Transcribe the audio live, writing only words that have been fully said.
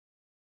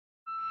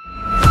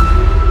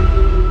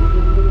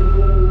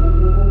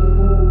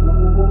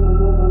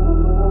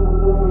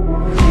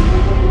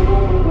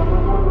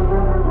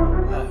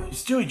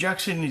Stewart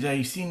Jackson is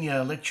a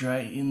senior lecturer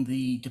in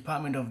the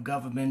Department of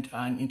Government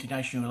and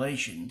International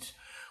Relations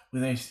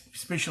with a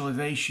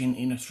specialisation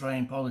in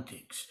Australian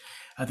politics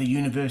at the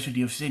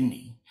University of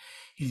Sydney.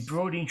 His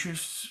broad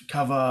interests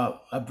cover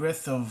a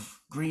breadth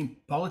of green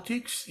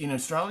politics in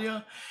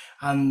Australia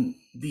and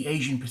the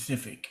Asian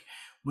Pacific,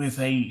 with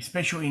a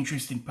special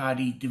interest in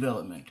party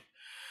development.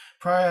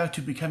 Prior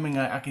to becoming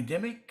an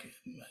academic,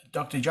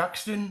 Dr.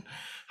 Jackson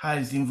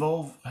has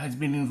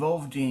been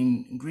involved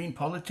in green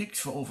politics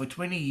for over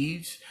 20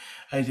 years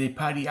as a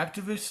party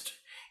activist,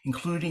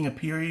 including a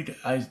period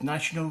as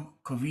National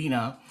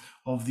Convenor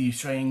of the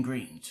Australian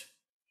Greens.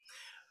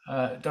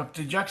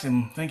 Dr.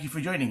 Jackson, thank you for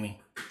joining me.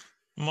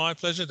 My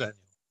pleasure, Daniel.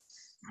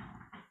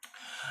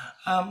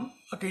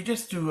 Okay,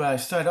 just to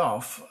start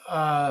off,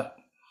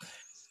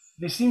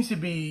 there seems to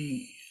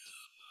be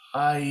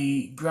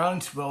a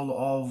groundswell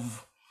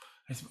of,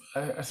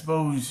 I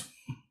suppose,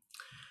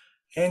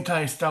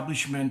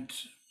 anti-establishment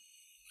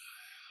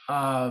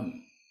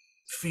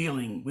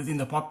feeling within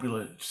the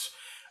populace,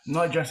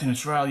 not just in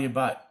Australia,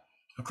 but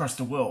across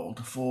the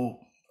world for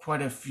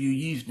quite a few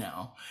years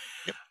now.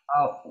 Yep.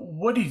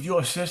 What is your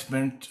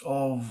assessment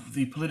of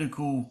the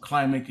political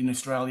climate in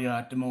Australia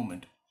at the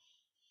moment?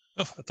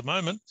 At the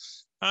moment,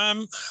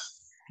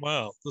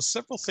 well, there's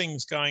several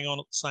things going on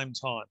at the same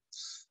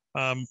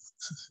time,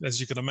 as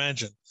you can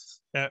imagine.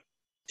 Now,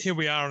 here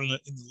we are in the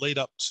lead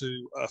up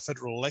to a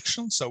federal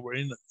election, so we're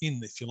in,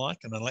 if you like,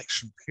 an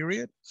election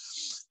period.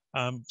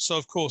 So,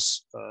 of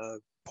course,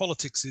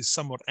 politics is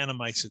somewhat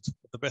animated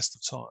at the best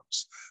of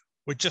times.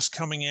 We're just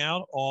coming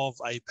out of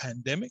a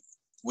pandemic,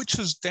 which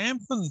has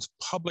dampened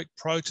public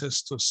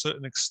protest to a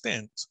certain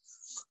extent,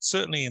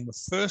 certainly in the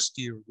first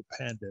year of the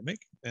pandemic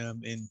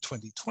in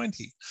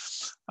 2020.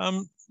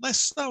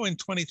 Less so in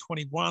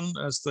 2021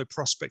 as the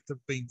prospect of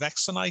being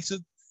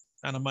vaccinated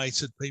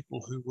animated people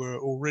who were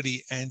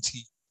already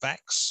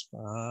anti-vax.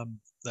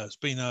 There's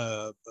been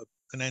an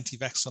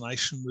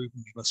anti-vaccination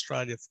movement in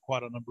Australia for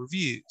quite a number of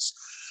years.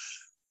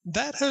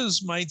 That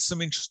has made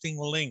some interesting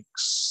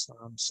links,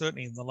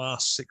 certainly in the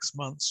last 6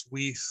 months,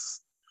 with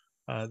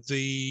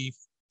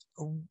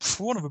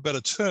for want of a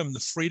better term, the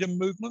freedom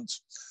movement.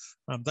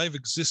 They've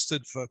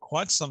existed for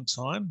quite some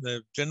time.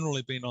 They've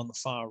generally been on the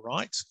far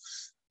right.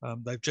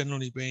 They've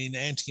generally been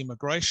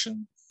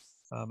anti-immigration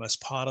as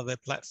part of their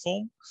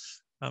platform.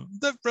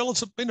 They've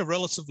been a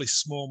relatively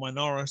small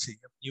minority.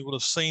 You would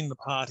have seen the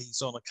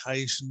parties on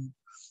occasion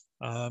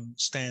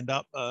stand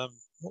up.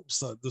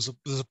 There's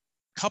a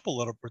couple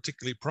that are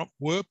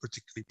were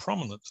particularly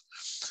prominent,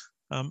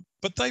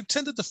 but they've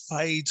tended to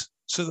fade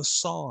to the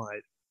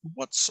side.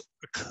 What's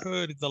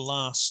occurred in the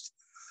last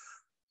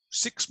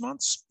 6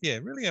 months,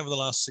 really over the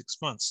last 6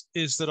 months,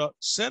 is that a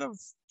set of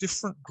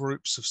different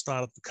groups have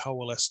started to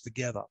coalesce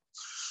together.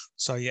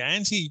 So your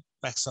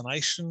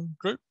anti-vaccination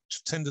group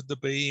tended to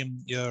be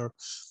in your,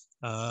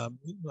 I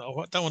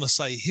don't want to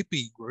say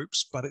hippie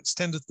groups, but it's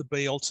tended to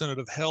be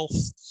alternative health,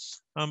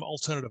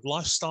 alternative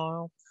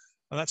lifestyle,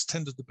 and that's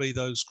tended to be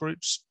those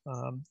groups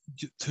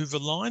who've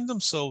aligned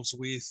themselves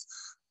with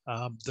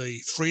the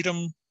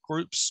freedom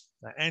groups,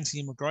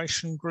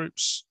 anti-immigration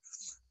groups,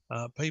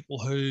 people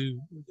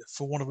who,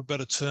 for want of a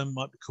better term,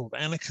 might be called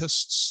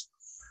anarchists.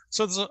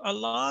 So there's a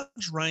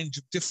large range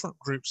of different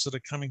groups that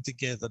are coming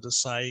together to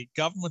say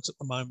government at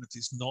the moment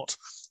is not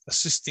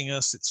assisting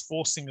us, it's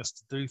forcing us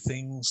to do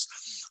things,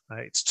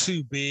 it's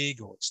too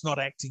big, or it's not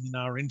acting in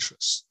our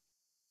interests.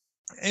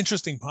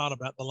 Interesting part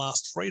about the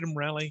last Freedom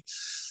Rally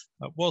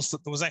was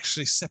that there was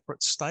actually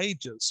separate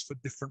stages for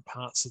different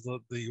parts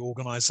of the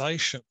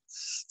organisation.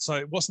 So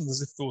it wasn't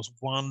as if there was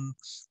one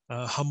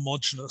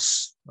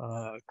homogenous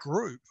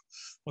group.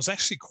 It was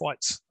actually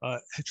quite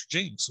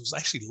heterogeneous. There was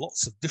actually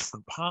lots of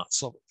different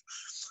parts of it.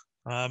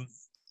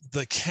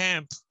 The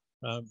camp,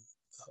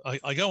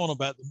 I go on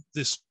about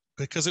this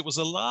because it was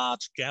a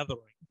large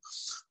gathering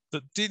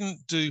that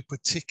didn't do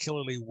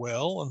particularly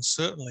well and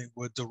certainly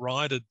were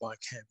derided by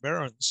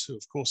Canberrans, who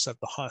of course have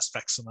the highest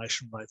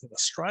vaccination rate in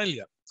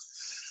Australia.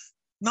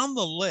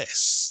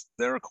 Nonetheless,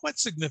 they're a quite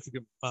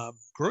significant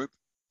group.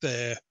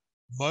 They're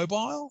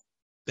mobile,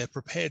 they're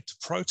prepared to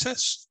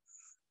protest,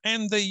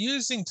 and they're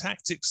using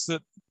tactics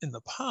that in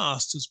the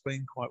past has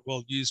been quite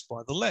well used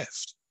by the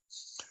left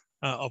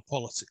of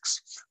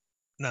politics.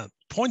 Now,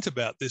 the point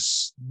about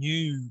this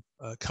new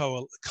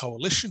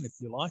coalition, if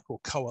you like, or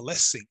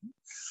coalescing,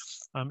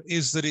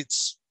 is that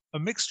it's a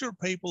mixture of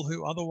people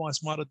who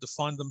otherwise might have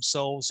defined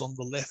themselves on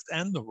the left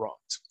and the right,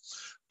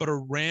 but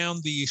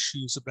around the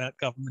issues about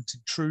government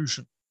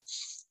intrusion.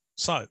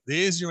 So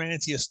there's your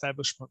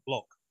anti-establishment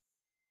bloc.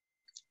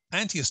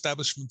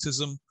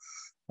 Anti-establishmentism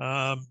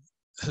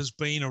has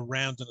been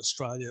around in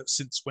Australia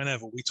since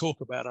whenever. We talk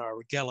about our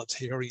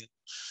egalitarian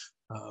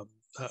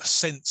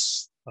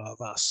sense of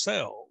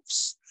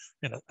ourselves.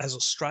 As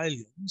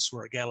Australians,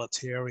 we're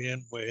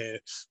egalitarian, we're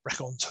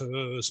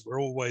raconteurs, we're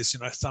always,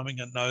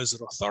 thumbing our nose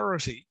at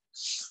authority.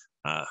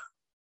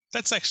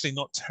 That's actually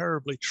not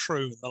terribly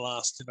true in the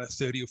last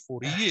 30 or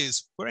 40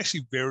 years. We're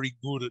actually very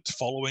good at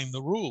following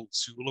the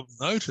rules. You will have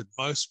noted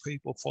most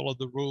people followed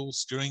the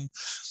rules during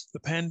the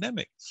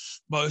pandemic.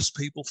 Most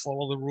people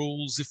follow the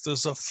rules if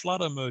there's a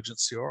flood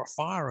emergency or a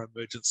fire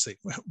emergency.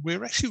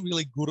 We're actually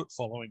really good at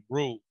following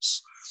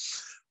rules.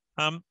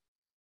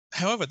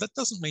 However, that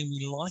doesn't mean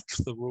we like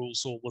the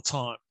rules all the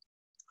time.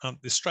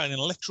 The Australian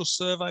Electoral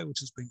Survey,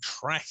 which has been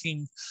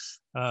tracking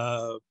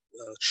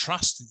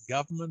trust in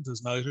government,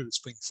 has noted it's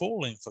been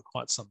falling for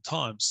quite some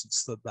time,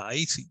 since the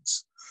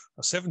 80s,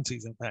 or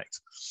 70s in fact.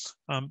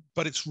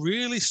 But it's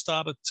really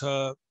started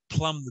to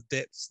plumb the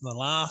depths in the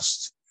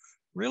last,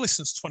 really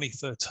since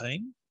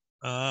 2013.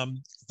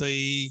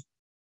 The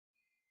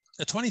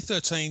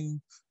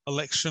 2013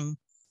 election,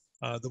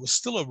 there was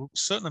still a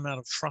certain amount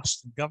of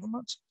trust in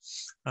government,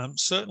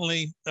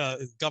 certainly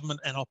government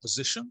and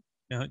opposition.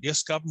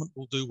 Yes, government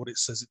will do what it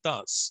says it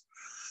does.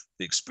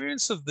 The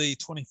experience of the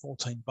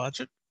 2014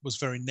 budget was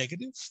very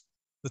negative.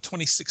 The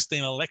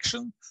 2016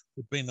 election,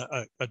 there'd been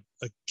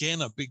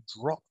again a big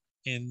drop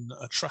in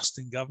trust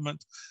in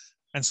government.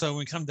 And so when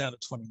we come down to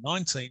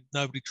 2019,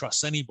 nobody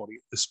trusts anybody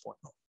at this point.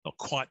 Not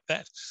quite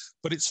that,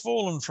 but it's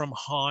fallen from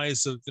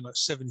highs of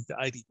 70 to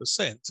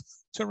 80%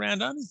 to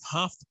around only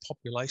half the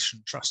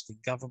population trusting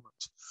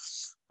government.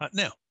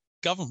 Now,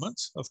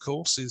 government, of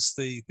course, is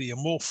the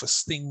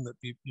amorphous thing that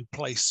you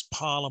place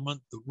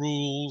parliament, the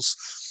rules,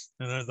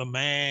 the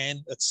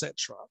man,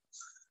 etc.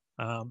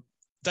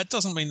 That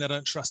doesn't mean they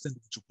don't trust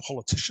individual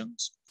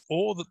politicians,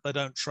 or that they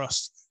don't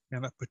trust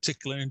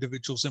particular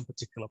individuals in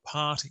particular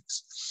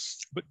parties.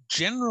 But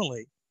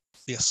generally,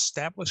 the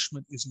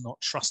establishment is not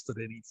trusted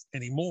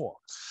anymore.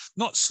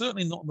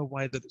 Certainly not in the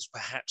way that it's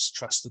perhaps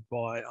trusted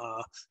by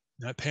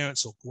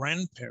parents or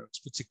grandparents,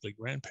 particularly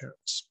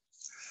grandparents.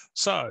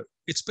 So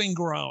it's been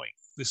growing,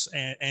 this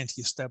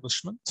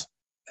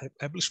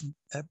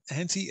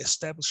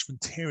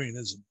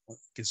anti-establishmentarianism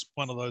is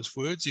one of those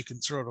words you can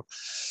throw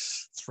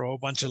a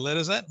bunch of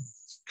letters at and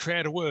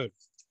create a word.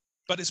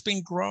 But it's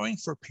been growing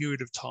for a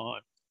period of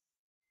time.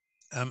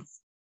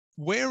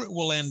 Where it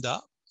will end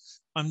up,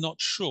 I'm not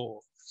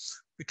sure,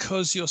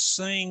 because you're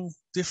seeing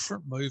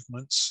different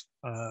movements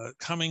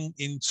coming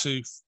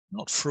into,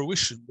 not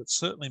fruition, but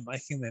certainly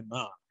making their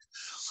mark.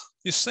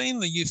 You've seen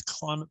the youth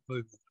climate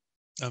movement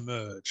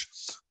emerge.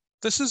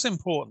 This is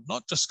important,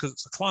 not just because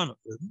it's a climate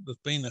movement. There's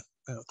been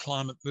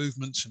climate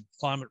movements and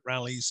climate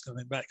rallies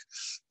going back,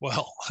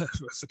 well,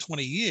 for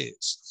 20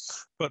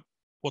 years. But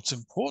what's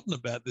important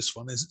about this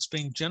one is it's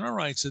being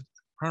generated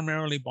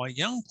primarily by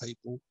young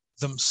people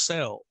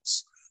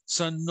themselves.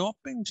 So not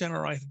being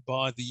generated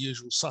by the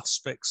usual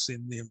suspects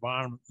in the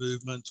environment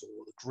movement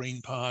or the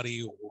Green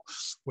Party or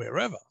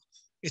wherever.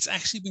 It's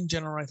actually been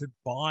generated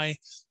by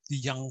the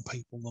young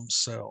people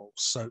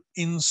themselves. So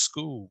in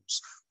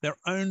schools, their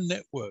own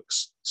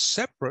networks,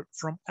 separate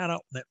from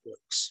adult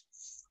networks.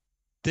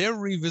 They're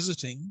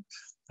revisiting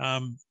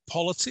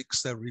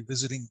politics, they're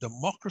revisiting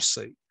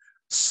democracy,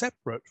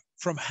 separate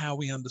from how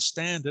we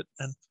understand it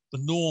and the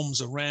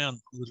norms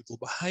around political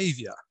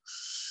behaviour.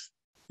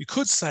 You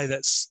could say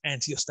that's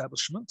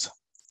anti-establishment,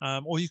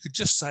 or you could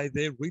just say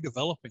they're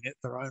redeveloping it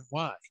their own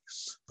way,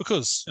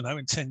 because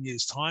in 10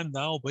 years' time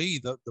they'll be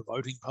the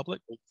voting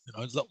public.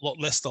 A lot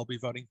less they'll be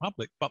voting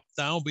public, but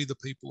they'll be the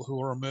people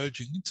who are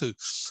emerging into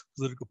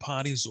political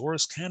parties or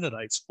as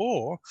candidates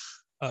or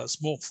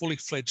as more fully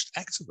fledged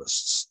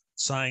activists,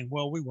 saying,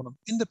 well, we want an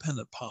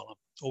independent parliament,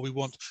 or we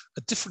want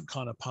a different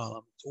kind of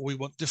parliament, or we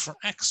want different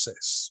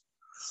access.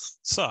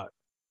 So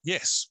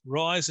yes,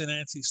 rise in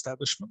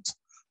anti-establishment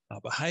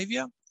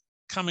behaviour,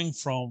 coming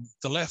from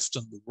the left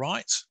and the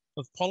right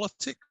of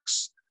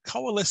politics,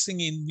 coalescing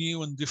in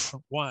new and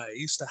different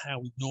ways to how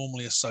we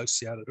normally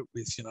associated it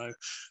with, a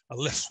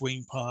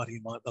left-wing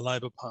party like the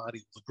Labor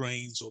Party, the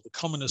Greens, or the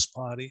Communist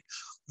Party,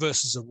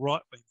 versus a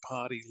right-wing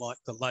party like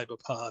the Labor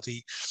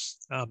Party,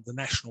 the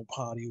National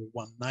Party, or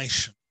One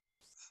Nation.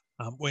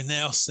 We're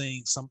now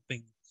seeing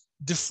something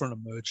different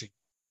emerging.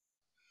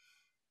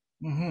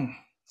 Mm-hmm.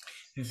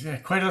 There's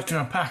quite a lot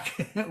to unpack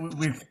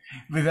with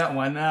that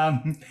one.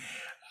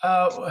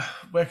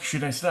 Where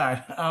should I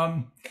start?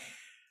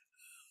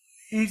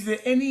 Is there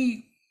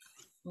any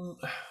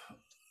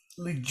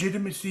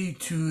legitimacy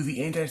to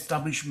the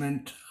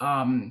anti-establishment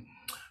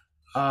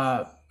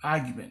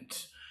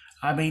argument?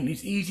 I mean,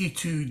 it's easy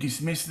to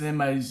dismiss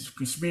them as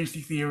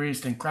conspiracy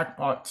theorists and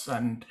crackpots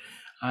and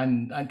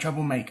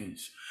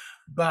troublemakers,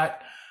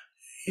 but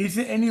is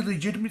there any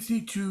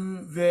legitimacy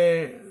to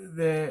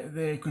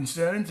their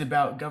concerns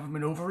about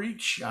government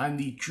overreach and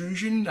the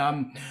intrusion?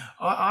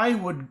 I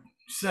would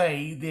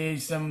say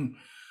there's some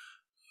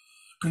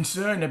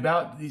concern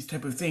about this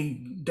type of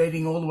thing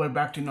dating all the way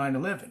back to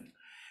 9/11.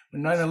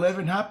 When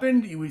 9/11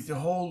 happened, it was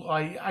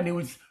and it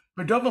was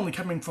predominantly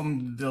coming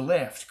from the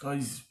left,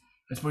 because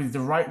I suppose the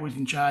right was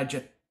in charge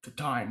at the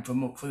time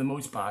for the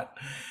most part.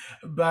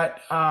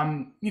 But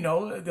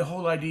the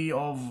whole idea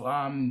of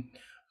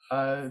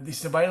the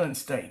surveillance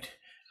state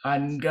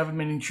and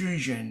government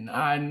intrusion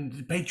and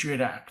the Patriot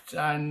Act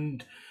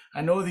and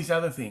all these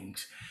other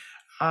things.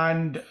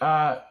 And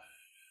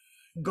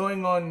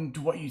going on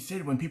to what you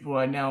said, when people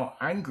are now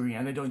angry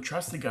and they don't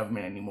trust the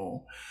government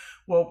anymore,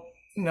 well,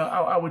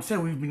 I would say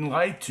we've been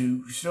lied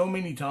to so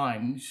many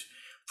times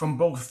from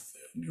both,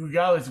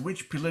 regardless of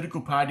which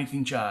political party's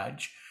in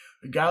charge,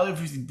 regardless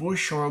if it's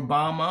Bush or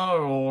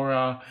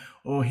Obama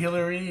or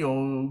Hillary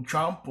or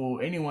Trump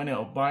or anyone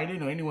else,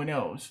 Biden or anyone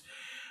else,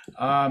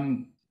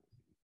 um,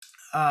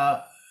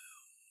 uh,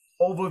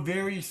 over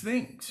various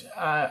things,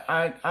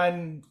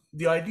 and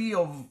the idea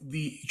of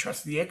the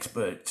trust the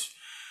experts.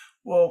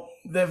 Well,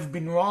 they've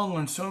been wrong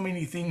on so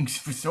many things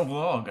for so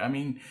long. I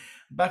mean,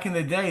 back in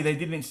the day, they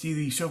didn't see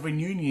the Soviet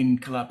Union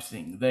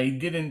collapsing. They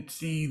didn't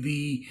see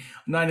the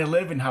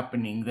 9/11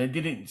 happening. They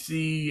didn't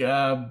see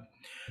uh,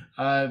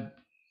 uh,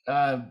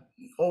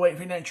 '08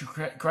 financial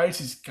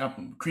crisis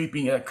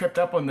creeping, crept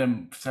up on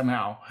them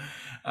somehow.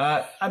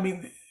 I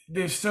mean,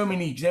 there's so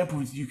many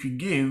examples you could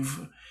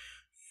give.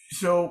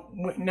 So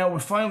now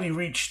we've finally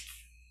reached,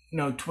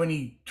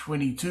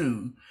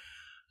 2022.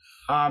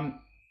 Um,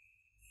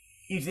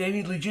 is there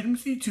any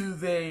legitimacy to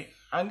the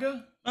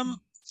anger?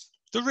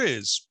 There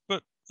is,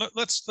 but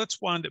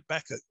let's wind it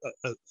back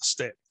a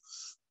step.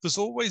 There's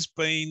always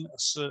been a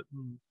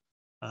certain,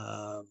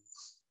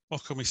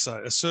 what can we say,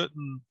 a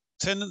certain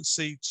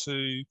tendency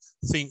to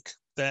think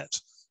that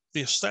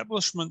the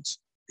establishment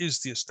is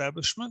the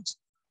establishment,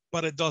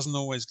 but it doesn't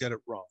always get it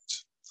right.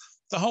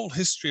 The whole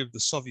history of the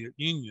Soviet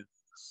Union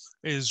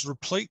is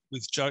replete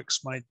with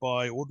jokes made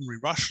by ordinary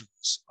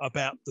Russians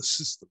about the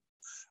system,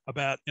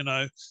 about,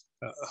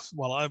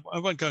 well, I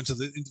won't go into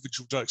the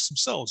individual jokes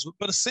themselves,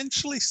 but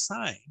essentially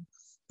saying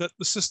that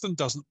the system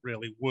doesn't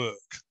really work.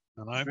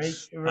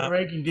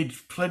 Reagan did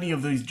plenty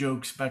of those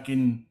jokes back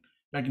in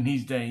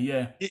his day.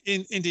 Yeah,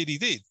 indeed he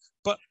did.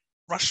 But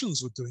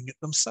Russians were doing it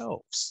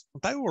themselves.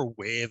 They were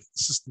aware that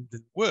the system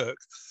didn't work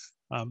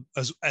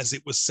as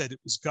it was said it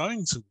was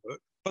going to work,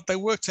 but they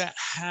worked out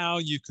how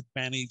you could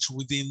manage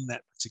within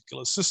that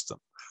particular system.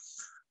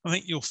 I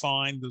think you'll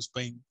find there's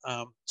been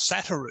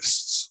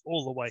satirists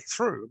all the way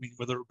through. I mean,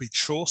 whether it be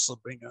Chaucer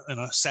being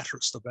a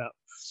satirist about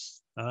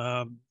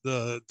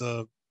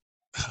the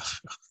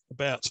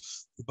about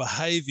the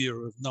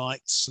behaviour of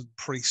knights and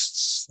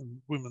priests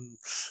and women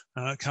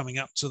coming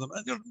up to them.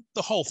 And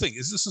the whole thing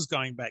is this is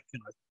going back,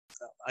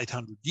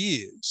 800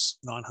 years,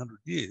 900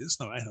 years,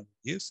 no, 800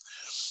 years.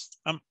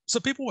 So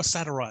people were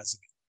satirising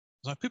it.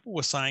 So people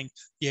were saying,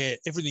 yeah,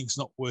 everything's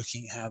not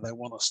working how they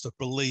want us to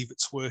believe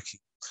it's working.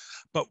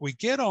 But we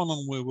get on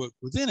and we work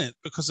within it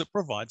because it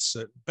provides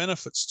certain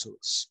benefits to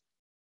us.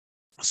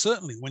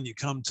 Certainly when you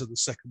come to the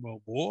Second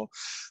World War,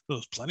 there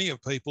was plenty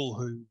of people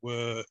who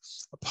were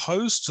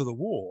opposed to the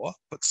war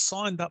but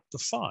signed up to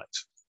fight.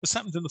 This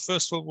happened in the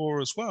First World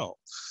War as well.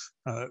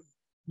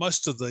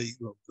 Most of the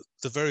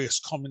various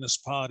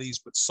communist parties,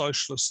 but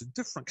socialists in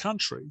different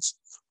countries,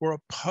 were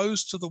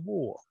opposed to the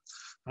war,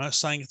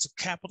 saying it's a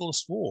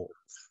capitalist war.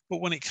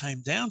 But when it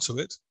came down to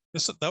it, they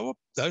said,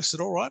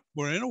 all right,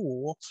 we're in a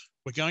war.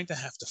 We're going to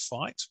have to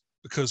fight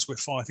because we're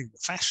fighting the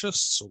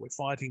fascists or we're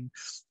fighting,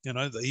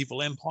 the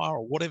evil empire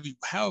or whatever,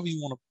 however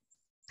you want to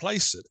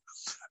place it.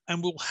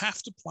 And we'll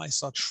have to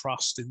place our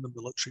trust in the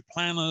military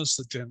planners,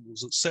 the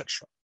generals,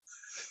 etc.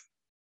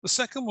 The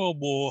Second World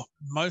War,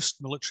 most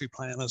military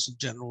planners and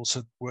generals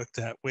had worked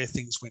out where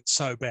things went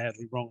so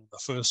badly wrong in the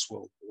First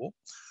World War.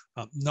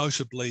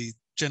 Notably,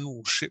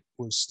 generalship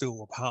was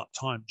still a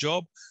part-time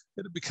job.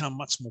 It had become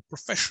much more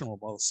professional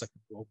by the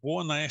Second World War,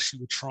 and they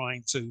actually were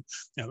trying to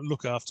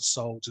look after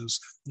soldiers,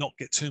 not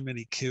get too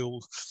many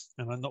killed,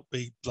 and not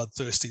be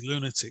bloodthirsty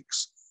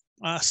lunatics.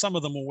 Some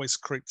of them always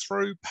creeped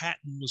through.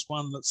 Patton was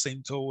one that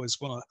seemed to always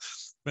want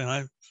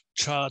to,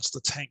 charge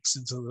the tanks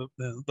into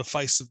the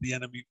face of the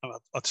enemy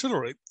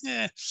artillery.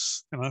 Yeah,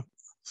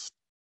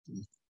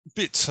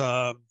 bit,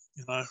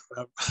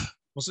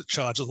 was it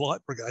charge of the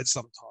light brigade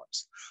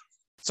sometimes?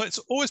 So it's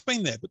always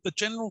been there, but the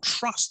general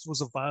trust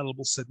was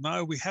available, said,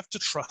 no, we have to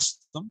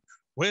trust them.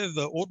 We're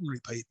the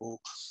ordinary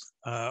people.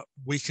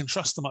 We can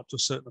trust them up to a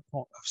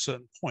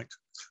certain point.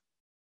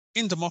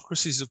 In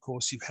democracies, of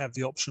course, you have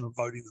the option of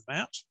voting them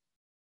out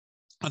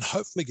and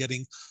hopefully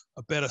getting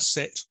a better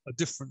set, a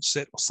different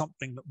set, or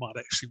something that might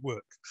actually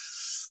work.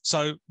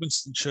 So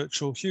Winston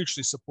Churchill,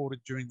 hugely supported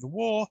during the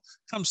war,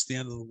 comes to the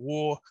end of the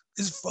war,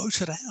 is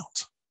voted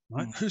out.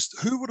 Right?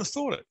 Who would have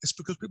thought it? It's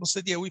because people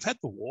said, yeah, we've had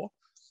the war.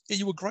 Yeah,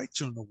 you were great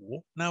during the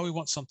war. Now we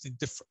want something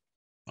different.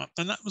 Right?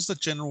 And that was the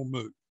general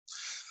mood.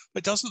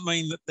 It doesn't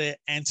mean that they're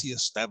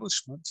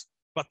anti-establishment,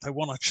 but they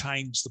want to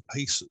change the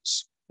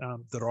pieces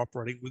that are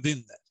operating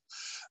within that,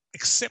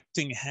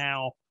 accepting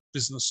how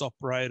business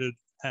operated,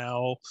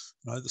 how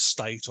the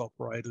state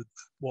operated,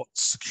 what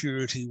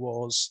security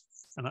was.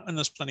 And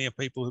there's plenty of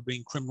people who've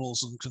been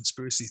criminals and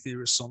conspiracy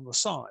theorists on the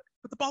side.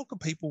 But the bulk of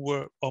people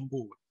were on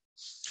board.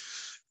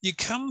 You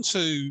come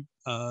to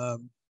the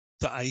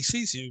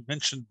 80s, you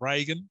mentioned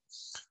Reagan.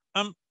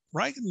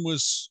 Reagan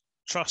was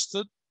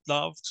trusted,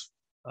 loved,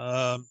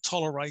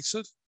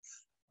 tolerated.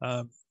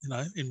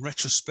 In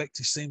retrospect,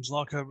 he seems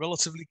like a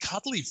relatively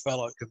cuddly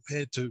fellow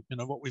compared to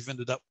what we've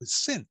ended up with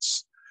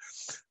since.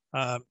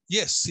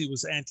 Yes, he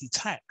was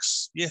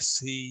anti-tax. Yes,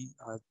 he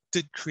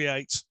did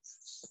create.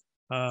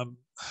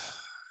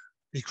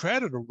 He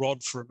created a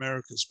rod for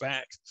America's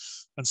back,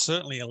 and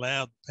certainly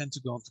allowed the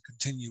Pentagon to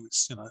continue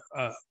its,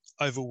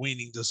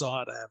 overweening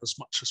desire to have as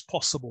much as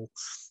possible,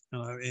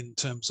 in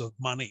terms of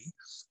money,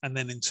 and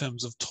then in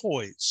terms of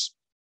toys,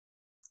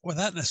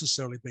 without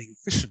necessarily being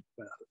efficient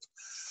about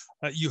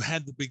it. You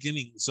had the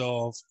beginnings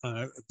of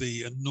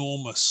the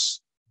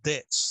enormous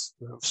debts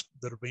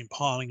that have been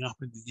piling up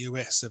in the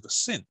US ever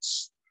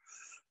since.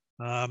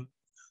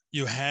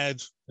 You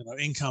had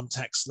income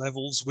tax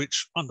levels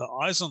which under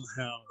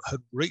Eisenhower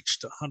had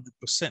reached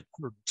 100%,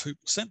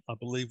 102%, I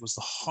believe, was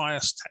the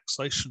highest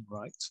taxation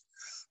rate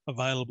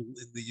available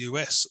in the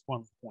US at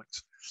one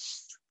point.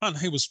 And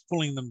he was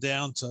pulling them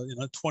down to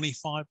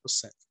 25%,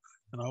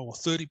 or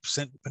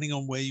 30%, depending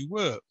on where you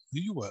were, who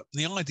you were.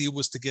 And the idea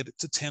was to get it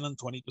to 10 and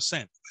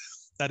 20%.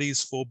 That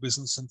is for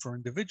business and for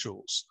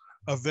individuals,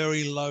 a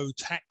very low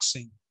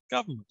taxing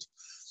government.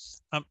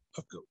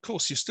 Of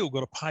course, you still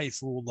got to pay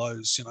for all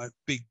those,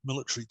 big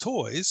military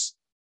toys.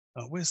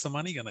 Where's the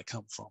money going to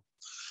come from?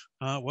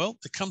 Well,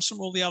 it comes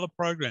from all the other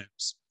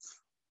programs.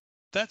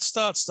 That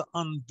starts to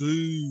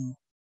undo,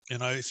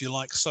 if you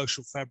like,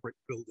 social fabric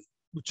building,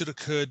 which had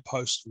occurred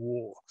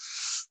post-war.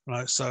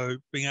 So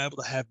being able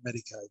to have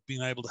Medicaid,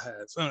 being able to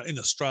have, in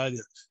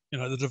Australia,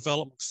 the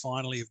development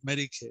finally of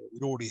Medicare.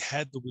 We'd already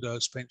had the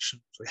widow's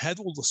pension. We had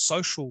all the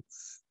social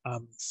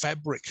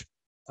fabric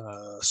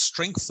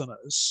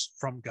strengtheners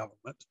from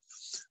government.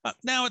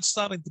 Now it's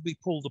starting to be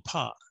pulled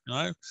apart.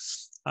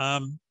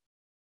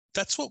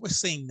 That's what we're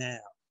seeing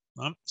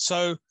now.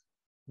 So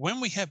when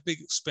we have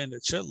big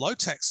expenditure, low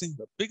taxing,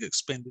 but big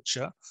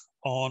expenditure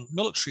on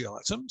military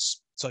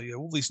items, so you have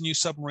all these new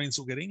submarines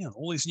we're getting, and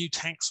all these new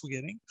tanks we're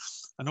getting,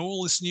 and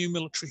all this new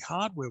military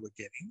hardware we're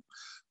getting,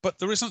 but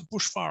there isn't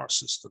bushfire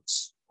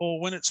assistance, or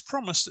when it's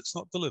promised, it's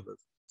not delivered.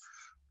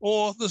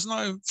 Or there's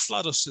no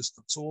flood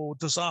assistance, or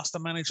disaster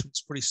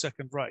management's pretty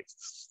second rate,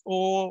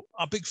 or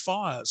our big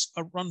fires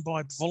are run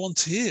by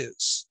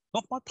volunteers,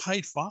 not by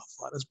paid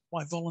firefighters,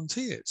 by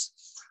volunteers.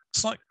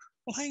 It's like,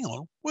 well, hang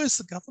on, where's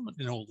the government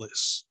in all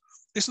this?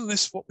 Isn't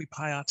this what we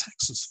pay our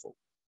taxes for?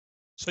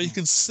 So you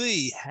can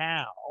see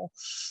how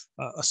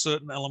a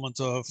certain element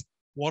of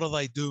what are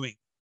they doing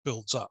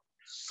builds up.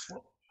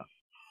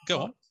 Go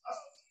on.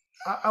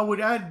 I would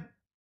add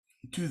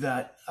to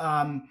that.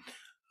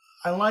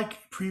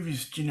 Unlike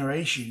previous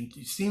generations,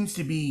 it seems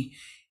to be,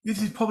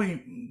 this is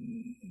probably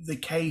the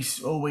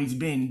case always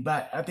been,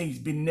 but I think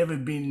it's never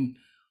been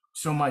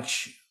so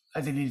much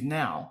as it is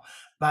now.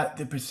 But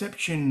the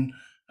perception,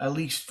 at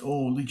least,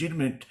 or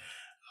legitimate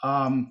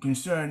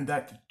concern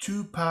that the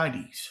two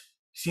parties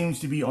seems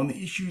to be on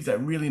the issues that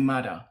really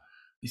matter.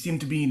 They seem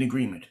to be in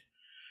agreement.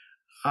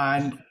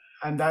 And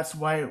that's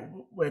why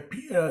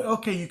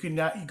okay, you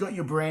got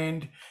your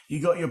brand, you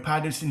got your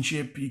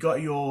partisanship, you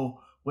got your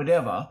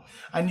whatever,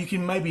 and you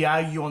can maybe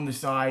argue on the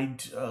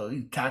side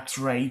tax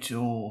rate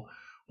or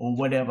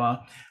whatever,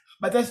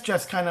 but that's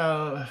just kind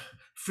of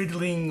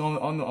fiddling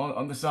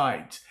on the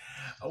sides.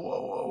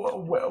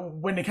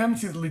 When it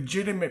comes to the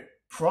legitimate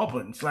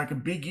problems,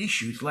 like big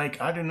issues, like,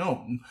 I don't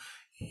know,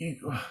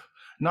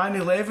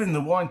 9/11,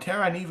 the war on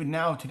terror, and even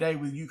now today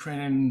with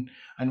Ukraine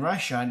and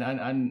Russia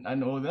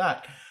and all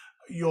that,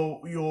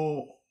 your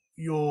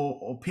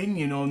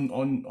opinion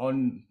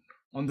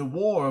on the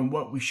war and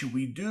what should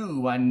we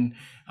do, and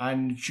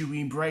should we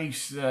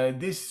embrace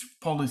this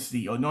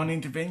policy or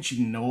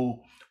non-intervention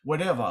or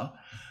whatever.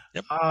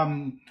 Yep.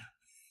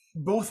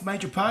 Both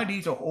major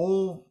parties are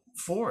all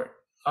for it,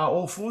 are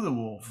all for the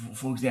war,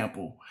 for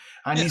example.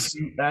 And yes.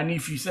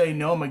 if you say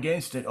no, I'm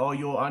against it, or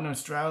you're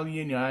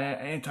un-Australian, you're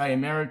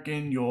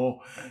anti-American,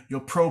 you're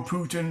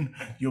pro-Putin,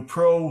 you're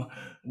pro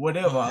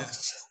whatever. Oh,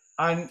 yes.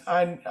 And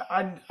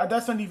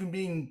that's not even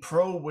being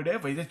pro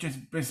whatever. That's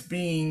just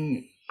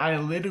being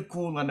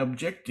analytical and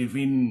objective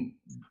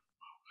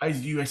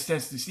as you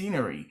assess the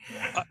scenery.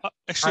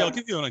 Actually, I'll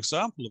give you an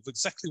example of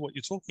exactly what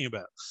you're talking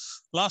about.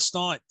 Last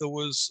night there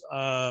was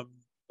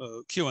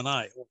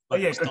Q&A. Oh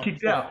yeah, got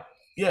kicked out.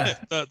 Yeah.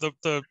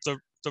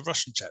 The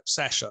Russian chap,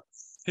 Sasha,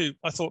 who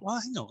I thought, well,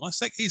 hang on, I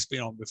think he's been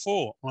on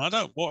before. Well, I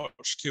don't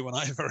watch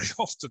Q&A very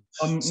often.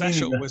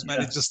 Sasha always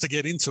manages to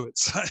get into it.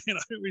 So,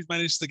 he's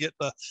managed to get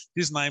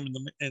his name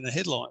in the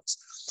headlines.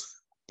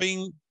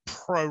 Being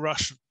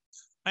pro-Russian.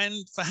 And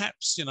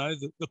perhaps,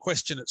 the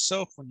question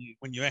itself,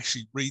 when you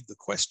actually read the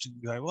question,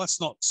 you go, well, that's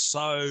not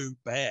so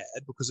bad,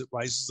 because it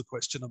raises the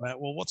question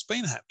about, well, what's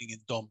been happening in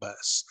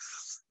Donbass?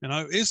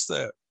 Is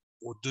there,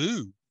 or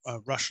do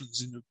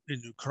Russians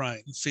in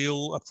Ukraine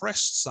feel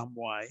oppressed some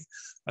way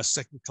as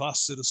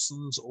second-class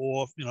citizens,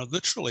 or,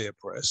 literally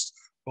oppressed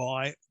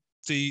by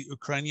the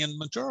Ukrainian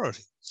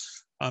majority?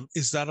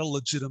 Is that a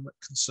legitimate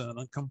concern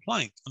and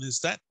complaint? And is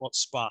that what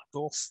sparked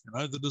off,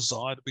 the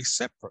desire to be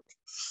separate?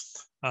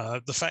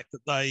 The fact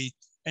that they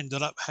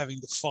ended up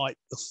having to fight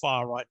the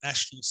far-right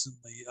nationalists in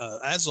the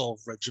Azov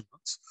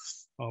regiment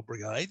or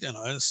brigade,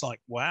 it's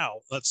like,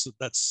 wow, that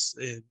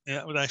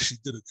actually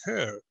did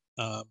occur.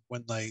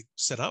 when they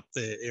set up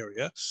their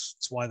area.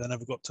 It's why they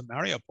never got to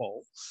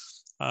Mariupol.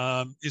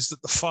 Is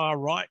that the far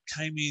right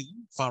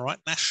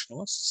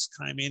nationalists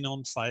came in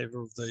on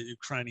favour of the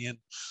Ukrainian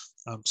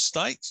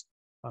state.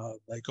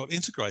 They got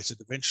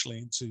integrated eventually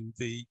into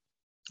the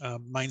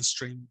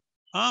mainstream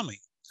army.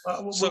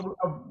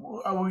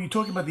 Were you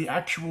talking about the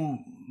actual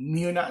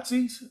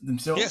neo-Nazis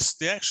themselves? Yes,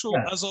 the actual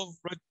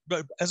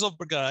Azov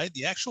Brigade,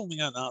 the actual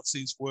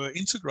neo-Nazis were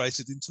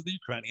integrated into the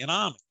Ukrainian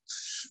army.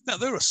 Now,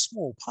 they're a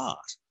small part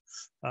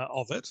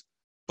of it,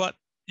 but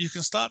you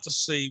can start to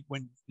see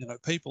when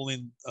people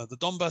in the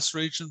Donbass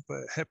region,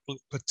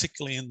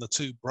 particularly in the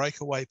two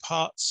breakaway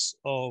parts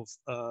of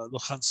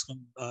Luhansk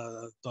and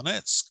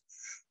Donetsk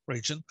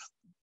region,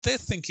 they're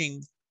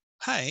thinking,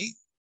 hey,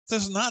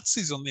 there's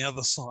Nazis on the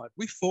other side.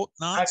 We fought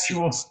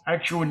Nazis.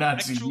 Actual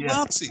Nazis. Actual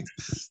Nazis.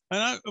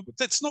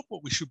 That's not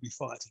what we should be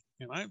fighting,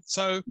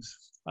 So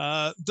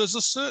there's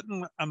a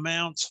certain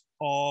amount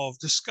of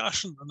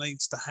discussion that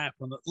needs to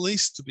happen, at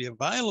least to be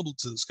available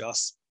to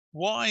discuss.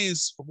 Why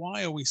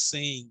are we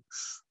seeing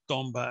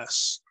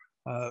Donbass,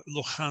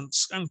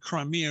 Luhansk, and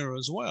Crimea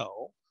as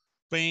well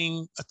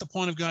being at the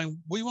point of going,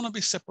 we want to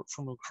be separate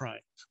from Ukraine.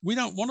 We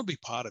don't want to be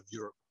part of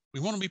Europe. We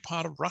want to be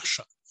part of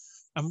Russia.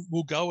 And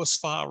we'll go as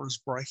far as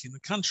breaking the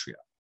country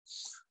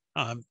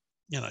up.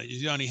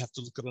 You only have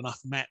to look at enough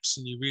maps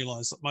and you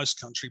realise that most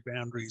country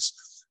boundaries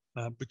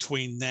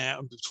between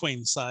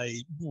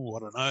say,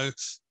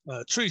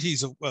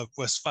 treaties of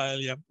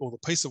Westphalia or the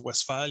Peace of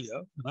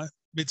Westphalia,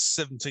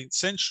 mid-17th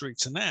century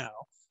to now,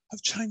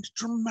 have changed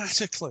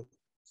dramatically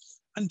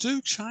and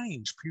do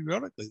change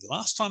periodically. The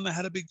last time they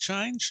had a big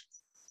change,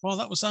 well,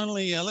 that was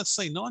only,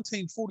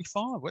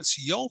 1945. It's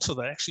Yalta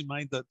they actually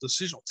made the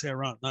decision, or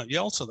Tehran, no,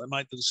 Yalta, they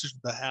made the decision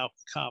to how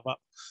to carve up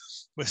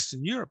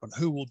Western Europe and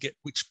who will get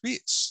which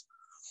bits.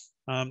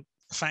 The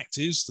fact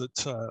is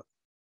that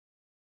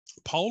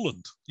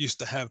Poland used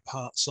to have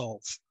parts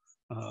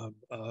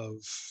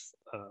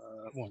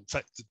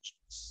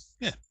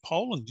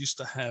Poland used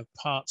to have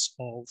parts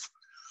of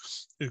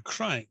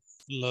Ukraine.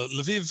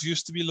 Lviv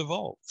used to be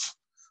Lvov.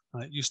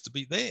 It used to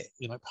be there,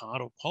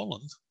 part of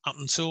Poland up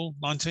until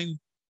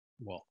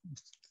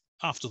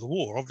after the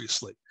war,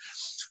 obviously.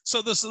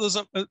 So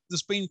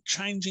there's been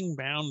changing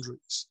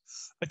boundaries.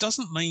 It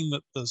doesn't mean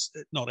that there's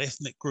not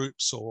ethnic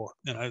groups or,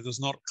 there's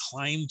not a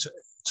claim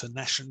to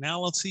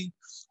nationality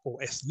or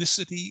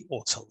ethnicity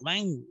or to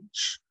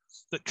language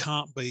that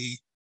can't be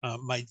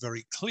made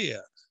very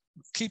clear.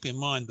 Keep in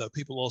mind, though,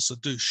 people also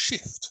do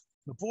shift.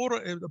 The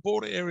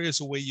border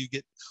areas are where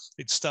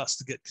it starts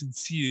to get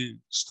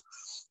confused.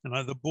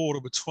 The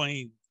border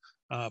between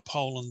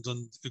Poland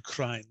and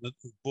Ukraine, the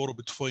border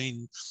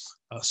between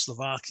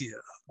Slovakia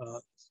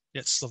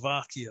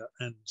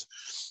and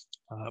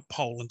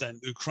Poland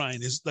and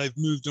Ukraine they've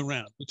moved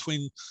around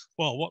between,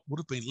 what would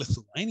have been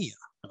Lithuania,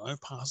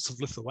 parts of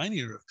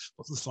Lithuania,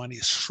 but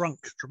Lithuania shrunk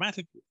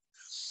dramatically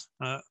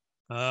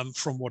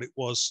from what it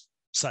was,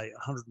 say,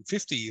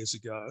 150 years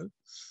ago,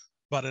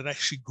 but it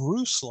actually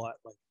grew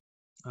slightly.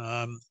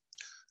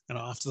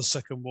 After the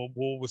Second World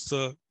War with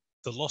the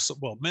loss of,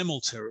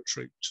 Memel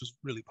territory, which was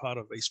really part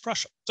of East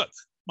Prussia. So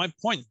my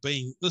point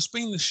being, there's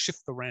been this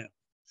shift around.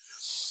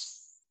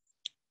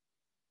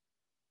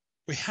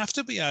 We have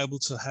to be able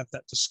to have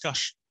that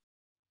discussion.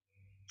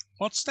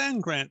 What Stan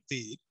Grant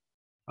did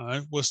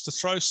was to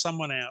throw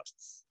someone out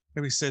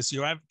who he says,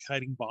 you're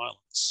advocating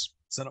violence.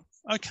 So,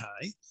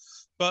 okay,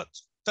 but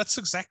that's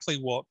exactly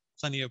what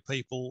plenty of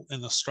people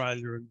in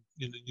Australia and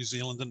New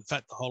Zealand, in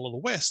fact, the whole of the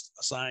West,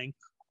 are saying,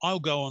 I'll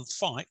go and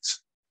fight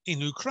in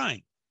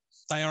Ukraine.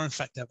 They are, in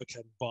fact,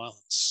 advocating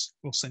violence.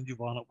 We'll send you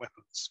violent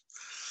weapons.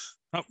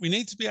 We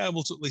need to be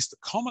able to at least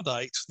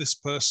accommodate this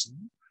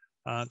person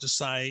to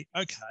say,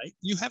 okay,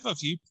 you have a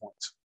viewpoint.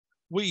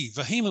 We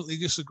vehemently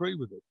disagree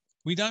with it.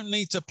 We don't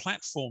need to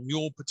platform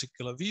your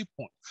particular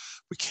viewpoint.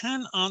 We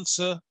can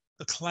answer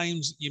the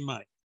claims that you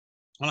make.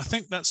 And I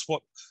think that's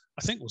what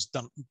I think was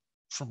done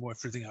from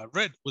everything I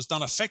read, was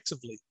done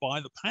effectively by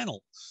the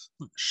panel.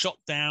 Shot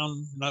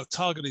down,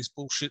 target is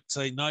bullshit,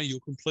 say, no, you're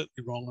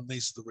completely wrong, and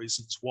these are the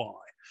reasons why.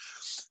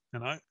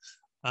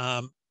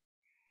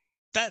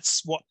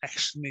 That's what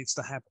actually needs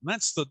to happen.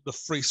 That's the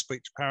free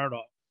speech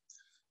paradigm.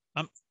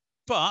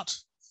 But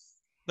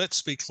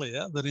let's be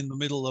clear that in the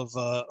middle of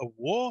a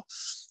war,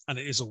 and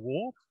it is a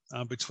war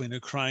between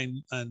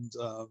Ukraine and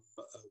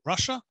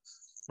Russia,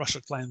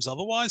 Russia claims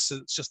otherwise, so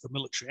it's just a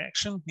military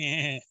action.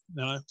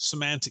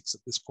 Semantics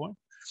at this point.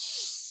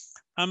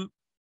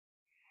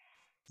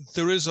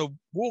 There is a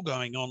war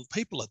going on.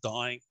 People are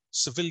dying.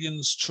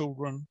 Civilians,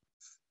 children,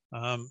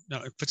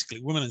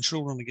 particularly women and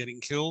children are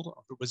getting killed.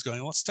 Everybody's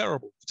going, that's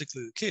terrible,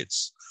 particularly the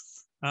kids.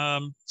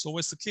 It's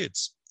always the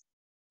kids.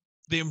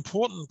 The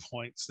important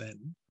point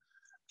then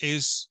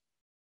is,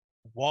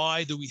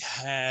 why do we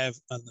have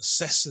a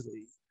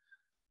necessity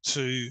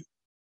to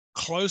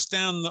close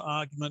down the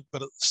argument,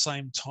 but at the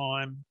same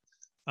time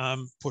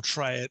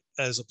portray it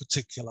as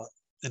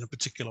in a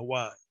particular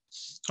way?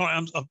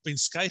 I've been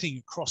skating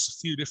across a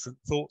few different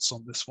thoughts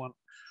on this one.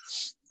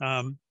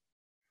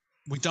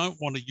 We don't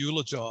want to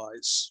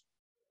eulogize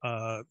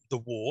the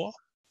war.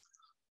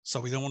 So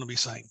we don't want to be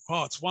saying,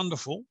 oh, it's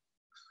wonderful.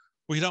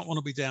 We don't want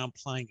to be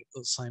downplaying it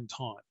at the same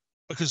time,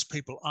 because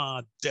people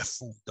are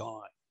definitely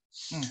dying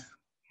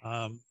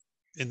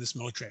in this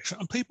military action.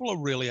 And people are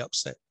really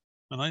upset.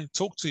 And I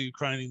talk to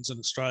Ukrainians in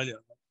Australia,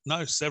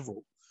 know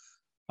several,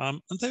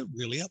 and they're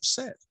really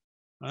upset.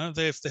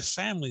 Their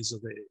families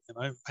are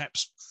there,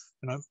 perhaps,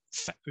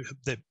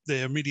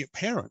 their immediate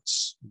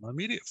parents,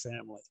 immediate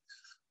family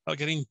are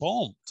getting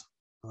bombed.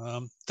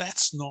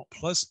 That's not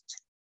pleasant.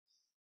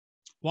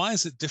 Why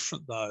is it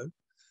different, though,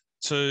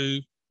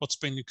 to what's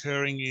been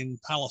occurring in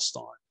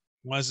Palestine?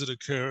 Why is it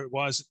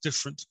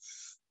different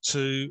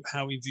to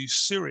how we view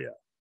Syria?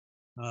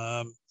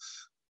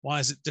 Why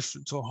is it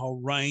different to a whole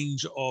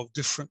range of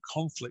different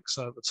conflicts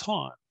over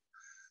time?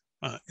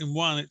 In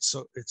one, it's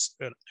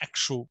an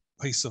actual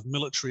piece of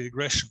military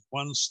aggression,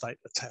 one state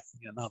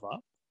attacking another,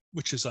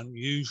 which is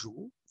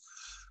unusual.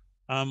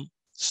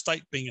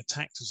 State being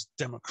attacked as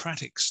a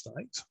democratic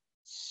state.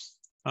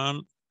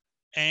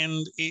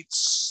 And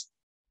it's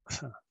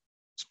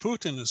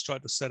Putin has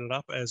tried to set it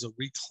up as a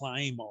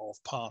reclaim of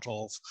part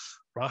of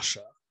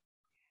Russia.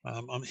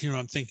 I'm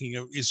thinking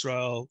of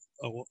Israel,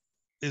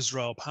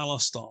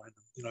 Palestine.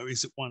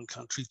 Is it one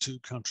country, two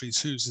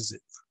countries? Whose is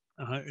it?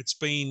 It's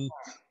been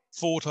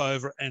fought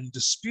over and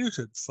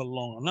disputed for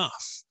long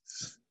enough.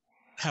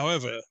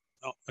 However,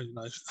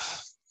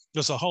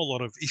 there's a whole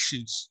lot of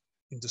issues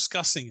in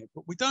discussing it,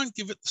 but we don't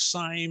give it the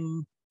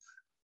same.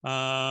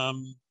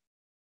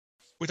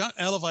 We don't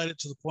elevate it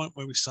to the point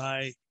where we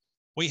say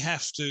we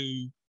have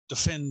to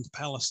defend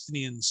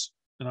Palestinians,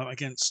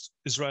 against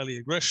Israeli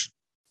aggression.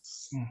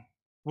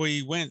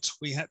 We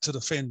had to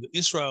defend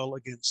Israel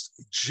against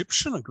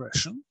Egyptian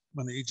aggression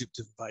when Egypt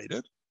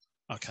invaded.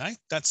 Okay,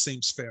 that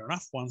seems fair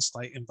enough. One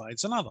state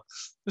invades another.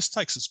 This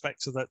takes us back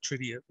to that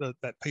treaty,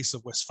 that Peace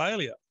of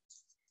Westphalia,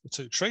 the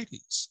two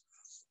treaties,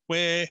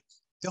 where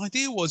the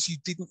idea was you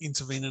didn't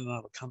intervene in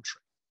another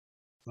country,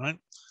 right?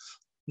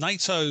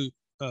 NATO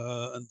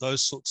and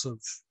those sorts of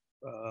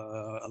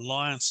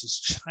alliances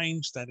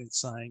changed that in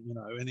saying,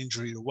 an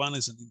injury to one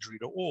is an injury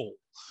to all.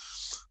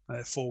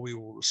 Therefore, we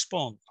will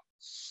respond.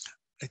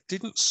 It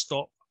didn't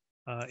stop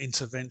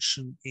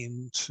intervention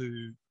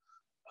into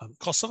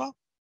Kosovo,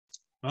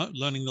 right?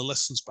 Learning the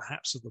lessons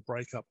perhaps of the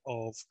breakup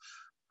of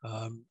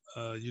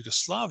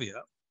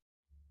Yugoslavia.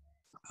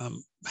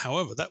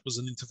 However, that was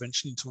an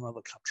intervention into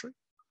another country.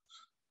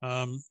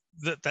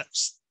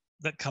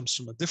 That comes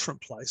from a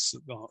different place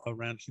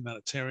around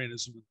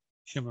humanitarianism and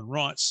human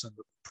rights and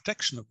the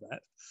protection of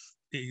that.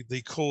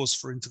 The cause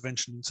for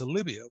intervention into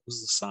Libya was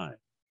the same,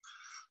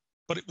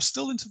 but it was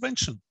still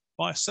intervention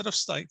by a set of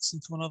states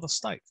into another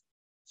state.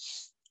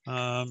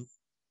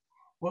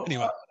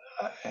 Anyway,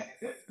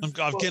 I've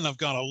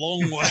gone a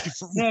long way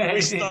from where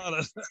we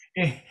started.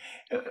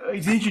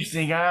 It's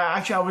interesting. I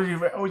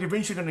was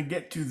eventually going to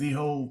get to the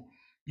whole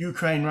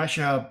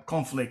Ukraine-Russia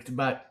conflict,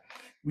 but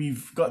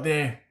we've got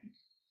there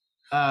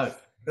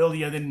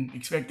earlier than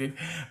expected.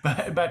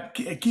 But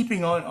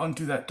keeping on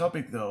to that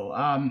topic, though,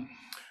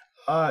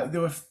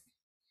 there were a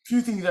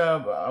few things that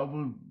I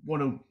would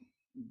want to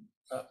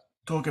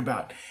talk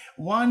about.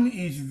 One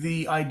is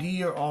the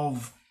idea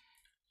of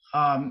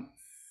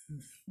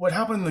what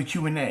happened in the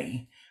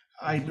Q&A.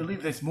 I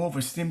believe that's more of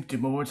a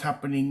symptom of what's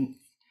happening,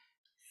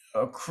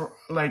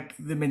 like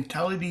the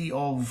mentality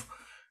of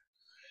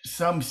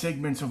some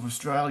segments of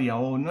Australia,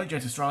 or not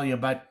just Australia,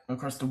 but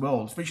across the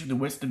world, especially the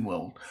Western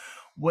world,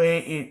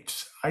 where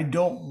I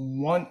don't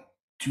want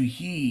to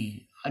hear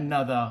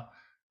another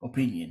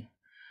opinion,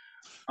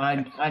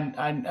 and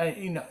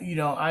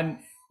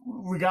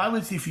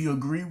regardless if you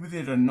agree with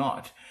it or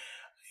not,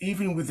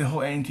 even with the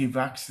whole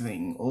anti-vax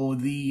thing, or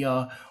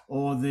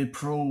the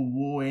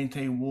pro-war,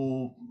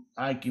 anti-war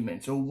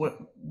arguments, or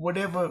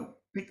whatever,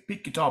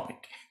 pick a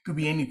topic, could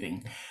be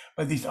anything,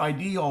 but this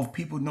idea of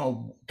people not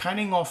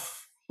cutting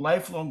off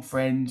lifelong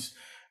friends,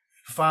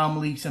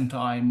 family,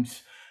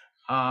 sometimes,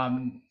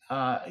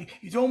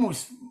 it's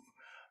almost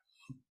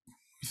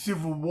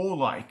civil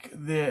war-like.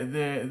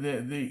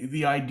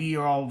 The idea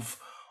of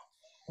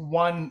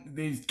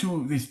there's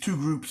two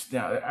groups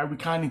now. We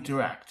can't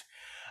interact.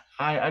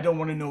 I don't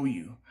want to know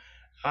you.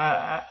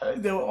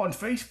 There were on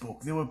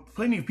Facebook, there were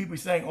plenty of people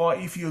saying, "Oh,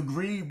 if you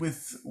agree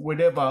with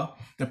whatever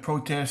the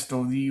protest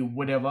or the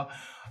whatever,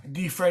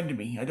 defriend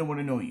me. I don't want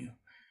to know you."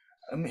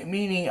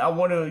 Meaning, I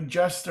want to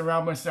just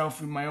surround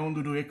myself in my own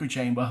little echo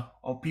chamber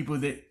of people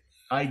that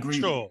I agree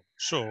with.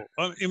 Sure.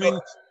 I mean,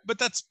 but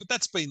that's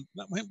been,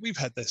 we've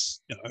had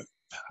this,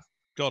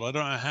 God, I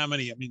don't know how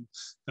many. I mean,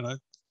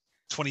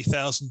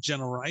 20,000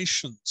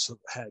 generations have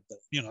had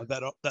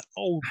that, that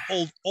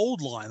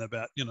old line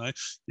about, you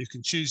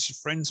can choose your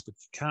friends, but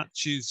you can't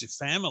choose your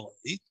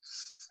family.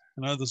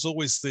 There's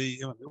always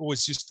it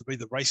always used to be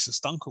the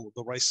racist uncle, or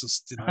the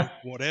racist,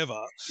 whatever.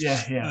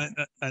 Yeah.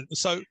 And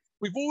so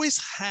we've always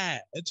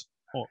had,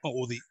 or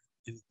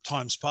in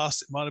times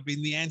past, it might have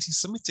been the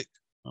anti-Semitic,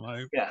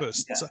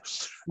 person. Yeah. So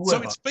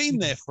it's been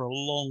there for a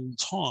long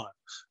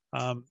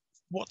time.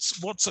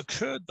 What's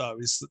occurred though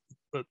is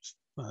that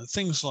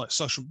things like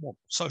social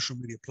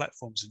media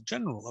platforms in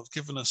general have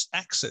given us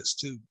access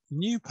to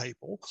new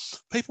people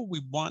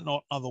we might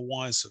not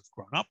otherwise have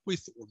grown up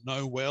with or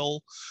know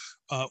well,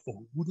 or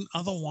wouldn't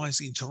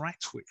otherwise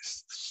interact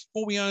with,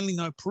 or we only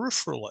know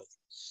peripherally.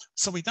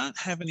 So we don't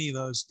have any of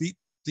those deep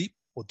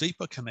or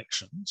deeper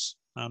connections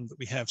that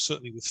we have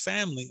certainly with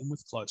family and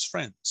with close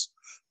friends.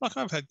 Like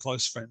I've had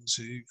close friends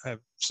who have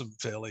some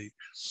fairly,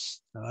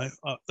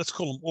 let's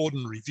call them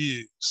ordinary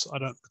views. I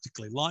don't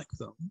particularly like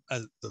them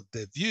as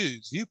their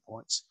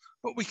viewpoints,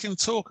 but we can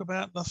talk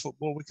about the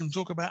football. We can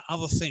talk about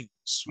other things,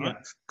 right?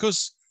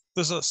 Because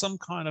there's some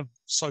kind of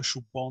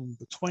social bond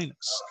between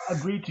us.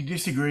 Agree to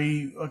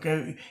disagree.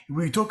 Okay, if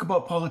we talk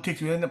about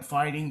politics, we end up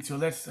fighting. So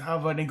let's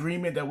have an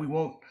agreement that we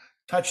won't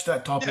touch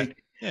that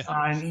topic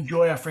and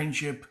enjoy our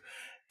friendship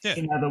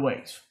in other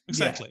ways.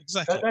 Exactly.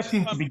 That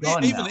seems to be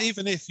gone now.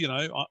 Even if,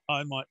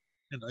 I might,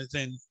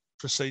 then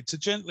proceed to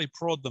gently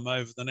prod them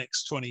over the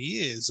next 20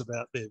 years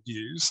about their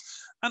views.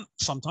 And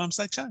sometimes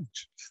they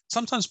change.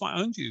 Sometimes my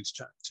own views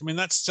change. I mean,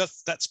 that's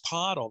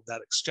part of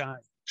that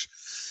exchange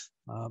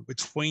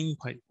between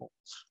people.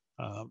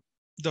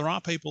 There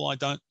are people I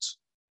don't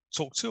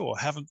talk to or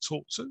haven't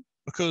talked to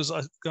because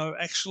I go,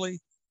 actually,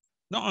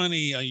 not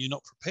only are you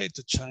not prepared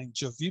to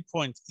change, your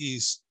viewpoint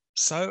is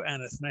so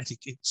anathematic,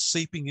 it's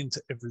seeping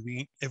into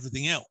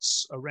everything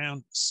else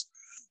around us.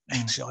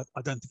 Actually,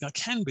 I don't think I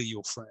can be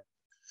your friend.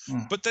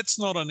 But that's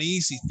not an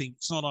easy thing.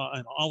 It's not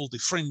I will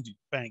defriend you,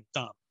 bang,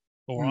 done,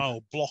 or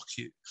I'll block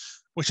you,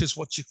 which is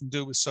what you can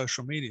do with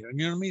social media, and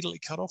you're immediately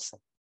cut off from.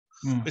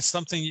 It's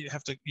something you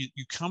have to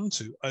you come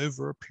to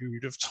over a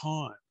period of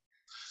time.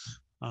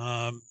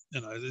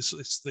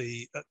 It's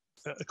the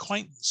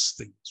acquaintance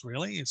things,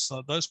 really. It's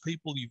those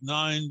people you've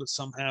known but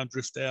somehow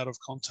drift out of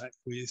contact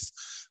with,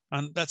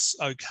 and that's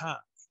okay.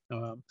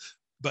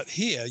 But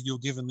here you're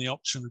given the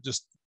option of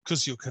just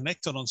because you're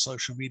connected on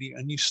social media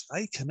and you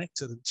stay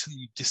connected until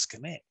you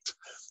disconnect,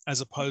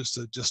 as opposed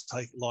to just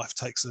life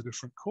takes a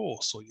different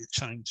course or you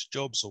change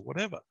jobs or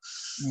whatever.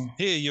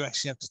 Here you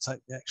actually have to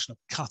take the action of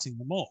cutting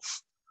them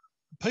off.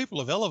 People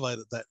have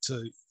elevated that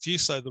to, if you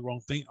say the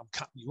wrong thing, I'm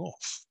cutting you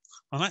off.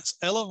 And that's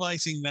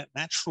elevating that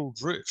natural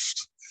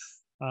drift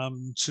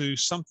to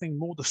something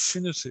more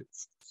definitive.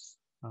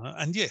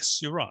 And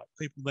yes, you're right.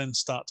 People then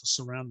start to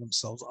surround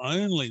themselves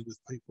only with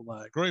people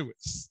they agree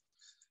with.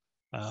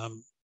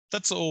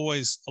 That's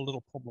always a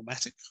little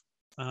problematic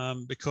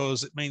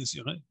because it means,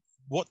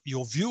 what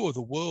your view of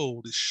the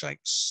world is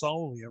shaped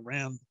solely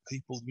around the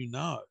people you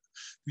know.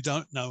 You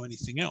don't know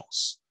anything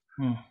else.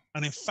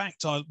 And in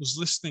fact, I was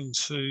listening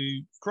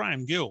to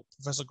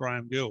Professor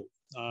Graham Gill,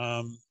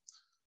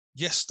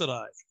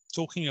 yesterday,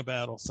 talking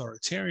about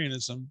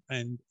authoritarianism,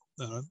 and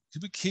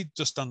he's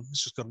just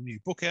got a new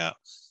book out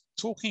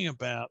talking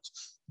about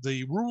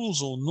the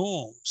rules or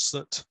norms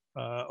that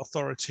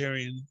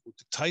authoritarian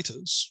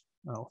dictators,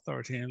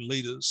 authoritarian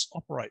leaders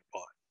operate by,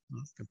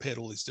 compared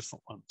to all these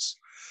different ones.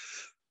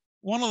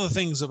 One of the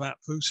things about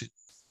Putin,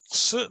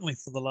 certainly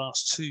for the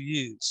last 2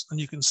 years, and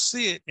you can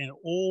see it in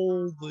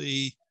all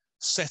the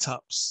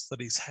setups that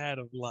he's had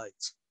of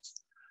late,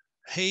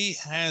 he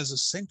has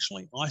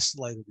essentially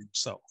isolated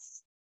himself,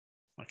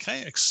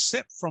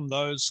 except from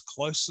those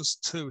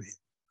closest to him.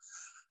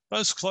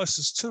 Those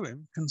closest to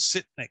him can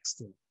sit next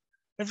to him.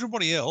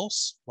 Everybody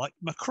else, like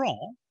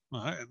Macron,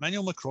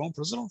 Emmanuel Macron,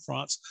 President of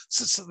France,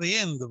 sits at the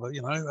end of a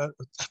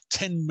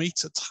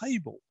 10-meter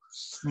table.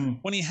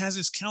 When he has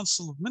his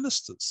council of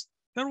ministers,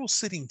 they're all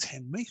sitting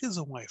 10 meters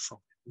away from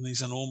him in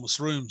these enormous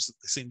rooms that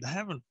they seem to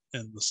have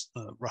in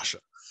Russia.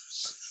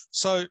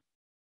 So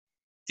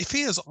if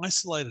he has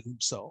isolated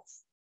himself,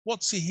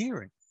 what's he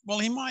hearing? Well,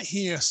 he might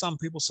hear some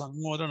people saying,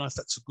 well, I don't know if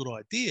that's a good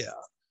idea,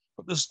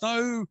 but there's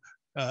no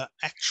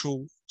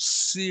actual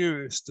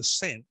serious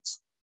dissent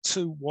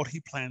to what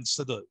he plans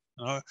to do.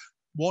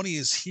 What he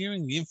is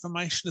hearing, the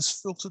information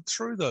is filtered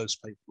through those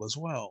people as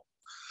well.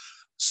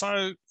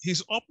 So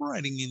he's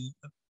operating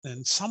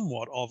in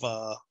somewhat of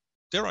a,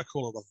 dare I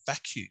call it, a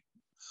vacuum.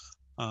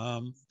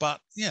 But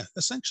yeah,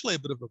 essentially a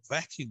bit of a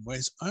vacuum where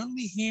he's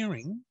only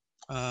hearing,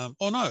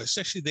 it's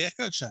actually the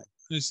echo chamber.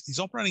 He's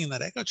operating in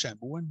that echo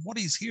chamber when what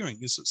he's hearing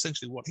is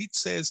essentially what he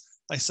says,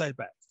 they say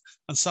back,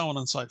 and so on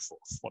and so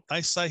forth. What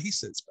they say, he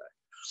says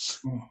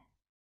back.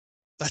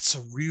 That's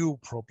a real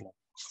problem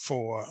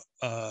for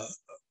a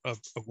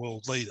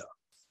world leader.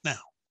 Now,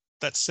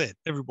 that said,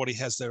 everybody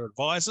has their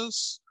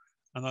advisors,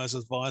 and those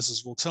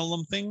advisors will tell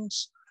them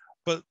things.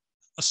 But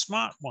a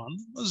smart one,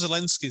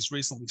 Zelensky is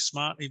reasonably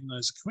smart, even though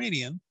he's a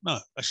comedian. No,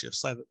 actually, I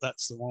say that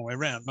that's the wrong way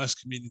around.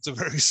 Most comedians are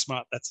very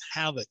smart. That's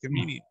how they're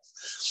comedians.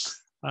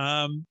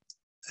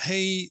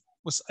 He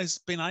has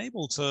been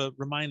able to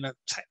remain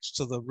attached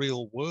to the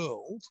real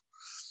world,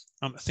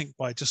 I think,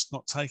 by just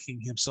not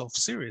taking himself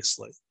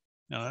seriously.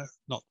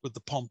 Not with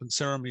the pomp and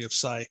ceremony of,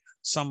 say,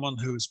 someone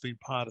who has been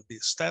part of the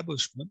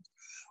establishment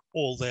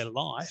all their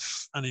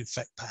life, and in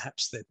fact,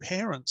 perhaps their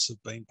parents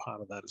have been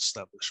part of that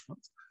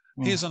establishment.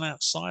 Here's an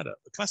outsider,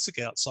 the classic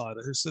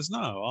outsider, who says,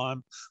 no,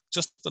 I'm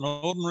just an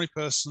ordinary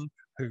person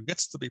who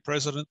gets to be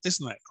president.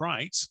 Isn't that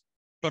great?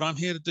 but I'm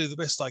here to do the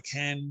best I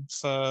can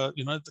for,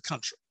 the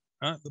country,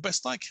 right? The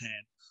best I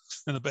can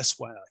in the best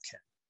way I can.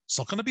 It's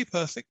not going to be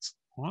perfect,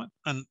 right?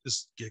 And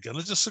you're going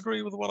to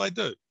disagree with what I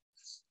do,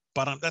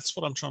 but that's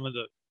what I'm trying to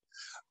do.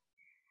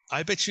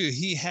 I bet you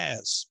he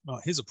has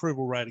his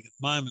approval rating at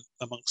the moment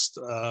amongst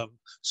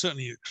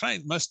certainly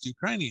most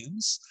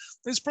Ukrainians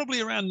is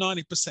probably around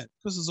 90%,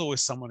 because there's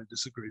always someone who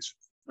disagrees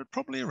with him, but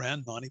probably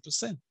around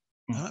 90%.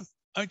 Mm.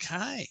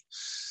 Okay.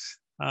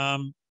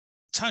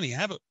 Tony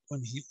Abbott,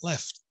 when he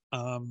left,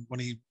 when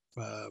he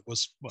there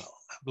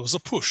was a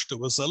push, there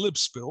was a lib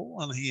spill,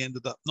 and he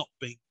ended up not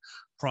being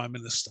prime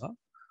minister.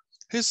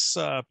 His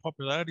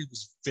popularity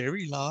was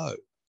very low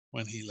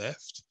when he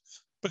left,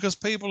 because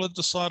people had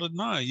decided,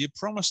 no, you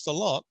promised a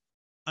lot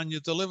and you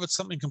delivered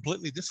something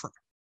completely different.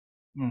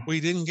 Mm. We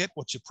didn't get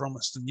what you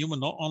promised, and you were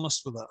not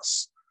honest with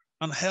us.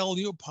 And hell,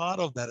 you're part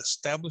of that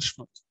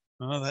establishment,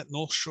 that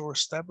North Shore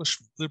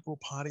establishment, Liberal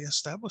Party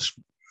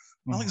establishment.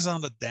 Mm.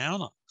 Alexander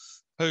Downer,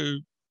 who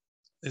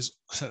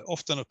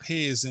often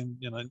appears in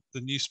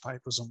the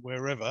newspapers and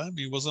wherever.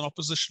 He was an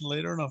opposition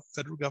leader and a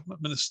federal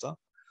government minister.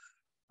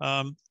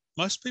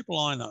 Most people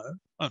I know,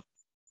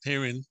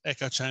 here in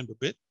echo chamber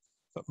bit,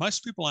 but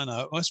most people I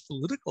know, most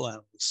political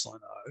analysts I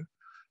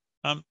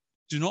know,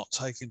 do not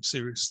take him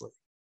seriously.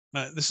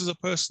 Now, this is a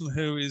person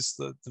who is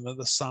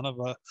the son of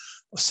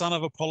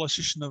a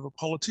politician of a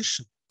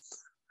politician.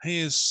 He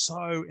is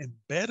so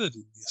embedded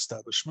in the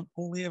establishment.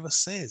 All he ever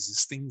says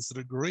is things that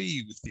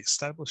agree with the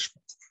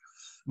establishment.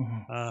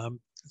 Mm-hmm.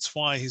 It's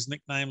why his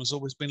nickname has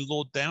always been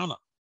Lord Downer.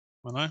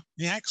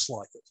 He acts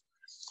like it.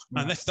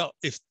 Yeah. And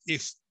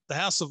if the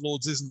House of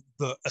Lords isn't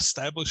the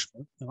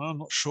establishment, I'm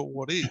not sure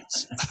what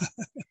is.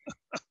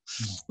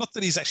 Not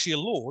that he's actually a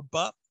lord,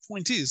 but the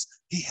point is,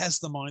 he has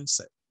the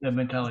mindset. The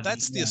mentality.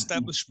 That's the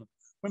establishment.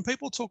 When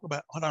people talk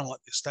about, I don't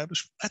like the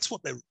establishment, that's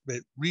what they're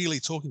really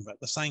talking about.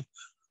 They're saying,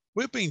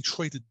 we're being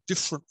treated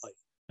differently.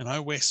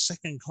 We're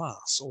second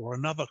class or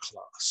another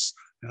class,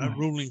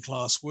 ruling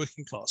class,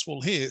 working class.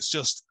 Well, here it's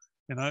just,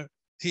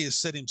 he has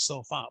set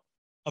himself up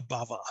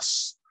above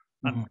us.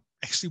 And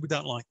actually, we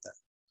don't like that.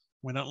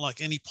 We don't like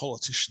any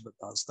politician that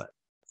does that.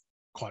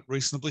 Quite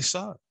reasonably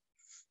so.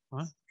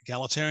 Right?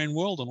 Egalitarian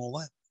world and all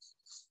that.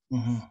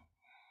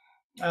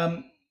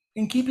 Mm-hmm.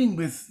 In keeping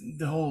with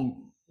the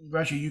whole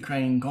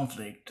Russia-Ukraine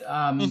conflict,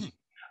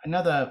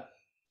 another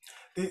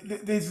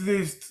there's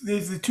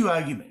the two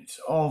arguments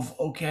of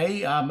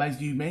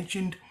as you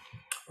mentioned,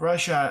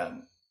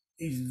 Russia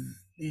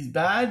is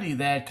bad.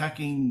 They're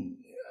attacking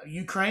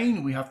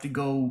Ukraine. We have to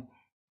go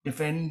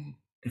defend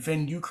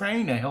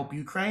Ukraine and help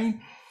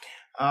Ukraine.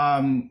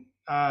 And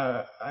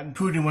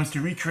Putin wants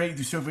to recreate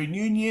the Soviet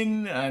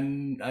Union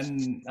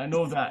and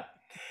all that.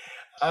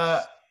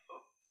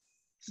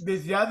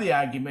 There's the other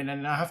argument,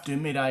 and I have to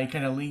admit I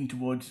kind of lean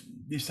towards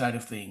this side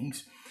of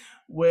things,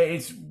 where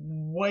it's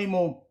way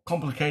more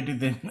complicated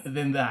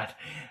than that.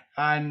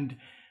 And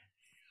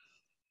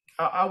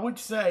I would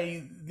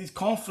say this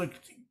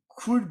conflict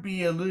could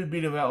be a little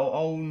bit of our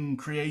own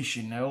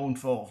creation, our own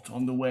fault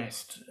on the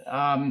West.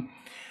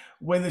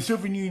 When the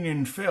Soviet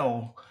Union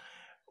fell,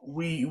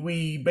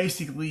 we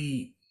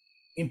basically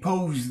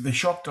imposed the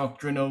shock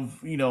doctrine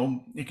of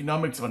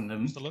economics on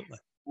them. Absolutely.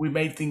 We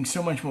made things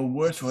so much more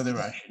worse for the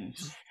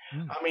Russians.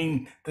 I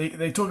mean,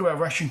 they talk about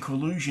Russian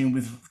collusion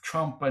with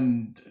Trump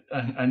and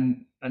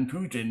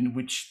Putin,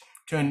 which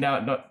turned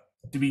out not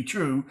to be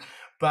true,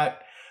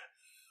 but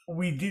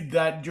we did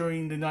that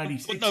during the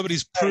 96. But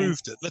nobody's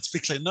proved it. Let's be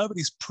clear.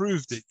 Nobody's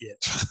proved it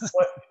yet.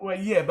 well,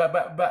 yeah,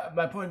 but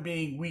my point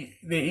being,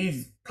 there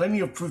is plenty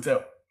of proof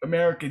that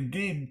America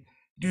did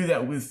do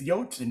that with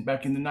Yeltsin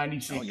back in the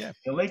 96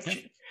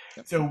 election.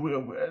 Yep.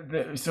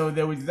 So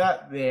there was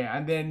that there,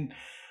 and then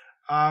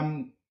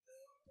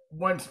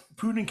once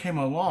Putin came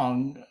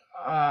along,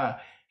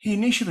 he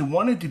initially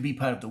wanted to be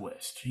part of the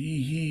West.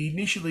 He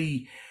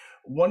initially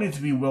wanted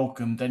to be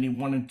welcomed, and he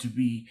wanted to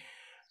be,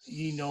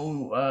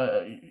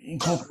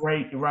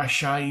 incorporate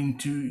Russia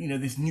into,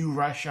 this new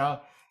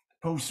Russia,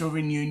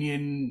 post-Soviet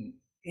Union,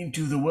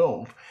 into the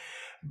world.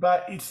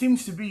 But it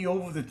seems to be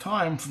over the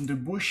time from the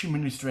Bush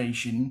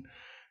administration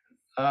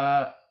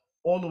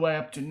all the way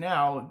up to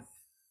now,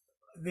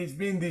 there's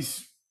been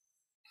this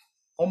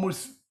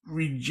almost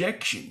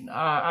rejection.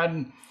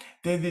 And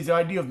then this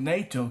idea of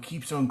NATO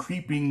keeps on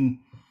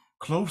creeping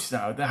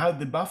closer. They had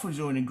the buffer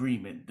zone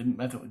agreement, the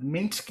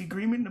Minsk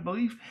agreement, I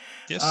believe.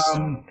 Yes.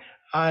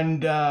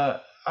 And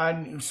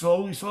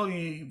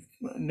slowly,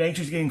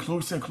 NATO's getting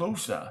closer and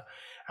closer.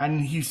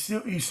 And you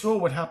saw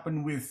what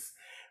happened with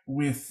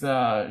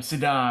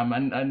Saddam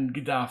and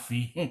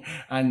Gaddafi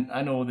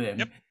and all them.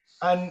 Yep.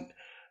 And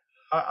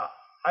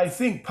I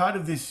think part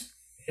of this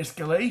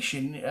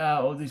escalation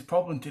or this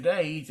problem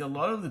today is a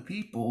lot of the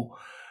people,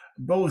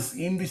 both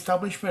in the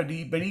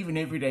establishment but even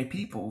everyday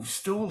people,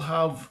 still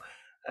have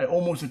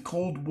almost a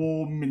Cold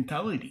War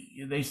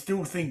mentality. They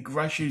still think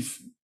Russia's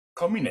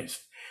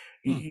communist,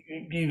 and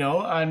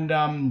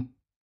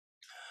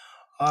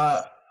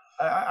I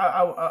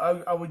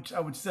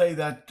would say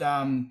that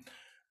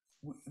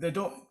they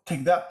don't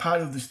take that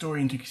part of the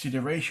story into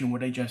consideration,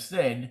 what I just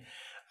said,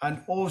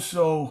 and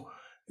also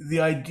the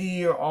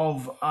idea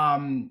of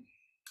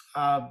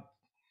uh,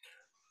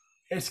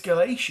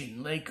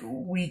 escalation. Like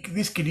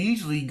this could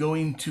easily go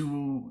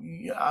into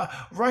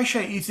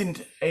Russia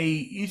isn't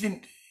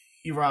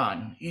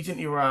Iran, isn't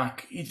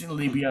Iraq, isn't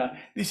Libya.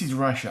 This is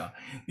Russia.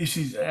 This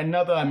is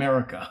another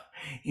America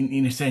in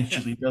Yeah.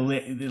 essentially the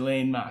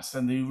landmass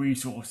and the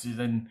resources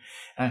and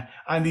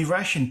the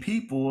Russian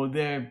people.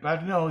 I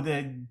don't know,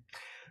 they're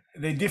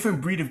a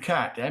different breed of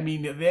cat. I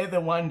mean, they're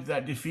the ones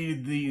that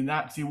defeated the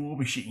Nazi war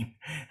machine.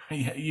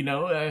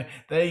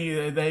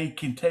 They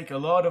can take a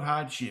lot of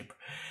hardship.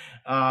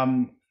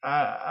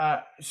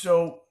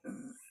 So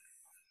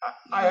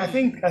I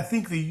think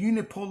the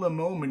unipolar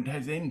moment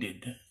has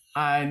ended,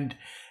 and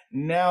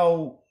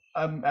now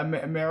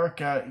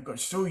America got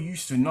so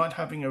used to not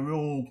having a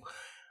real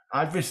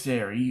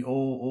adversary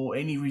or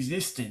any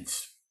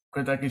resistance.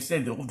 Because, like I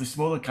said, all the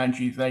smaller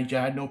countries they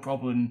had no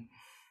problem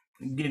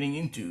getting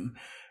into.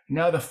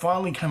 Now they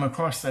finally come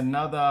across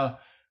a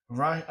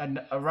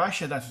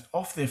Russia that's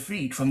off their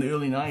feet from the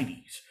early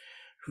 '90s,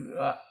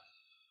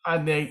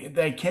 and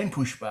they can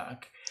push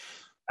back.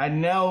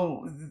 And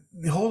now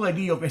the whole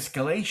idea of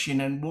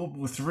escalation and World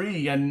War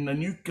III and a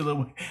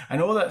nuclear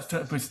and all that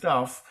type of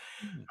stuff,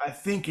 I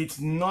think it's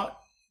not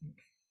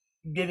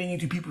getting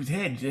into people's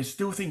heads. They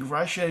still think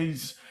Russia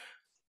is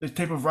the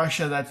type of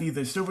Russia that's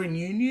either Soviet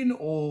Union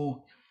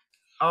or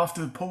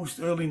after the post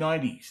early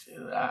 '90s,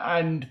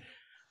 and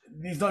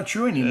it's not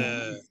true anymore.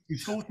 Uh,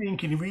 This whole thing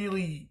can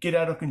really get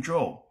out of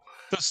control.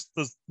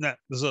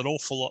 there's an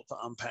awful lot to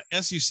unpack.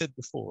 As you said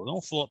before, an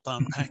awful lot to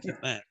unpack in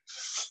that.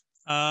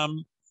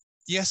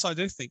 Yes, I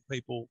do think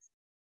people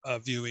are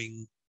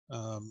viewing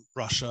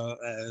Russia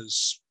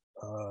as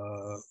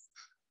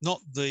not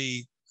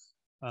the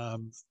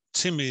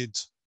timid,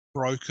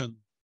 broken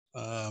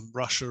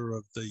Russia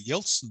of the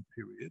Yeltsin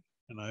period,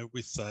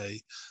 with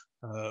a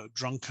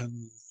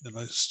drunken,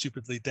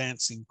 stupidly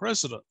dancing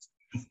president.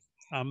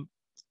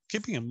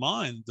 Keeping in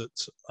mind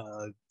that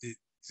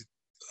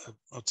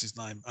what's his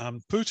name?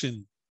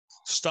 Putin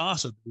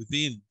started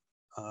within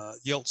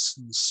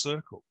Yeltsin's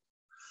circle.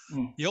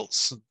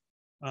 Yeltsin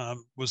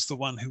was the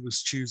one who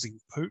was choosing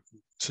Putin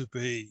to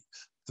be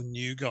the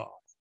new guy.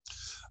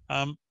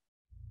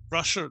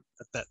 Russia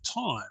at that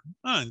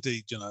time,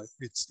 indeed,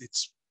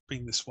 it's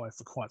been this way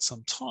for quite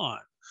some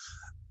time,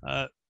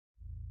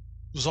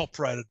 was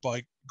operated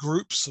by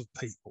groups of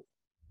people.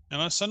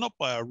 So not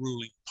by a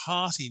ruling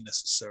party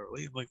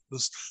necessarily. Like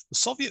the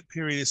Soviet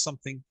period is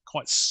something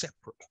quite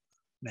separate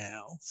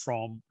now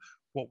from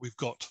what we've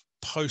got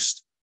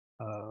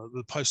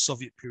the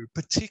post-Soviet period,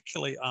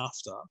 particularly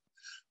after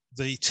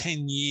the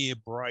 10-year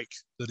break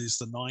that is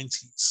the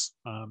 90s,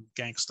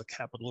 gangster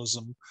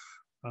capitalism,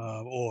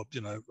 or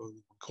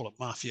call it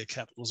mafia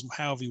capitalism,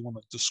 however you want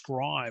to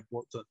describe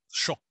what the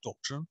shock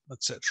doctrine,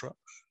 etc.,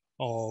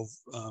 of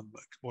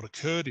what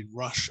occurred in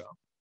Russia,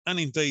 and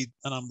indeed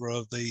a number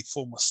of the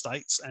former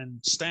states and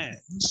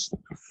stands.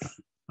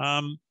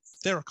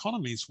 Their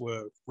economies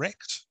were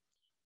wrecked.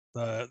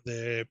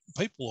 Their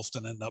people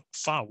often end up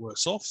far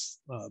worse off.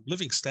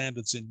 Living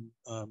standards in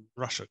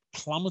Russia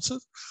plummeted.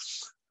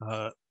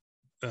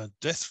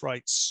 Death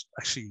rates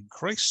actually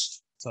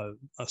increased. So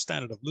a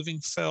standard of living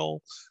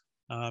fell.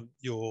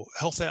 Your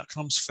health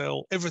outcomes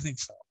fell. Everything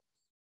fell.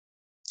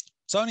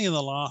 It's only in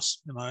the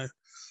last,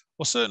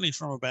 certainly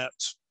from about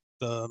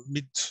the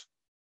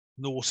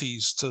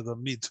mid-noughties to the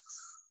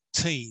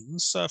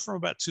mid-teens, so from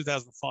about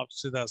 2005 to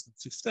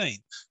 2015,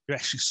 you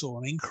actually saw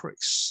an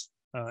increase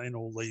in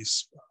all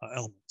these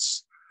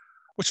elements,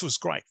 which was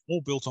great,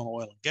 all built on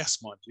oil and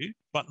gas, mind you.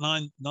 But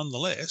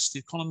nonetheless, the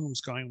economy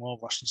was going well.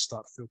 Russians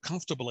started to feel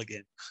comfortable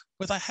again,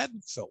 where they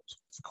hadn't felt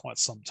for quite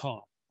some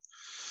time.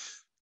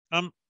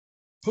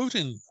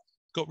 Putin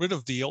got rid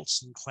of the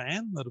Yeltsin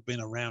clan that had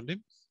been around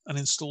him and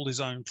installed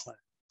his own clan.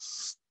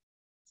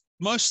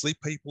 Mostly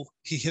people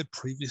he had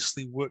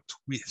previously worked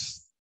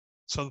with.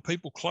 So the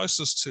people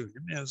closest to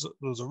him, there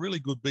was a really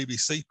good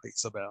BBC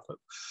piece about it.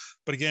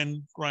 But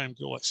again, Graham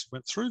Gill actually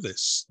went through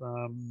this.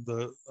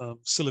 The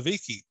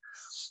Civic,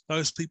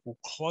 those people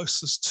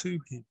closest to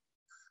him,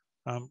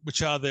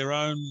 which are their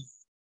own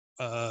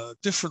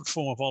different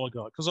form of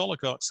oligarch, because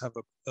oligarchs have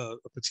a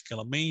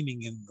particular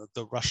meaning in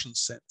the Russian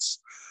sense.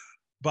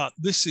 But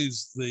this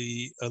is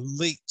the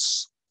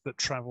elites that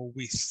travel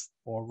with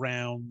or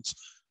around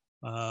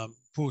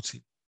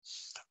Putin.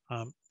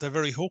 They're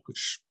very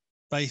hawkish.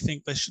 They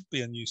think there should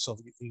be a new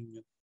Soviet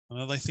Union.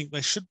 They think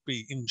they should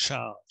be in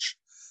charge.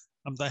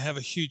 They have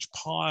a huge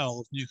pile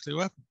of nuclear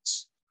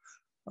weapons.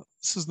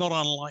 This is not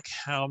unlike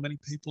how many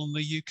people in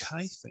the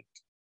UK think.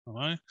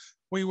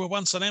 We were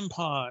once an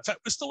empire. In fact,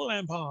 we're still an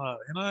empire.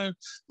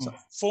 So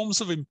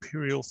forms of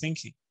imperial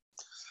thinking.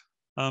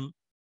 Now,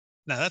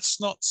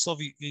 that's not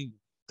Soviet Union.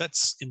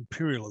 That's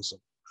imperialism.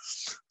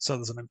 So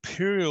there's an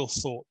imperial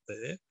thought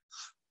there.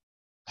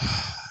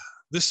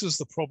 This is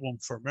the problem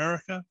for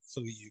America,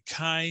 for the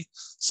UK,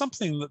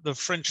 something that the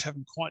French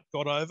haven't quite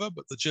got over,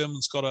 but the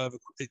Germans got over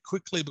it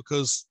quickly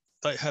because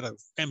they had an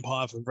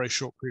empire for a very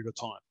short period of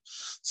time.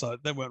 So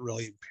they weren't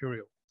really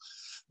imperial.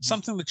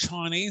 something the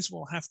Chinese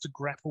will have to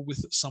grapple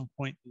with at some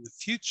point in the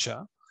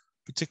future,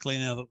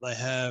 particularly now that they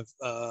have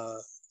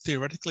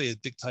theoretically a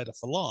dictator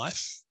for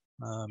life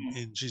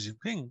in Xi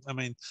Jinping. I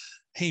mean,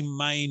 he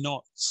may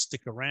not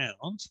stick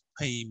around,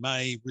 he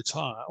may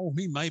retire, or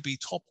he may be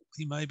toppled,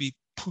 he may be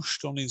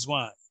pushed on his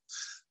way.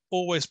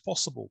 Always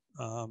possible.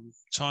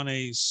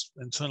 Chinese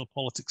internal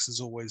politics is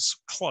always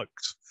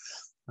cloaked,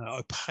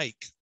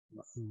 opaque.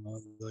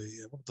 What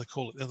do they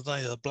call it the other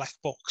day? The black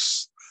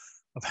box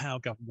of how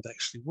government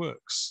actually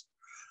works.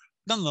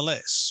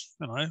 Nonetheless,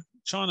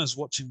 China's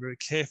watching very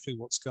carefully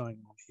what's going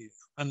on here.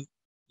 And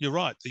you're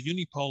right, the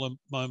unipolar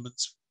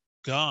moment's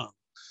gone.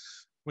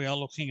 We are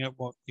looking at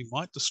what you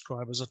might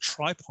describe as a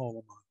tripolar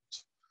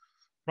moment.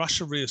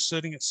 Russia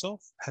reasserting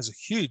itself, has a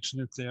huge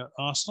nuclear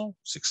arsenal,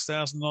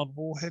 6,000 odd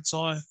warheads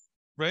I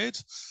read.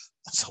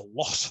 That's a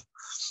lot.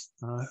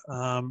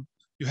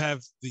 You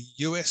have the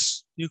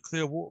US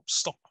nuclear war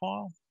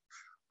stockpile,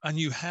 and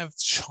you have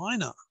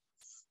China,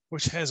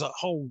 which has a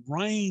whole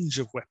range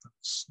of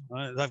weapons.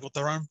 They've got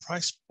their own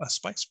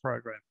space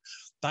program.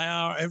 They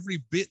are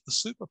every bit the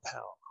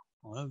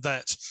superpower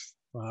that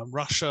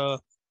Russia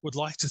would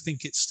like to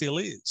think it still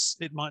is.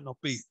 It might not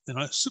be,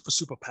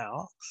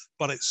 superpower,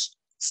 but it's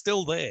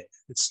still there.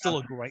 It's still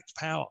a great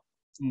power.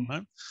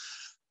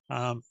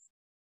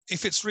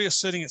 If it's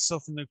reasserting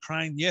itself in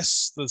Ukraine,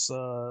 yes, there's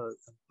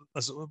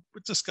as we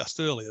discussed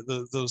earlier,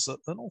 there's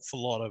an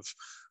awful lot of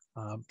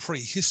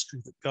prehistory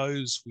that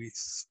goes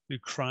with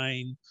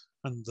Ukraine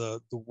and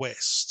the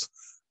West,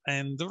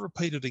 and the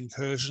repeated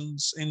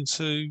incursions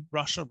into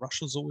Russia.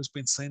 Russia's always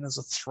been seen as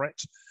a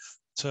threat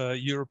to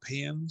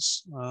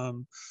Europeans,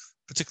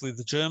 particularly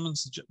the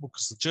Germans,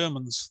 because the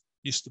Germans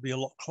used to be a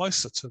lot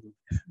closer to them.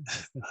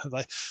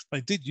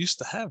 They did used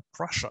to have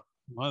Prussia.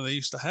 They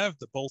used to have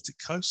the Baltic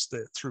coast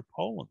there through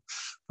Poland,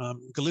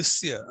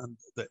 Galicia, and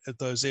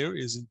those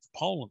areas into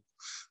Poland.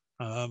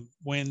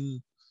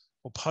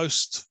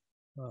 Post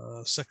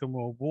Second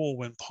World War,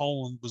 when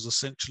Poland was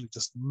essentially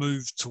just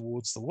moved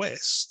towards the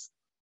west,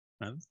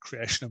 and the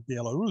creation of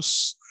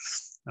Belarus,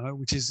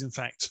 which is in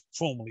fact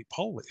formerly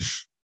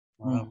Polish.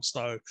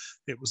 So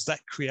it was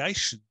that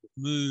creation that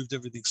moved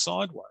everything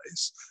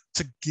sideways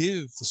to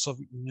give the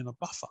Soviet Union a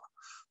buffer,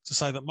 to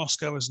say that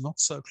Moscow is not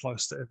so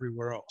close to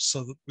everywhere else,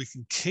 so that we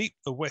can keep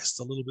the West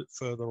a little bit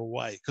further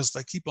away, because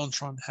they keep on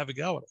trying to have a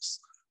go at us.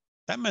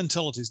 That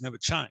mentality has never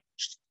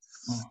changed.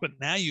 But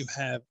now you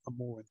have a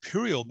more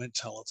imperial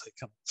mentality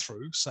coming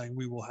through, saying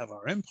we will have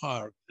our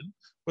empire again,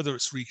 whether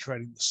it's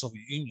recreating the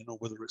Soviet Union or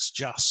whether it's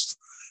just,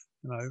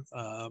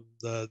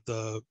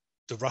 the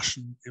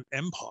Russian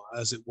Empire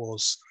as it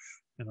was,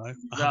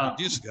 100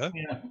 years ago,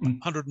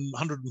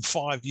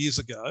 105 years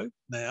ago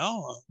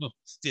now.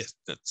 Yes,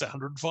 that's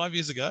 105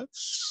 years ago.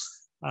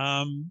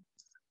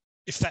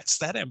 If that's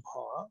that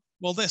empire,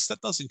 well, that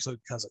does include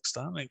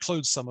Kazakhstan. It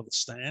includes some of the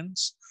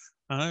stands.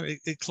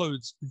 It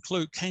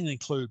can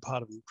include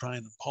part of Ukraine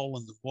and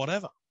Poland and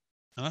whatever.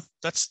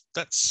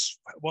 That's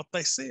what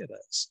they see it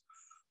as.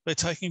 They're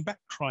taking back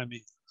Crimea.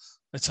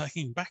 They're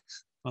taking back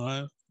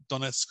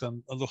Donetsk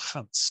and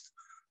Luhansk,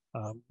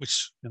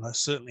 which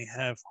certainly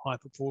have high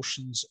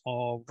proportions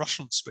of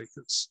Russian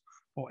speakers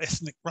or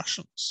ethnic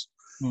Russians.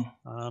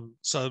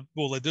 So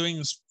all they're doing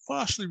is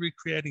partially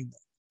recreating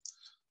that.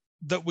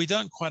 That we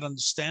don't quite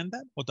understand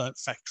that or don't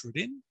factor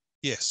it in,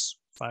 yes,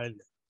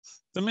 failure.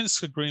 The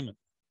Minsk Agreement,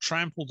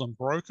 trampled and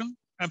broken,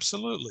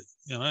 absolutely.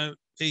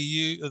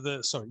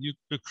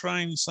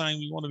 Ukraine saying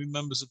we want to be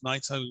members of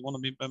NATO, we want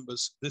to be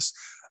members of this,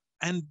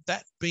 and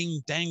that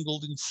being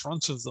dangled in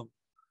front of them.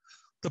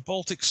 The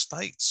Baltic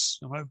states,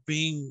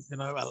 being,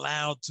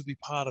 allowed to be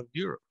part of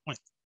Europe.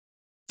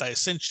 They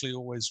essentially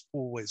always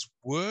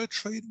were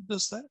treated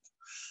as that.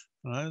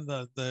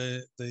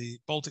 The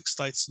Baltic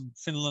states and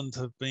Finland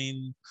have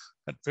been,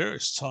 at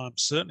various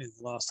times, certainly in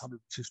the last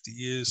 150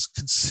 years,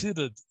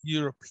 considered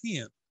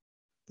European.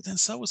 But then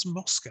so was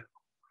Moscow.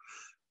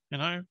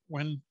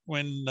 When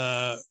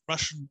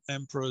Russian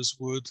emperors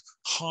would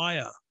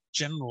hire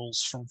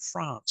generals from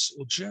France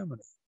or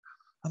Germany,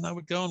 and they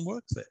would go and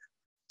work there.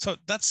 So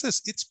that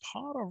says it's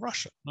part of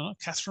Russia.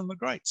 Catherine the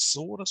Great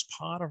saw it as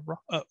part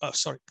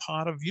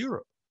of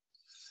Europe.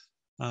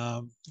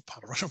 Part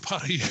of Russia,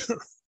 part of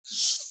Europe.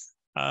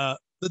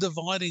 The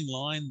dividing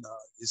line,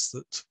 though, is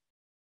that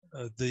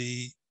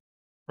the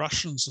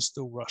Russians are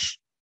still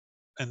Russian,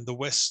 and the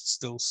West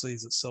still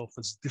sees itself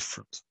as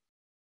different.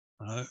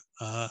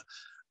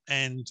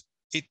 And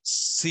it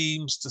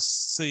seems to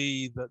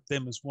see that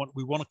them as one.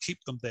 We want to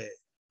keep them there,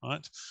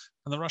 right?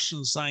 And the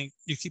Russians saying,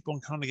 "You keep on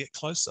trying to get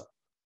closer.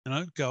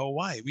 Go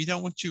away. We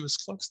don't want you as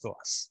close to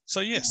us."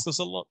 So yes, there's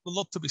a lot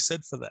to be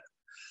said for that.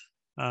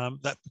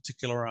 That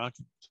particular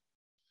argument.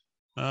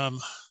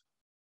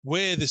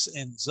 Where this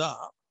ends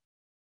up,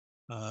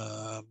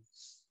 I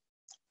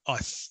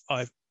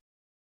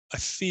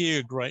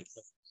fear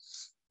greatly.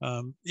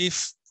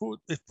 If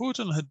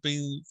Putin had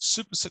been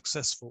super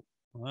successful,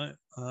 right,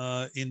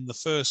 in the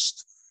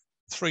first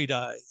 3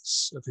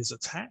 days of his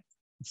attack,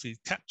 if he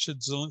captured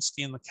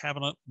Zelensky in the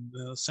cabinet in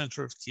the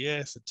center of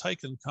Kiev, had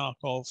taken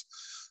Kharkov,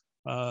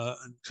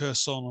 and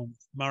Kherson and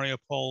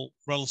Mariupol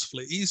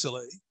relatively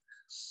easily,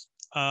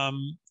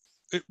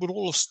 it would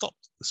all have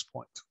stopped at this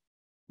point.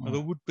 There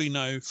would be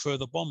no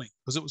further bombing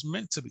because it was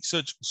meant to be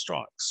surgical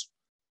strikes.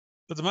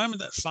 But the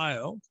moment that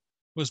failed,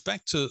 it was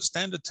back to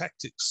standard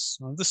tactics.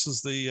 This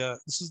is the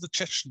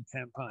Chechen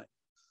campaign.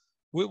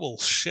 We will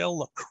shell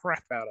the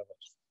crap out of it.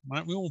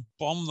 Right? We will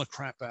bomb the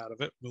crap out of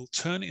it. We'll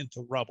turn it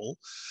into rubble,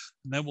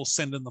 and then we'll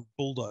send in the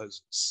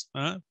bulldozers.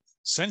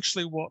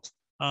 Essentially, what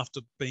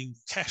after being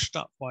cashed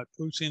up by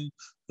Putin,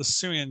 the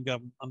Syrian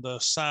government under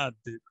Assad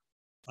did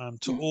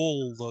to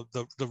all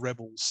the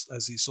rebels,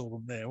 as he saw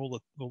them there, all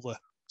the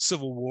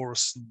civil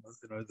warists and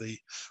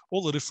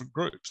all the different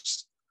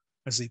groups,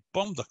 as he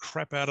bombed the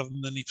crap out of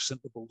them, then he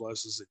sent the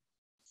bulldozers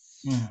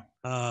in.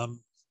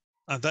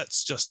 And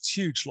that's just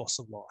huge loss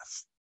of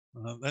life.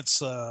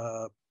 That's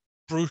a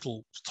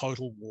brutal,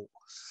 total war.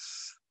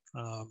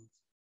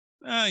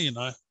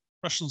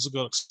 Russians have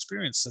got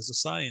experience, as I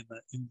say,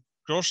 in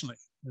Grozny,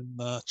 in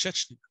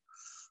Chechnya.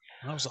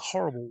 That was a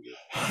horrible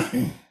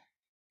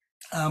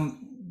war.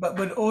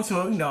 But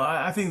also,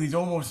 I think there's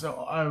almost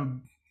a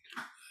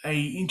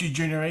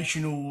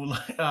intergenerational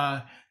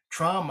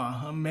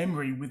trauma,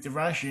 memory with the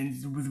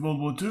Russians with World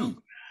War II.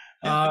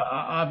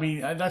 I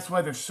mean, that's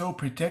why they're so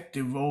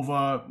protective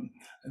over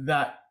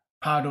that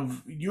part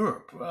of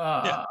Europe.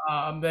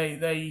 And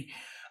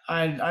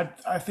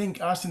I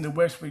think us in the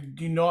West, we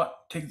do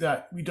not take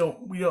that. We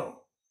don't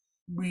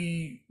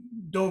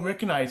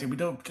recognize it. We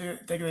don't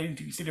take that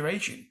into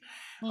consideration.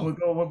 And we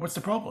go, what's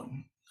the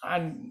problem?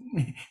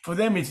 And for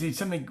them, it's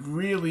something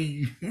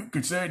really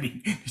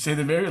concerning, to say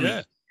the very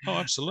least. Oh,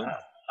 absolutely.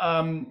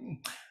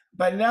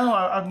 But now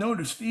I've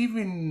noticed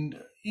even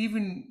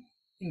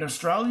in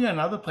Australia and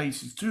other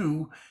places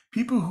too,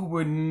 people who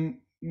were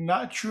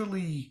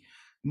naturally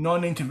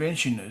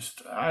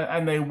non-interventionist,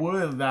 and they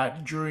were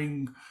that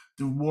during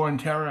the war on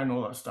terror and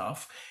all that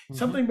stuff.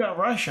 Something about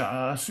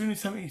Russia. As soon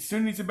as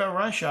it's about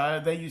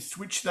Russia, they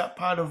switch that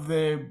part of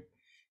their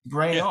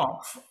brain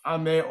off,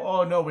 and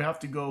oh no, we have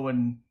to go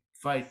and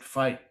fight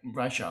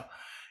Russia.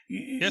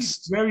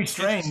 It's very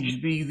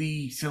strange.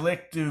 The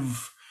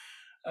selective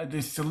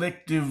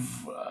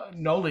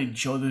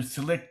knowledge or the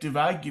selective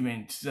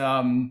arguments.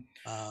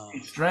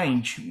 It's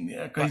strange.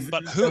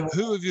 But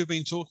who have you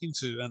been talking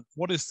to, and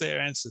what is their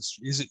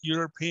ancestry? Is it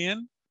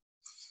European?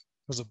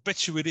 Because I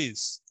bet you it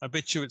is. I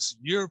bet you it's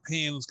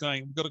Europeans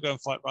going, we've got to go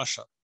and fight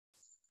Russia.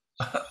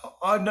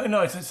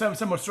 No, it's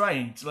some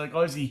Australian. It's like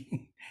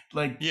Aussie.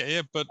 But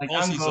like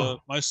Aussies are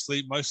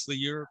mostly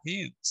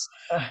Europeans.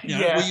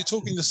 Were you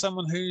talking to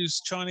someone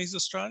who's Chinese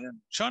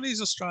Australian?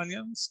 Chinese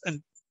Australians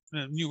and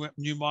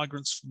new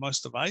migrants from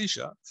most of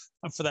Asia,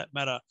 and for that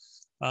matter,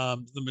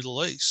 the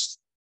Middle East,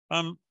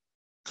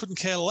 couldn't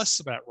care less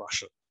about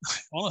Russia,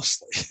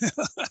 honestly.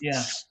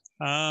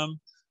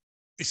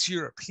 It's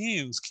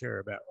Europeans care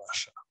about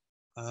Russia,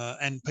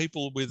 and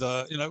people with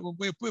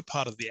we're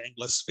part of the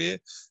Anglosphere.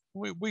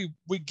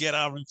 We get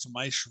our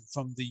information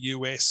from the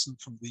US and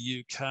from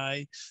the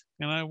UK.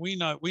 We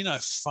know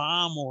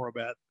far more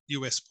about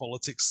US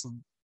politics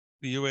than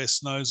the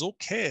US knows or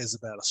cares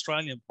about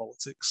Australian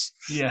politics.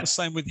 The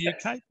same with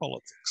UK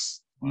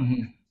politics.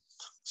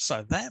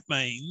 So that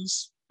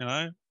means,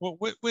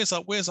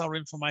 where's our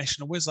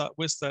information, and where's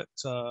that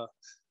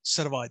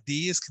set of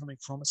ideas coming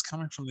from? It's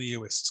coming from the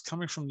US. It's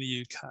coming from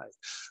the UK.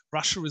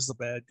 Russia is the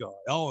bad guy.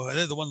 Oh,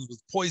 they're the ones with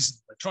poison.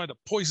 They're trying to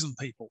poison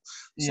people.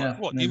 It's like,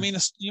 what? You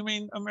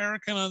mean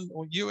American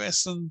or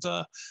US and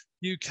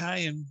UK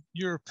and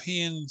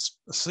European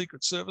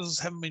secret services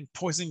haven't been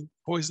poisoning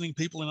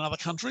people in other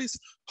countries?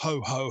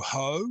 Ho ho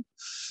ho!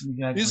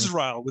 Exactly.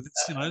 Israel with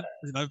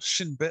its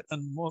Shin Bet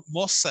and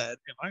Mossad,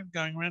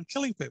 going around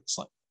killing people. It's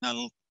like,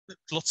 no,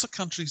 lots of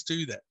countries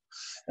do that.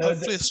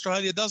 Hopefully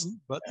Australia doesn't,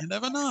 but you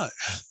never know.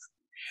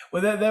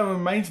 Well, that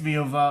reminds me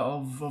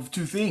of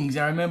two things.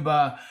 I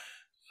remember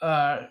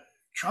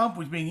Trump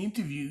was being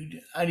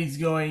interviewed, and he's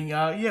going,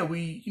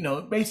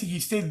 basically he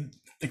said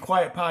the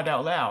quiet part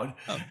out loud,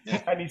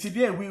 and he said,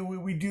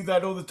 we do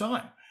that all the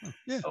time.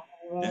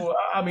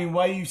 I mean,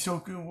 why are you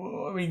so?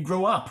 I mean,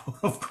 grow up.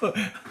 Of course,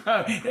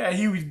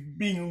 he was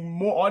being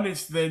more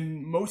honest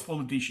than most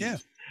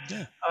politicians.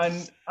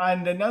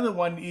 And another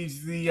one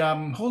is the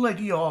whole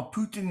idea of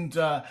Putin's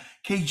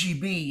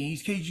KGB.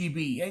 He's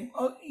KGB. And,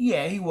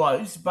 he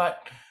was.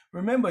 But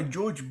remember,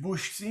 George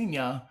Bush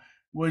Sr.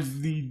 was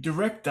the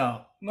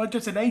director, not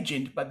just an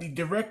agent, but the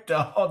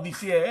director of the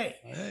CIA.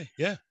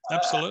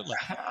 Absolutely.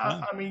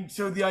 I mean,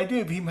 so the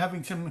idea of him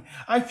having some...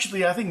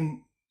 Actually, I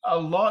think a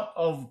lot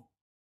of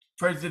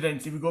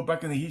presidents, if we go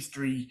back in the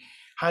history,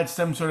 had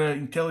some sort of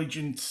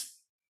intelligence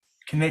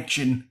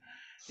connection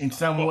in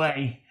some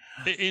way.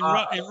 In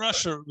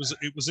Russia,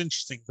 it was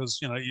interesting because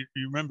you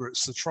remember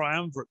it's the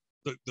triumvirate.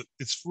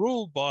 It's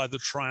ruled by the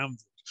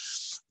triumvirate,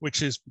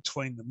 which is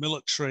between the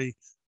military,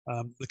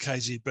 the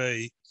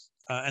KGB,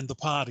 and the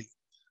party.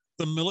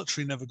 The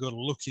military never got a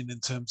look in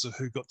terms of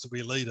who got to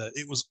be leader.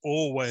 It was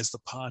always the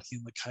party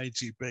and the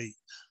KGB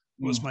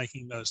was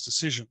making those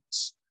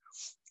decisions.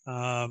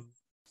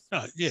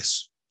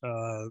 Yes,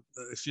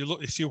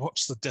 if you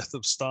watch The Death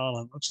of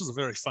Stalin, which is a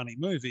very funny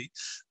movie,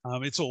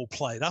 it's all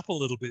played up a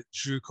little bit.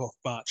 Zhukov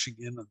marching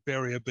in, and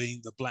Beria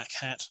being the black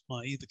hat,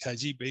 i.e. the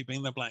KGB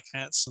being the black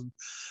hats, and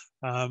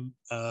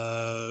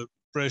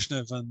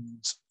Brezhnev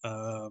and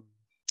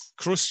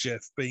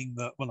Khrushchev being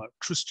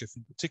Khrushchev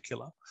in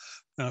particular,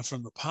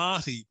 from the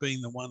party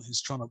being the one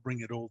who's trying to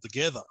bring it all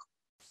together.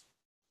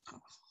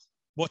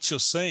 What you're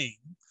seeing,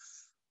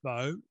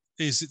 though,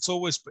 is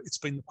it's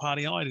been the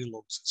party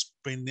ideologues, it's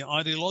been the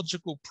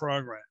ideological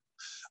program,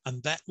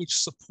 and that which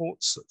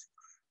supports it,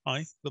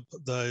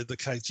 the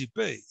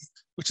KGB,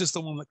 which is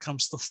the one that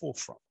comes to the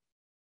forefront.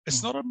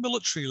 It's not a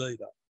military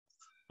leader.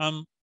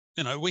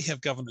 We have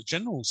governor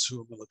generals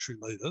who are military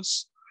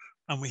leaders,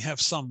 and we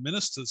have some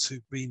ministers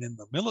who've been in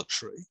the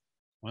military,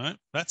 right?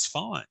 That's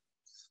fine.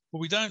 But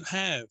we don't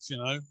have,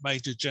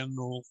 Major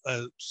General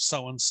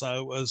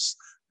so-and-so as,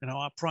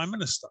 our Prime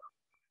Minister.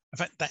 In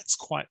fact, that's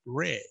quite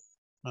rare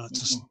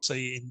to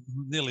see in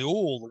nearly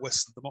all the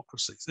Western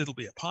democracies. It'll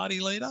be a party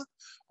leader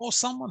or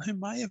someone who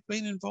may have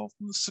been involved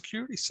in the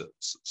security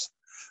services.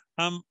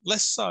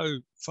 Less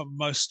so for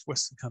most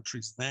Western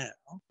countries now.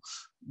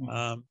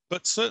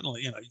 But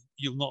certainly,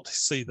 you'll not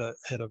see the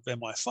head of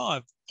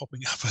MI5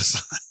 popping up as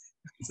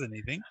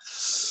anything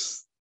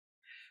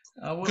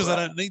because they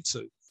don't need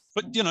to.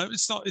 But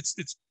it's not.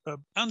 It's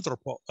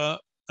Andropov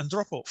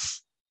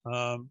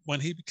when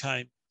he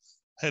became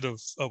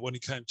when he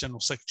became General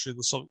Secretary of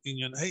the Soviet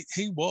Union,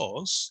 he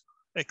was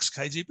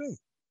ex-KGB.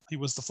 He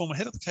was the former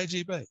head of the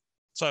KGB.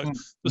 So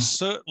there's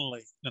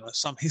certainly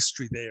some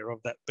history there of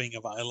that being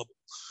available.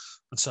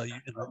 And so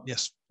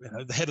yes,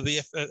 the head of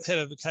the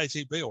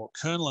KGB or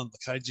colonel in the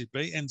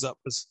KGB ends up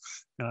as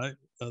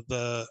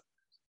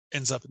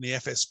ends up in the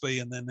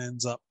FSB and then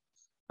ends up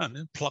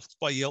plucked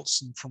by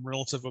Yeltsin from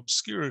relative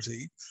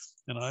obscurity,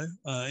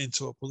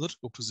 into a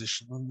political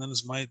position, and then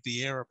is made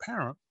the heir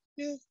apparent.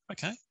 Yeah,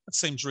 okay, that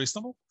seems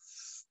reasonable.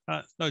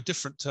 No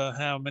different to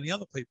how many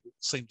other people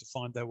seem to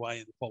find their way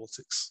into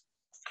politics.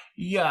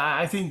 Yeah,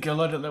 I think a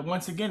lot of that.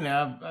 Once again,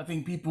 I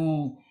think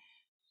people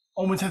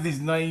almost have this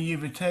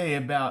naivete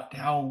about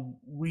how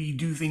we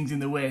do things in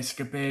the West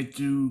compared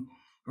to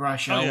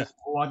Russia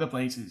or other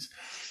places.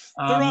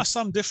 There are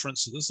some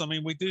differences. I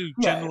mean, we do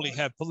generally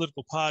have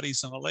political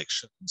parties and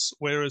elections,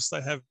 whereas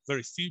they have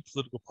very few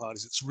political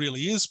parties. It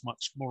really is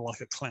much more like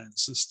a clan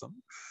system,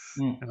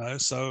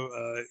 So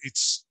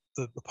it's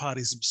the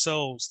parties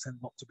themselves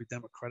tend not to be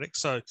democratic.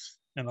 So,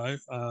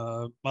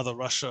 Mother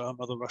Russia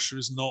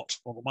is not,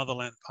 or the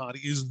Motherland Party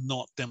is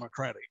not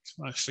democratic.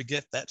 I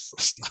forget that for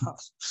a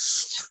start.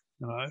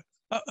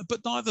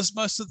 But neither's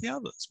most of the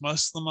others.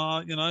 Most of them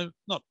are,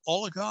 not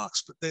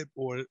oligarchs, but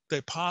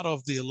they're part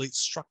of the elite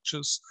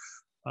structures,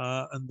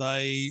 and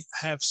they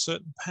have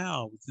certain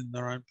power within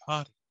their own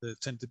party. They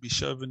tend to be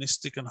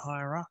chauvinistic and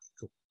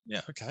hierarchical.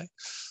 Yeah, okay,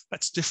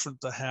 that's different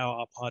to how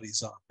our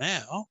parties are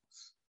now.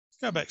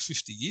 Go back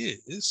 50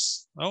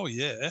 years. Oh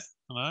yeah,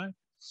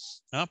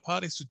 our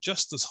parties were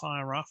just as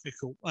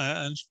hierarchical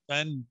and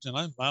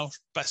male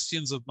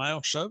bastions of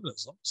male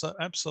chauvinism. So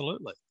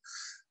absolutely.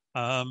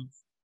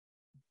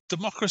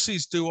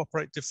 Democracies do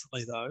operate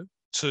differently, though,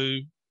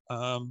 to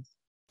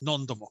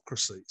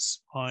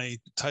non-democracies, i.e.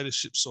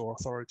 dictatorships or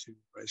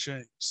authoritarian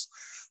regimes.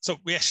 So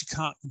we actually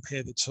can't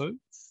compare the two.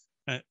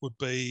 It would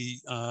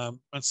be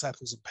it's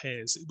apples and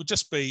pears. It would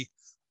just be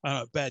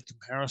a bad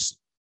comparison.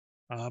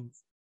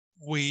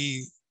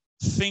 We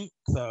think,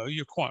 though,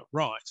 you're quite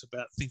right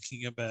about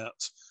thinking about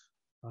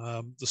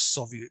the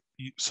Soviet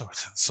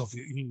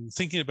Union,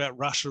 thinking about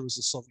Russia as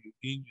the Soviet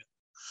Union,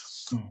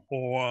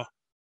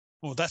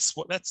 Well, that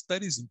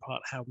is in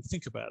part how we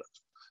think about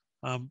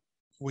it.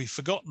 We've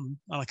forgotten,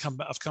 and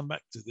I've come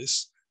back to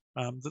this,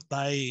 that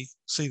they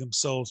see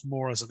themselves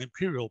more as an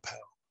imperial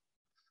power,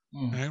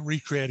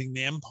 recreating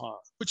the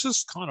empire, which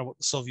is kind of what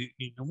the Soviet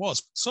Union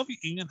was. But the Soviet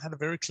Union had a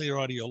very clear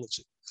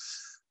ideology.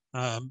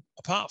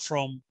 Apart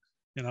from,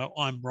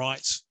 I'm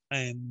right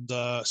and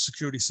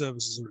security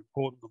services are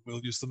important and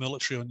we'll use the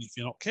military on you if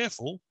you're not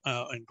careful,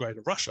 in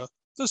Greater Russia,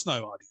 there's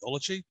no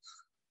ideology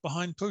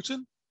behind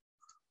Putin.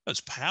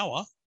 There's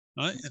power.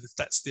 Right? And if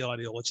that's the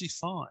ideology,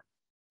 fine.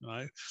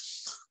 Right?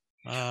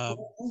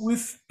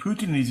 With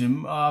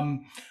Putinism,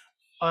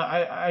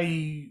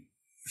 I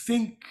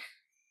think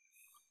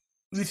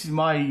this is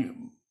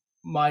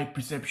my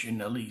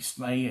perception, at least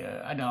my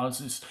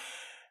analysis.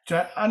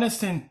 To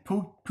understand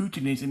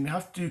Putinism, you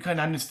have to kind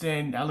of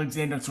understand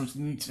Alexander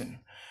Solzhenitsyn.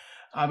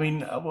 I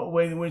mean,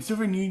 when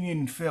Soviet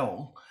Union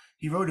fell,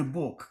 he wrote a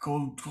book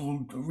called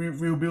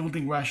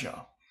Rebuilding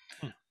Russia,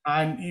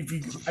 and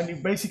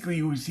it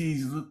basically was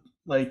his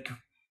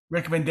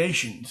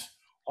recommendations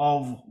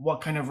of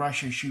what kind of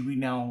Russia should we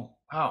now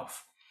have,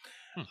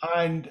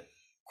 and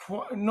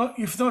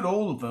if not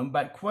all of them,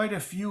 but quite a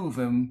few of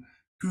them,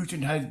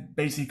 Putin has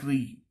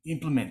basically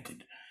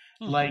implemented,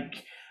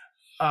 like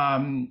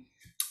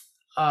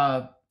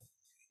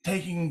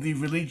taking the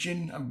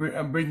religion and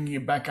bringing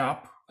it back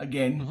up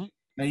again.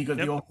 Now you got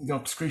the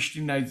Orthodox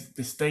Christian as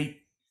the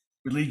state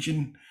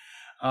religion.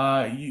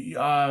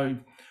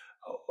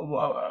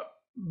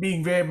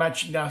 being very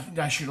much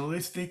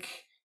nationalistic,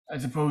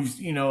 as opposed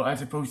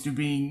to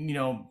being,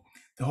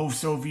 the whole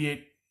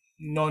Soviet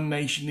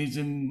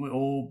non-nationism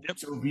or Yep,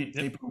 Soviet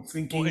yep. type of Or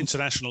thinking.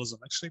 internationalism,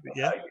 actually, but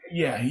yeah.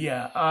 Yeah,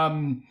 yeah.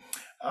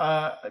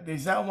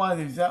 There's that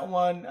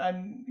one,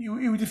 and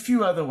it was a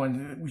few other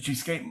ones which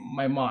escape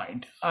my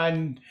mind.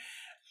 And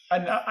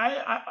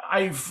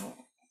I've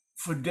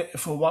for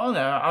a while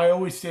now, I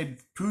always said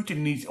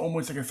Putin is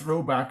almost like a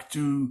throwback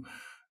to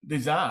the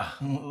Tsar.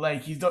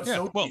 Like he's not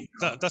Yeah, well,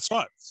 Soviet. that's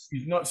right.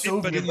 He's not But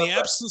Soviet, in the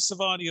absence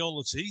of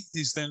ideology,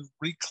 he's then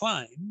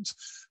reclaimed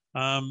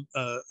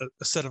a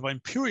set of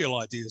imperial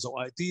ideas, or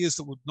ideas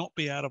that would not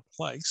be out of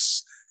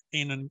place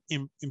in an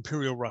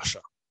imperial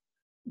Russia.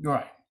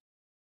 right.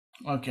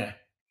 Okay.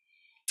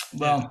 Yeah.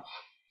 Well,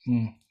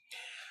 hmm.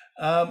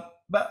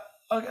 But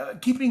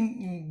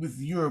keeping with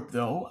Europe,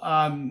 though,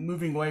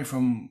 moving away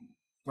from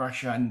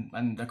Russia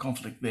and the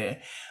conflict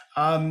there,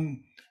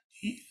 um,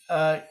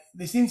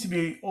 there seems to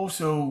be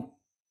also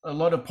a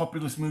lot of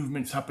populist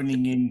movements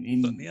happening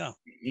Certainly are.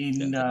 Yeah.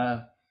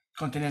 in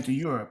continental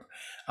Europe.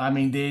 I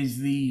mean, there's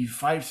the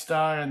Five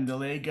Star and the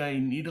Lega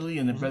in Italy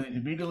and the Mm-hmm. Brothers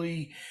of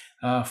Italy,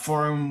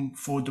 Forum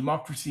for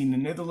Democracy in the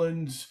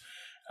Netherlands.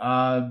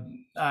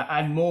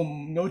 And more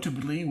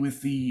notably,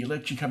 with the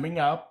election coming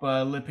up,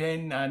 Le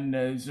Pen and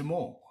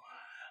Zemmour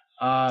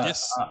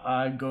Yes.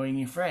 are going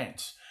in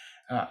France.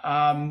 Uh,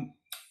 um,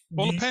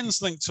 Well, do Le you,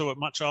 Pen's linked to a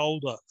much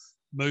older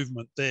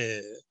movement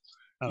there,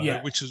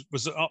 yeah, which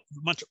was a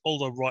much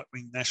older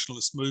right-wing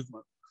nationalist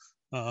movement.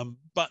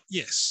 But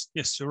yes,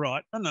 you're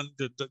right. And then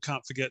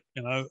can't forget,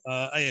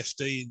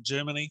 AfD in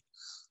Germany.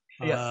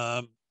 yeah,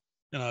 Um,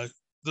 you know,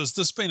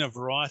 there's been a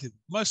variety.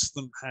 Most of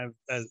them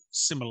have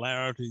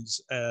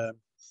similarities. I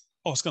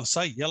was going to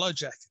say Yellow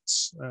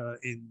Jackets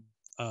in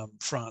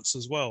France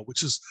as well,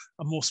 which is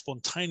a more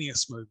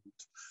spontaneous movement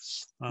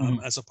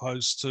mhm, as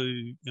opposed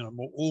to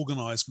more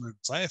organised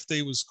movements.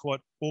 AfD was quite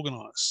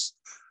organised.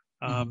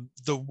 mhm,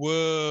 There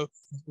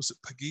was it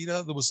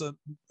Pegida? There was an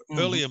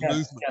earlier yeah,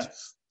 movement yeah.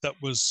 that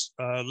was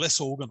less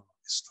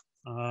organised.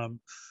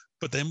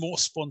 But they're more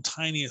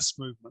spontaneous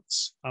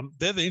movements.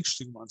 They're the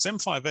interesting ones.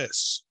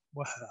 M5S,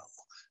 wow,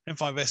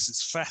 M5S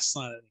is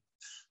fascinating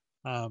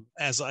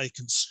as a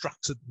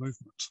constructed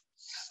movement.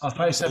 A It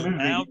five was star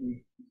allowed,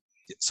 movie,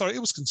 sorry, it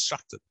was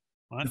constructed,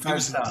 right? the It Five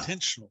was Star.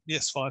 intentional.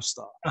 Yes, 5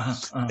 star.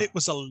 Uh-huh. It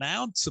was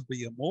allowed to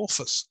be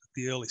amorphous at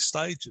the early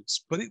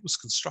stages, but it was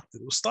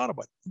constructed. It was started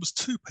by, it was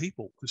two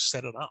people who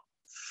set it up,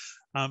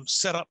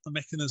 set up the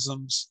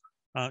mechanisms.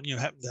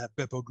 Happened to have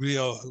Beppo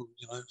Grillo, who,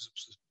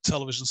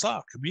 television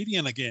star,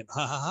 comedian again,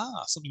 ha ha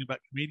ha, something about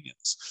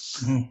comedians.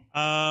 Mhm.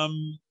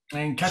 Um,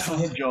 And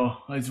Castelleggio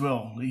as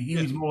well. He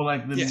yeah, was more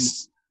like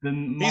yes, the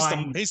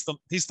mind. he's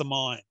the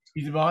mind.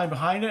 He's the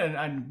behind it,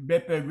 and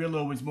Beppe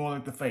Grillo was more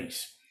like the face,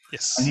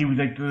 and he Yes, was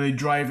like the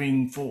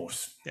driving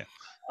force. yeah.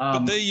 But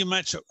Um, there you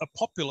match a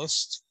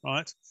populist,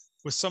 right,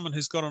 with someone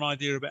who's got an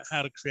idea about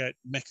how to create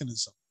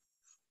mechanism.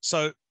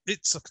 So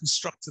it's a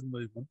constructed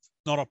movement,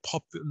 not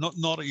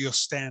not your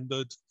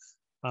standard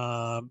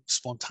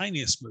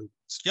spontaneous movement.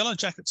 Yellow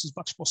Jackets is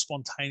much more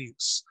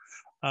spontaneous.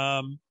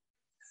 Um,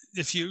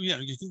 if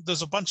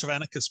there's a bunch of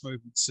anarchist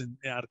movements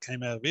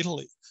came out of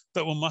Italy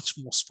that were much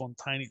more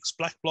spontaneous.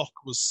 Black Bloc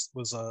was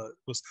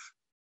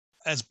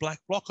as Black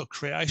Bloc a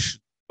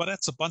creation, but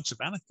that's a bunch of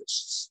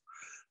anarchists.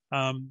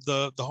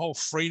 The whole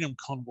freedom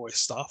convoy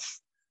stuff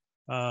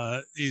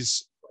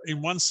is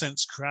in one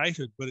sense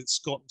created, but it's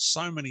got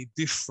so many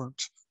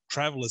different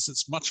travelers.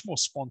 It's much more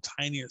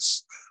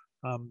spontaneous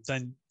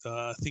than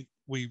I think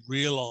we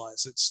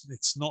realise.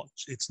 It's not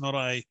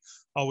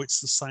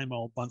it's the same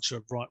old bunch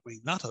of right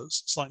wing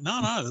nutters. It's like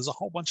no, there's a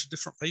whole bunch of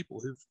different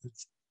people who've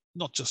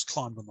not just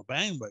climbed on the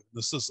bandwagon.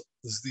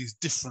 There's these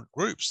different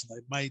groups, and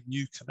they've made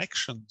new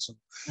connections,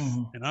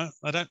 and mhm.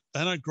 they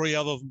don't agree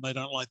other than they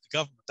don't like the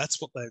government.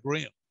 That's what they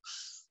agree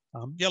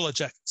on. Yellow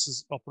Jackets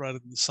has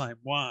operated in the same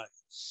way,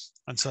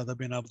 and so they've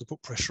been able to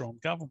put pressure on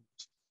government.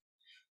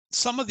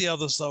 Some of the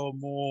others, though, are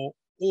more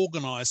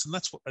organised, and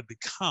that's what they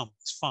become.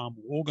 It's far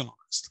more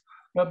organised.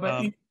 But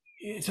Um,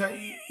 so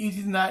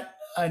isn't that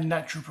a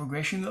natural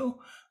progression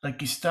though?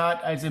 Like you start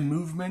as a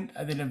movement,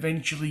 and then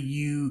eventually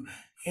you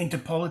enter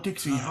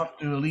politics, so you have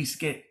to at least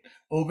get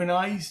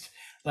organized.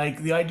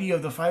 Like the idea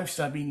of the Five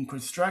Star being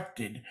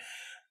constructed,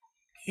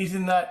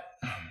 isn't that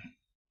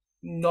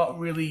not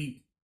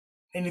really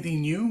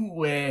anything new?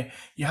 Where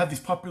you have this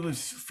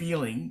populist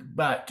feeling,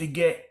 but to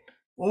get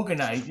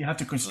organized, you have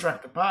to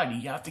construct a party.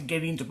 You have to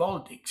get into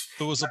politics.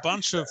 there was a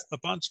bunch.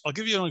 I'll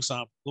give you an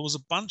example. There was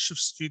a bunch of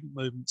student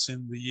movements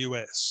in the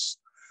US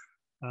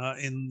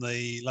in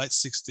the late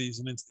 60s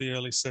and into the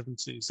early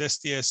 70s,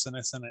 SDS and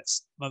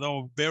SNS. Now, they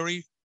were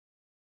very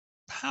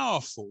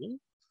powerful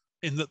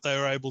in that they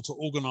were able to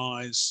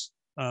organize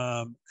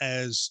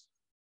as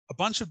a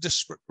bunch of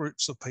disparate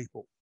groups of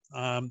people,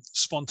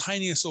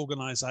 spontaneous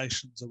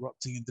organizations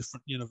erupting in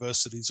different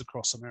universities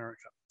across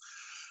America.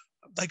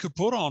 They could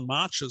put on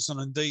marches and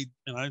indeed,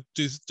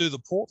 do the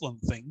Portland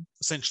thing,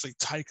 essentially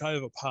take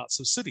over parts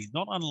of the city,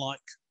 not unlike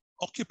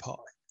Occupy.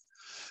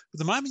 But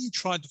the moment you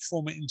tried to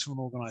form it into an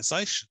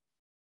organisation,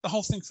 the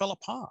whole thing fell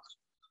apart.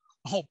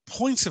 The whole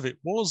point of it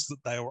was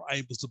that they were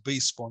able to be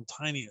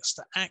spontaneous,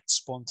 to act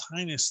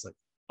spontaneously.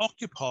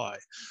 Occupy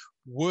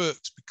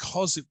worked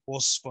because it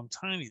was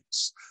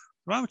spontaneous.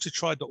 The moment you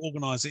tried to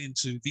organise it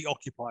into the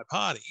Occupy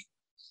Party,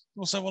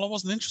 people say, well, I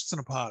wasn't interested in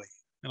a party.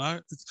 You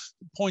know, the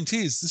point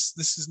is,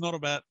 this is not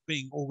about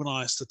being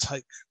organised to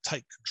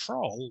take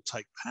control,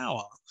 take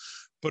power,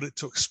 but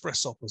to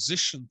express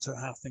opposition to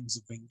how things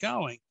have been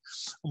going.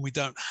 And we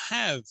don't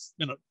have,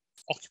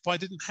 Occupy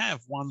didn't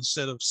have one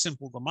set of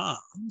simple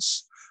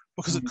demands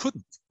because it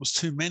couldn't. It was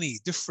too many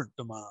different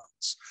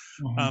demands.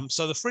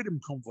 So the Freedom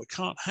Convoy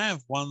can't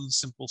have one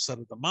simple set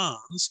of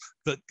demands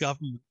that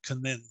government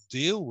can then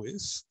deal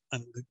with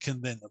and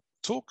can then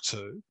talk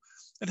to.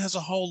 It has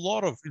a whole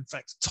lot of, in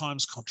fact, at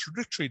times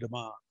contradictory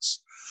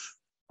demands.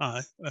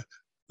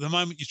 The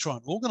moment you try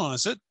and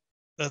organise it,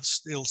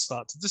 it'll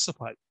start to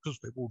dissipate because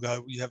people will go,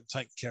 well, you haven't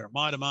taken care of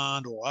my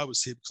demand, or I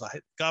was here because I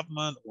hate the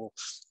government, or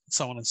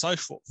so on and so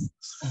forth.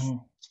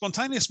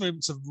 Spontaneous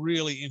movements are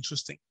really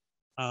interesting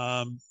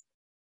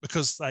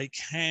because they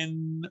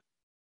can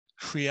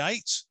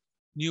create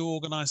new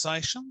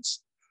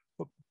organisations,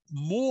 but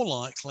more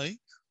likely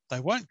they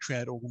won't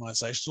create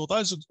organisations, or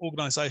those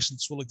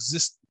organisations will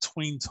exist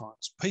between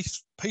times.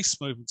 Peace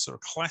movements are a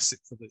classic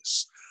for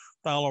this.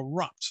 They'll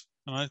erupt.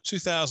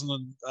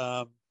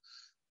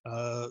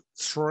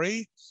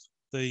 2003,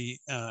 the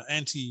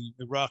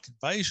anti-Iraq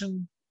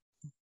invasion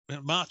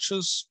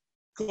marches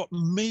got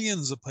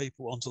millions of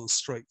people onto the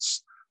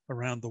streets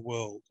around the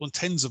world, and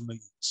tens of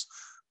millions.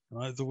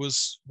 There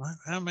was,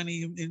 how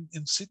many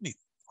in Sydney?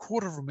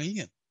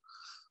 250,000.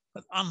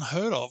 But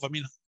unheard of. I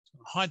mean,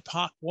 Hyde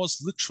Park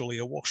was literally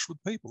awash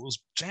with people. It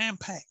was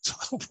jam-packed,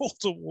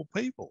 wall-to-wall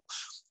people,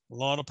 a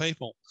lot of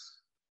people.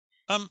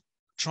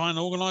 Try and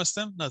organise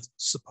them? No,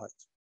 dissipate.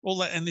 All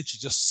that energy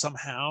just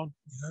somehow,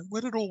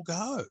 where did it all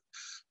go?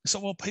 So,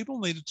 well, people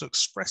needed to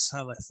express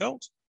how they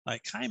felt. They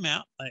came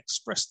out, they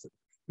expressed it.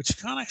 But you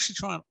can't actually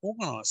try and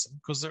organise them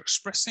because they're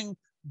expressing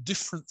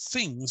different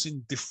things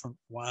in different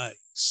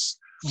ways.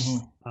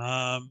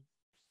 On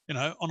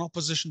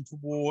opposition to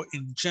war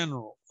in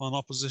general, on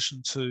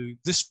opposition to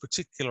this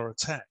particular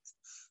attack,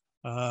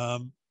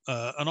 an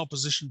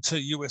opposition to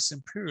US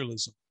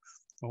imperialism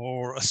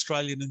or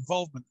Australian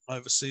involvement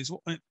overseas,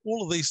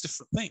 all of these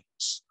different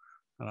things.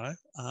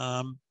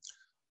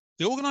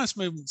 The organised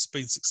movement's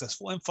been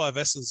successful.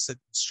 M5S, as I said,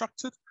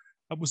 constructed,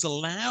 and was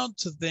allowed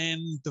to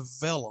then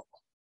develop.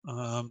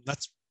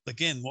 That's,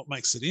 again, what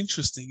makes it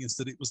interesting is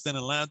that it was then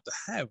allowed to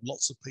have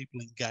lots of people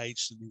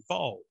engaged and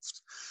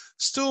involved.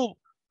 Still,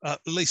 at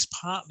least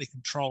partly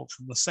controlled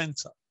from the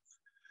centre.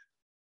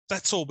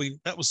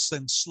 That was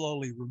then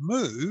slowly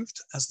removed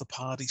as the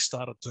party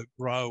started to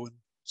grow and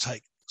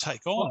take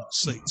on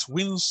seats,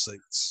 win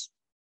seats.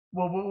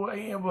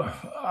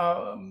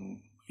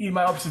 In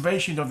my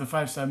observation of the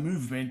Five Star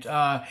Movement,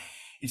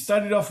 it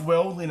started off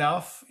well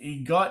enough.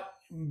 It built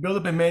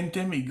up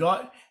momentum. It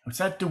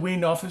started to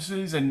win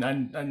offices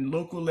and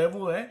local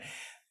level there.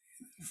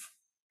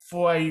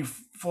 For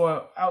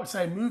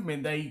outside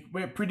movement, they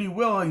went pretty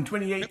well. In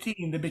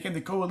 2018, they became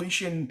the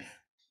coalition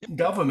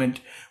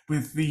government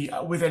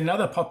with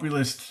another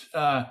populist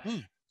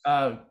party,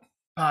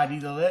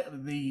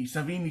 the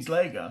Salvini's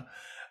Lega,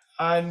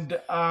 and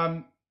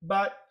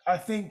but I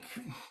think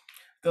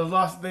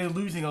they're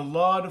losing a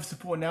lot of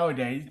support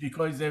nowadays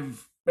because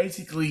they've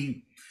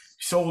basically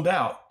sold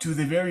out to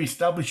the very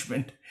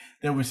establishment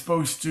that was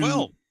supposed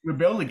to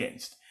rebel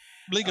against.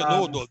 Liga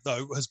Nord,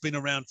 though, has been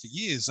around for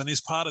years and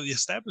is part of the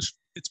establishment.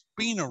 It's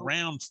been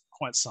around for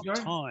quite some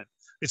time.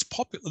 It's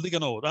popular. Liga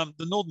Nord,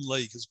 the Northern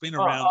League, has been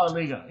around.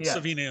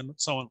 Savini and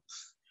so on.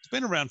 It's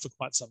been around for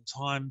quite some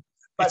time.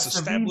 It's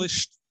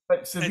established.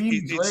 But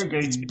Savini's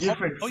Lega is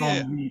different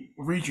from the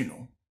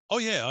regional. Oh,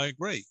 yeah, I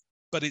agree.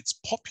 But it's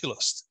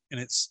populist in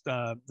its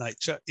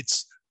nature.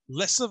 It's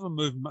less of a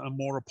movement and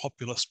more a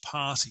populist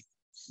party.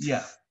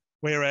 Yeah.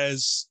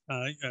 Whereas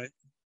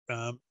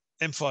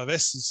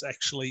M5S is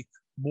actually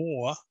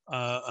more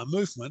a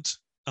movement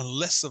and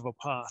less of a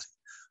party.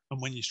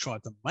 And when you try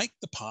to make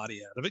the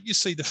party out of it, you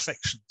see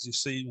defections. You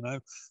see,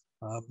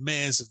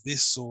 mayors of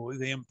this or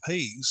the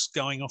MPs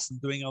going off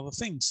and doing other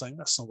things, saying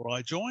that's not what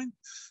I joined.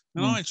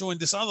 And I joined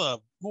this other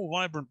more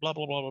vibrant blah,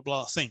 blah, blah, blah,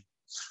 blah thing.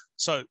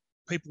 So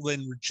people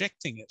then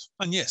rejecting it.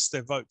 And yes,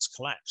 their votes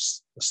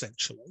collapse,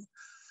 essentially.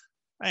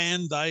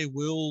 And they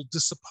will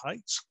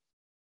dissipate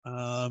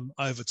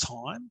over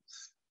time.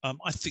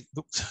 I think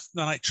the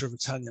nature of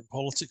Italian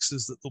politics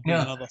is that there'll be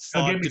another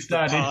 5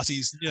 different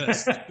parties.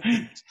 It's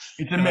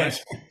a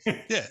mess.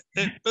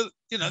 But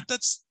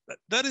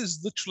that is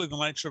literally the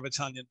nature of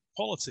Italian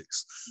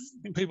politics.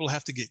 I think people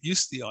have to get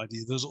used to the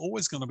idea there's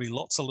always going to be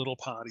lots of little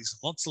parties,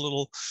 lots of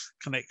little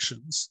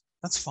connections.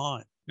 That's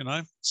fine,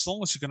 as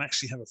long as you can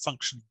actually have a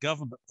functioning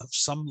government of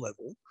some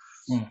level.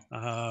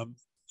 And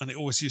it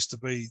always used to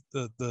be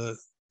the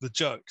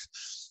joke.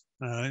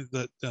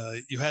 That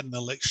you had an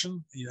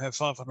election, you have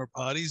 500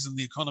 parties, and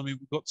the economy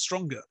got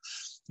stronger.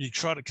 You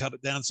try to cut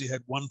it down so you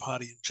had one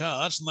party in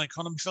charge, and the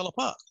economy fell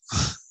apart.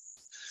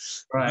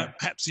 Right.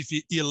 Perhaps if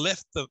you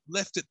left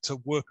it to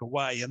work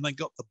away and they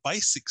got the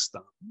basics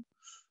done,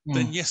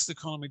 then yes, the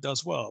economy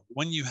does well. But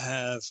when you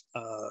have,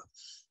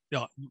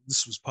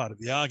 this was part of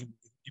the argument.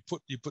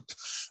 You put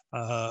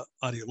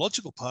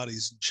ideological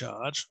parties in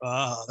charge.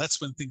 That's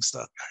when things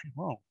start going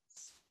wrong.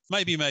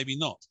 Maybe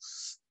not.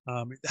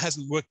 It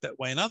hasn't worked that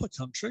way in other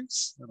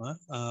countries.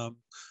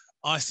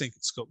 I think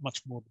it's got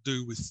much more to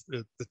do with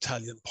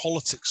Italian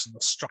politics and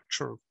the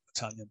structure of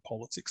Italian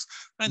politics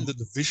and the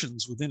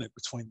divisions within it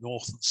between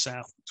north and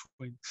south,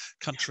 between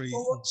country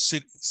and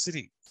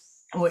city.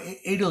 Well,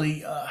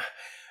 Italy,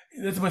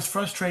 that's the most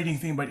frustrating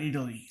thing about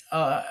Italy.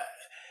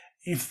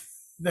 If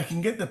they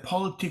can get the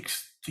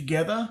politics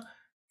together,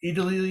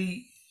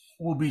 Italy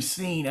will be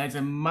seen as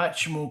a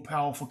much more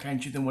powerful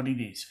country than what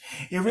it is.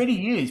 It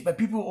already is, but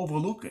people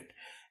overlook it.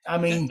 I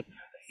mean,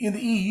 in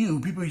the EU,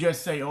 people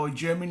just say, oh,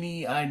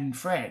 Germany and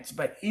France,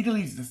 but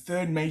Italy is the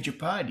third major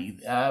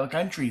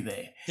country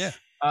there. Yeah.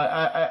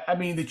 I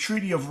mean, the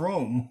Treaty of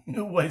Rome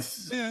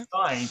was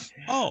signed.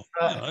 Oh,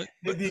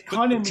 the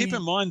economy. But keep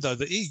in mind, though,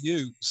 the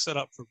EU was set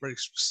up for a very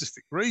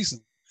specific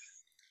reason,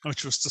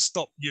 which was to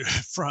stop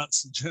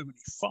France and Germany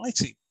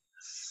fighting.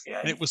 Yeah,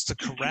 and it was to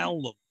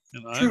corral them.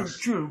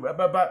 True.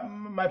 But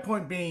my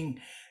point being,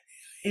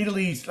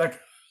 Italy's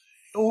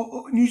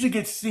usually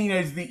gets seen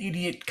as the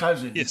idiot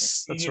cousin.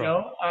 Yes, that's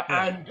right.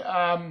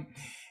 And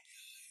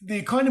the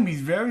economy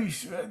is very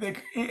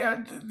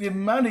the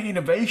amount of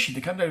innovation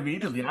that comes out of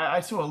Italy.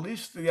 I saw a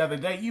list the other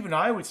day. Even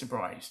I was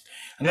surprised,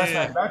 and that's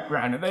my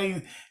background.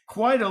 And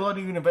quite a lot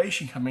of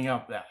innovation coming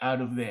up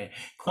out of there.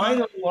 Quite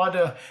a lot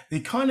of the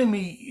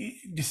economy,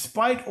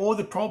 despite all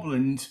the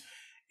problems,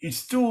 it's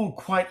still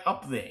quite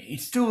up there.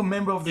 It's still a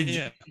member of the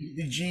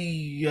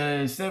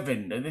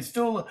G7. There's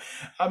still,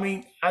 I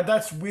mean, and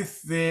that's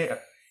with their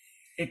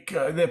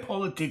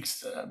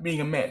politics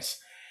being a mess.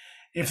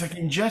 If they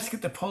can just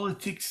get the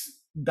politics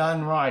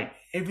done right,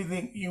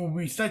 everything, it will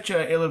be such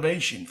an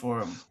elevation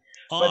for them.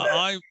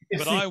 I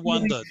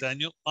wonder,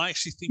 Daniel. I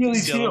actually think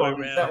it's the other way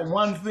around. That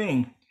one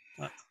thing.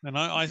 And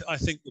I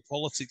think the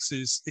politics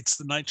it's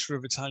the nature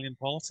of Italian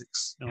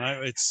politics.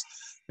 It's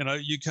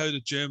you go to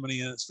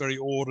Germany and it's very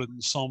ordered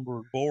and somber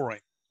and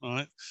boring,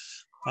 right?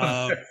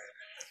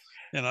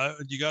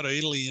 You go to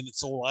Italy and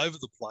it's all over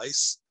the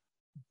place,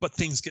 but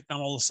things get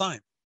done all the same.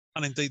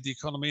 And indeed, the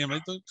economy. I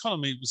mean, the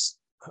economy was.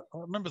 I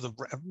remember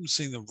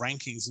seeing the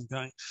rankings and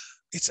going,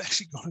 it's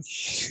actually got a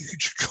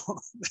huge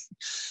economy,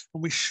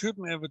 and we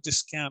shouldn't ever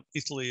discount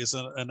Italy as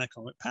an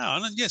economic power.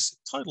 And yes, it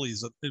totally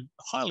is a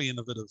highly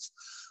innovative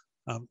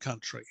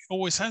country.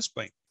 Always has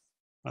been.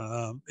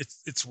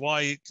 It's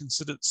why it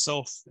considered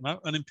itself,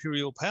 an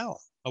imperial power,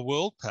 a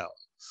world power.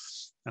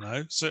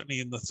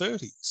 Certainly in the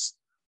 30s,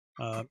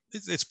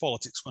 its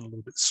politics went a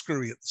little bit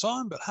screwy at the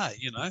time. But hey,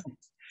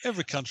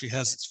 every country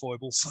has its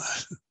foibles.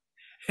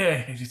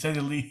 Yeah, to say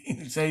the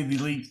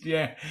least,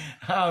 yeah.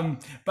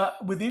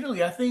 But with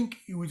Italy, I think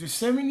it was the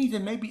 70s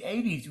and maybe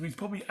 80s. It was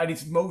probably at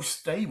its most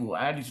stable,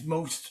 at its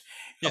most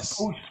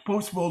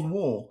post-World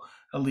War,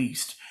 at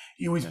least.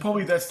 It was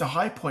probably, that's the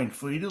high point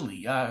for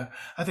Italy. I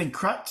think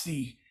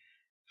Craxi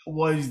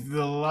was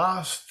the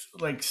last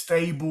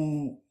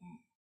stable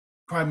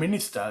prime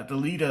minister, the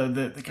leader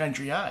that the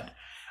country had.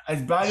 As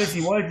bad as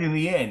he was in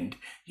the end,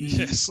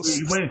 he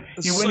went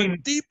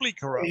deeply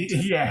corrupt.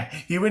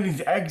 He went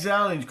into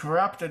exile and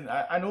corrupt and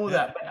all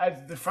that. But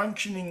as the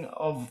functioning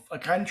of a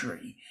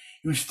country,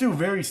 he was still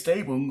very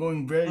stable and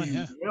going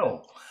very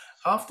well.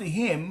 After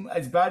him,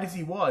 as bad as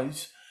he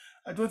was,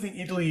 I don't think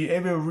Italy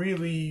ever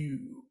really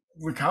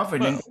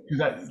recovered. Well,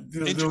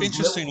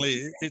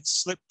 interestingly, it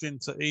slipped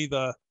into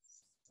either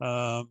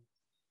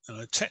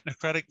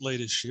technocratic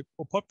leadership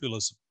or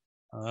populism.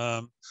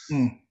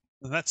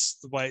 And that's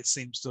the way it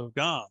seems to have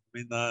gone. I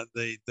mean,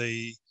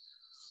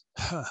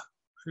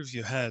 who have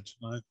you had?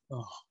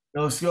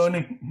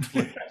 Berlusconi,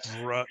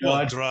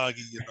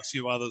 Draghi, and a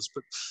few others.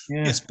 But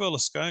yes,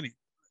 Berlusconi.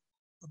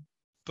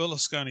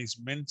 Berlusconi's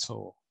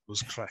mentor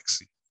was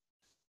Craxi.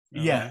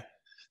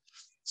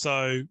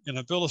 So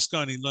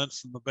Berlusconi learnt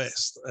from the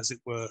best, as it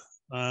were,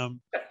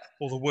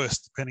 or the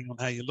worst, depending on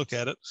how you look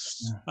at it.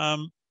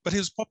 But he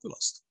was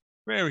populist,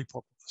 very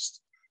populist.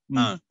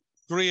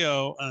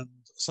 Grillo and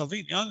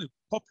Salvini, only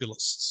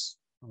populists,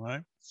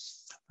 right?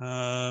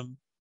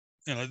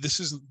 This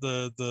isn't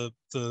the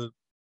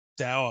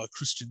dour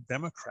Christian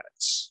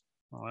Democrats,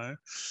 right?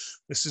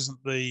 This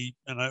isn't the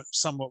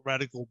somewhat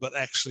radical but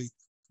actually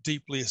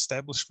deeply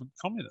establishment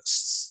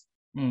communists.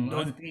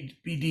 Or the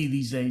PD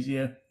these days,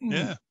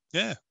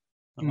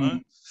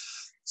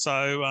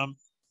 So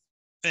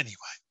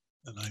anyway,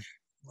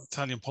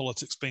 Italian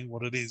politics being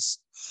what it is,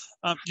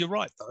 you're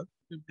right though.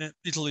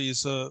 Italy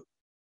is a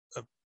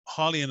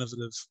highly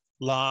innovative,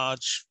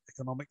 large,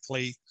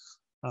 economically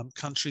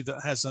country that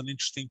has an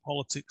interesting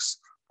politics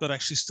that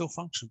actually still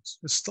functions.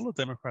 It's still a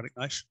democratic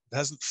nation. It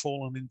hasn't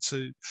fallen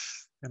into,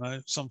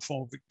 some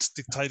form of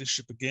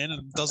dictatorship again,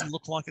 and it doesn't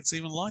look like it's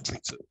even likely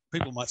to.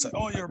 People might say,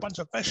 "Oh, you're a bunch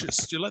of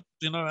fascists. You let,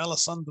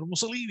 Alessandro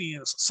Mussolini."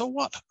 So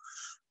what?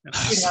 You know,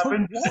 It so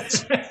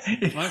happens.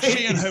 what? Well,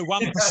 she and her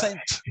 1%.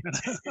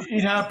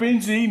 It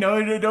happens.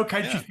 No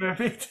country's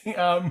perfect.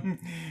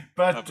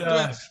 But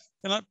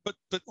But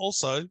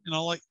also,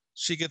 like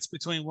she gets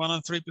between 1%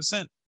 and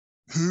 3%.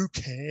 Who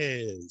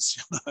cares?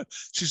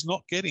 She's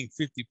not getting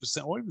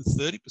 50% or even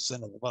 30%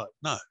 of the vote.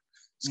 No,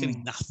 it's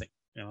getting nothing.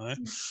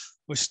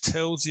 Which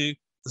tells you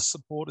the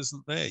support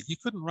isn't there. You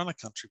couldn't run a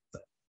country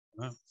with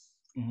that.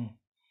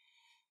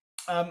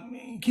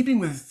 Keeping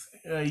with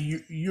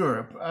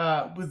Europe,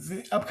 with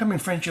the upcoming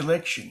French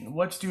election,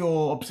 what's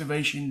your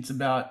observations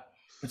about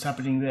what's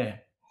happening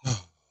there?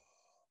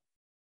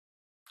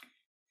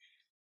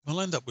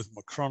 We'll end up with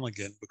Macron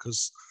again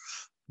because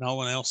no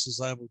one else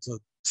is able to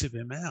tip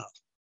him out,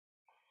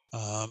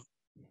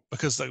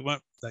 because they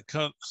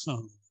can't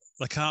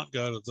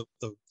go to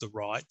the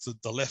right.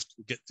 The left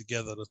will get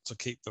together to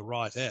keep the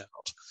right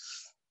out.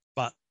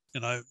 But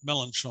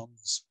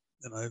Mélenchon's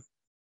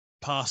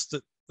passed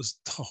it. What's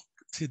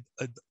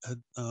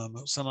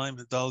her name?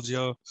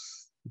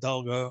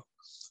 Hidalgo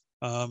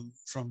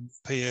from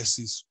PS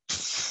is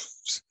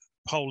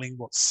polling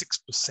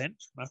 6%.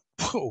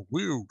 Oh,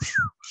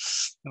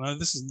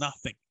 this is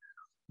nothing.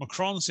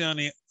 Macron's the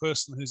only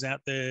person who's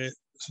out there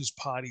whose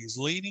party is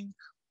leading.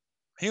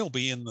 He'll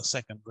be in the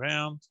second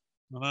round.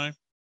 We'll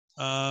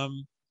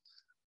end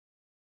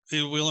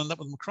up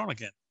with Macron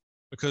again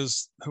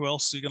because who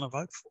else are you going to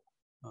vote for?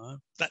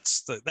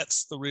 That's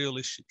the real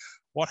issue.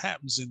 What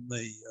happens in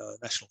the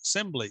National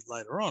Assembly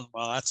later on?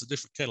 Well, that's a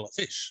different kettle of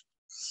fish.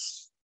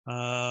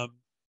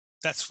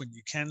 That's when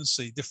you can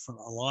see different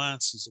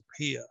alliances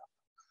appear,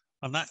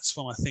 and that's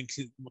when I think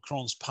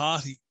Macron's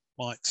party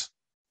it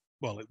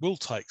will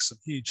take some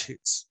huge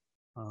hits.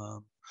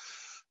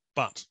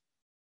 But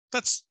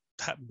that's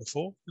happened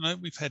before.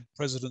 We've had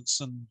presidents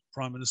and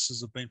prime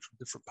ministers have been from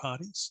different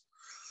parties.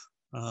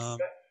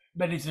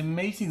 But it's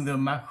amazing though,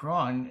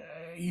 Macron,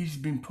 he's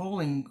been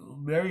polling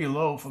very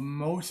low for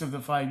most of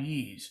the 5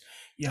 years.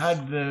 You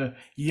had the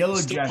yellow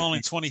He's still jacket.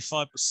 polling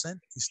 25%.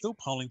 He's still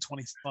polling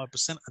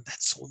 25%, and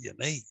that's all you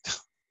need.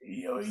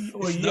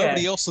 If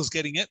nobody else is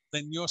getting it,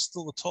 then you're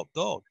still the top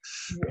dog.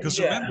 Because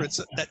remember,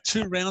 it's that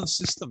 2-round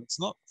system. It's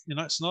not,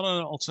 it's not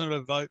an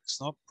alternative vote. It's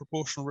not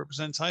proportional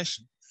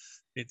representation.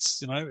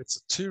 It's, it's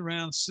a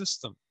 2-round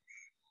system.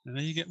 And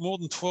then you get more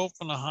than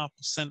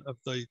 12.5% of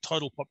the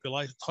total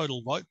population,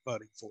 total vote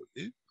voting for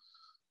you.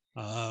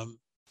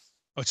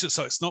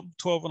 So it's not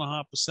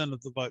 12.5%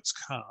 of the votes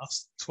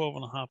cast,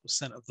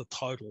 12.5% of the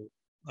total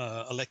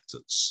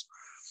electors.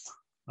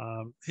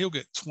 He'll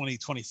get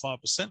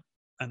 25%,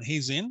 and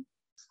he's in.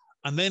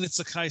 And then it's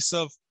a case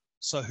of,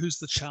 so who's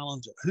the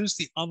challenger? Who's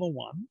the other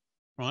one,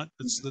 right?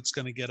 That's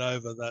going to get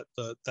over that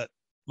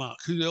mark.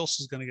 Who else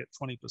is going to get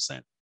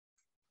 20%?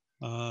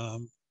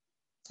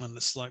 And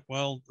it's like,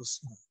 well,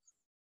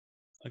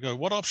 I go,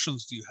 what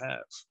options do you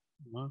have?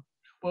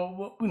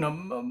 Well,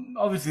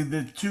 obviously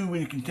the two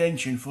in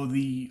contention for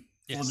the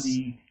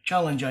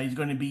challenger is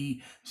going to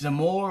be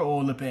Zemmour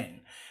or Le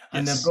Pen,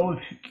 and they're both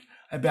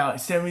about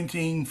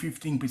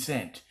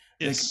 17-15%.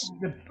 Yes.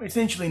 They're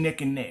essentially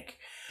neck and neck.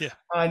 Yeah.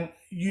 And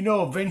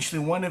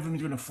eventually one of them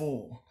is going to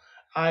fall.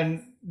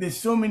 And there's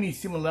so many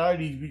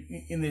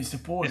similarities in their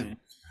supporters.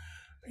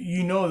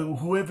 Yeah.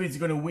 Whoever is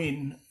going to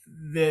win,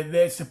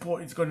 their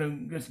support is going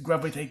to just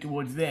gravitate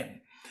towards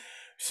them.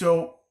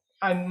 So,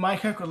 and my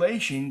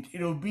calculation,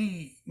 it'll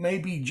be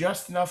maybe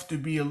just enough to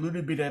be a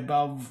little bit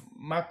above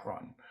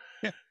Macron.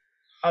 Yeah.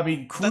 I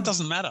mean, that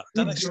doesn't matter.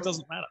 That actually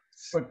doesn't matter.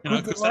 But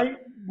could the right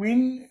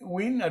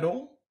win at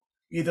all?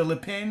 Either Le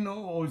Pen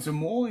or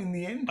Zemmour in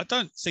the end? I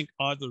don't think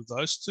either of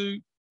those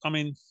two. I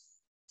mean,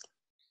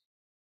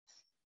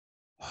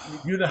 I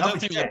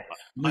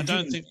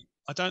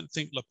don't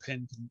think Le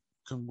Pen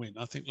can win.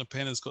 I think Le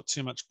Pen has got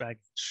too much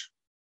baggage.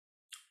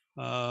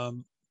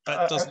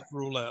 That doesn't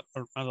rule out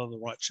another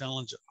right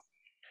challenger.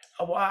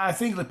 Well, I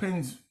think Le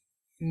Pen's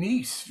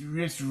niece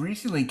just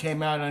recently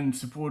came out and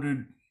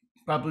supported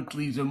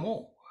publicly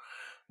Zemmour,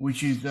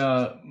 which is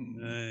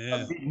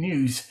big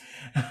news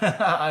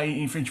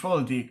in French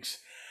politics.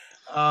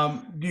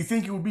 Do you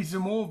think it would be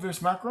Zemmour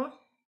versus Macron?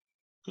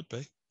 Could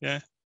be, yeah.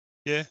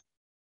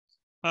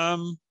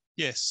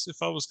 Yes,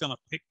 if I was going to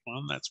pick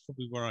one, that's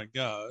probably where I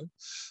go.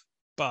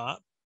 But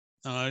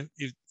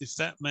if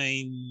that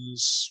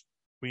means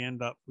we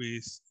end up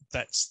with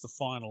that's the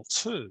final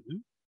two,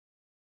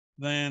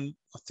 then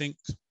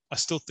I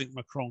still think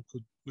Macron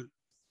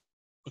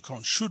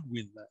should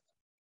win that.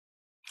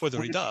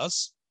 Whether he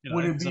does,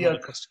 would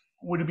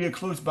it be a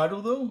close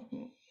battle though?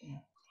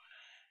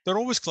 They're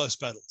always close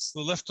battles.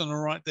 The left and the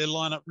right, they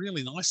line up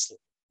really nicely.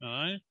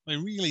 They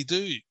really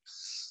do.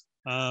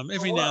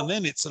 Every now and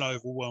then it's an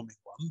overwhelming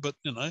one, but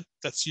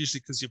that's usually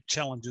because your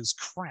challenger's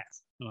crap.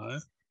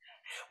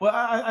 Well,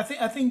 I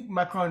think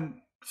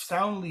Macron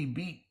soundly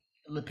beat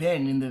Le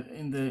Pen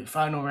in the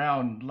final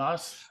round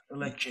last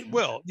election.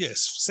 Well,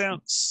 yes,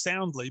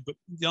 soundly, but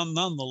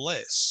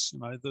nonetheless,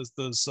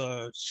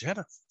 she had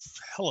a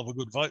hell of a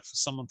good vote for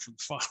someone from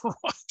far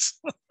right.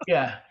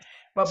 Yeah,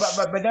 But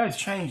that's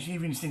changed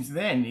even since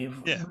then. If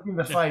Yeah, within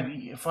the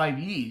yeah, 5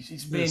 years,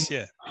 it's been yes,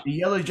 yeah, the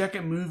yellow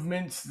jacket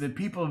movements, the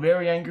people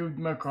very angry with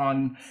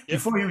Macron. yep,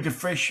 Before he was a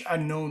fresh,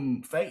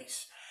 unknown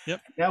face.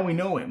 yep. Now we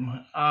know him,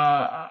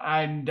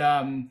 and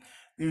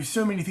there's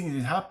so many things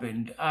that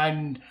happened,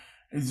 and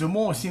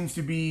Zamor seems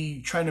to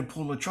be trying to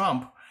pull a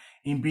Trump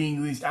in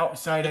being this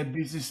outsider Yep.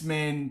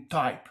 businessman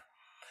type.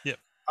 Yep.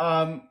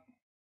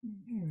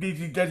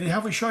 Does he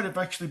have a shot of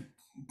actually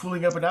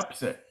pulling up an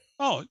upset?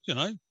 Oh,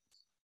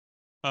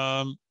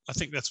 I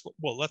think that's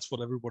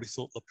what everybody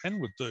thought Le Pen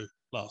would do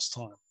last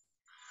time.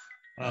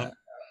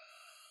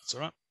 That's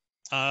all right.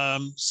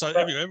 So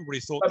But, everybody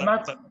thought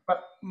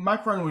but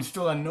Macron was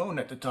still unknown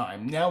at the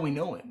time. Now we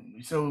know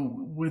him. So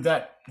would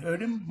that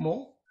hurt him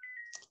more?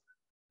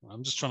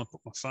 I'm just trying to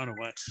put my phone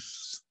away.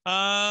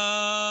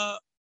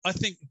 I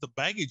think the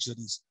baggage that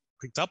he's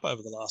picked up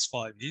over the last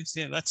 5 years,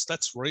 yeah,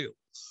 that's real.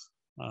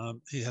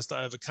 He has to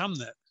overcome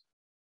that.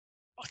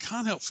 I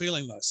can't help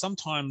feeling though,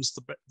 sometimes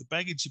the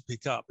baggage you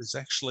pick up is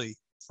actually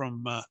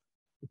from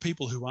the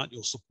people who aren't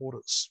your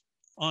supporters,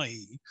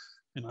 i.e.,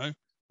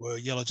 were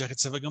Yellow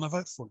Jackets ever going to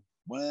vote for him?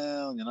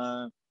 Well,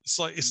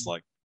 it's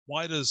like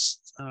why does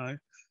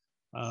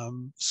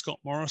Scott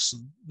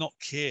Morrison not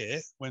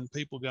care when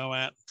people go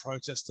out and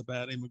protest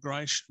about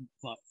immigration,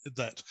 like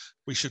that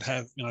we should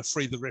have,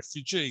 free the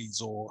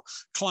refugees or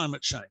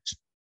climate change?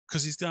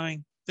 Because he's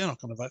going, they're not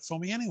going to vote for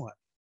me anyway.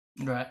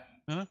 Right.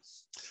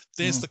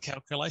 There's the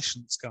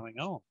calculation that's going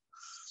on.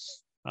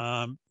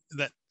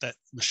 That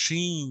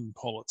machine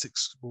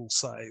politics will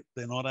say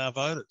they're not our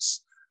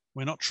voters.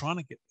 We're not trying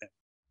to get them.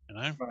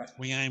 Right.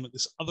 We aim at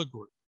this other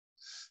group.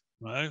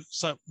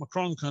 So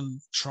Macron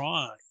can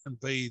try and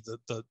be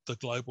the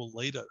global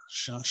leader,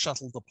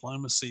 shuttle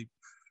diplomacy,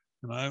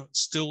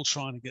 still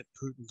trying to get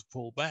Putin to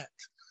pull back.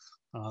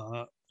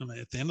 At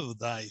the end of the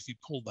day, if you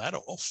pull that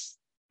off,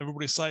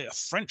 everybody say a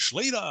French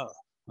leader,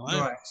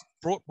 Right.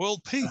 brought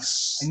world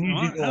peace. Yeah.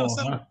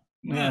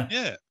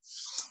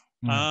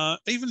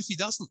 Even if he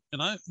doesn't,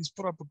 he's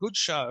put up a good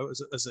show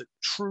as a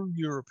true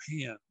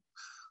European,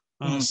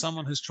 as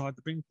someone who's tried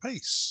to bring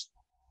peace.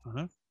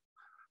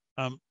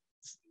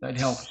 That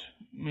helps.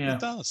 Yeah. It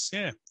does,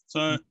 yeah.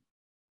 So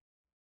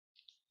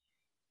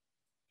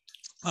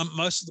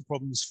most of the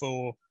problems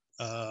for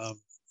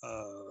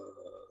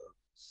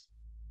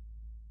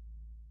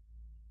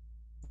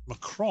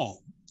Macron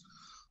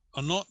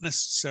are not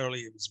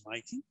necessarily of his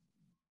making.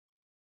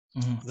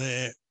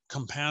 They're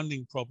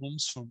compounding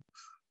problems from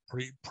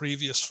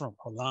previous from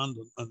Hollande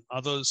and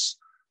others,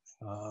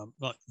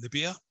 like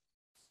Libya,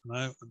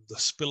 the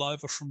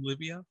spillover from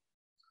Libya,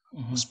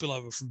 the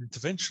spillover from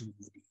intervention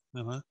in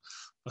Libya,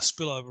 a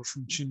spillover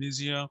from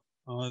Tunisia,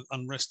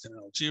 unrest in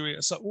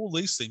Algeria. So all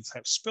these things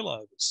have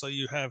spillovers. So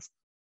you have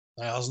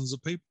thousands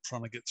of people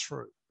trying to get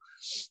through,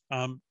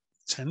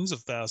 tens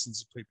of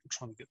thousands of people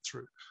trying to get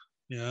through.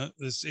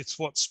 It's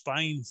what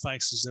Spain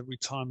faces every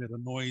time it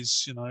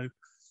annoys,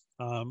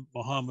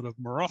 Mohammed of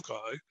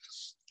Morocco,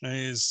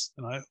 is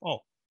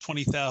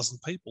 20,000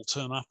 people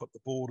turn up at the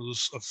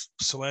borders of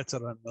Ceuta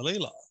and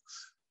Melilla,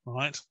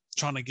 right,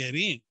 trying to get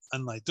in,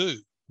 and they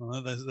do.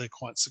 They're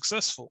quite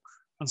successful,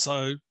 and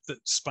so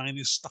that Spain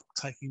is stuck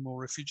taking more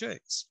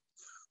refugees.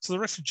 So the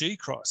refugee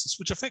crisis,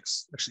 which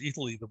affects actually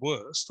Italy the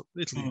worst,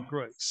 Italy and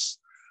Greece,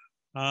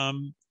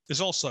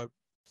 is also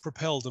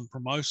propelled and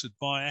promoted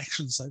by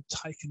actions they've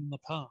taken in the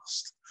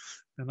past,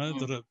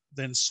 that are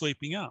then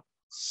sweeping up.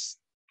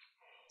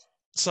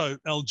 So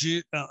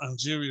Algeria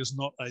is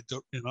not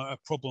a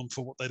problem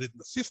for what they did in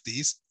the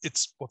 50s.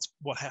 It's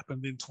what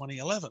happened in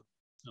 2011.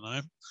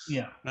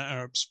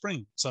 Arab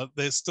Spring. So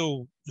there's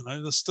still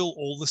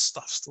all this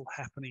stuff still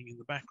happening in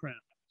the background,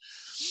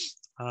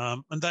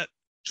 and that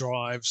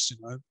drives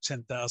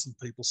 10,000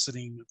 people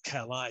sitting at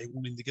Calais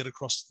wanting to get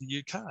across to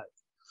the UK.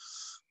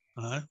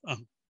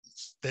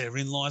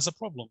 Therein lies a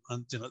problem,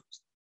 and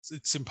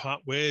it's in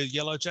part where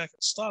Yellow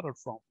Jackets started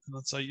from,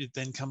 and so it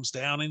then comes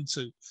down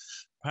into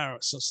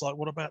Paris. It's like,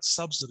 what about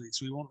subsidies?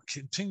 We want to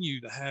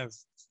continue to have.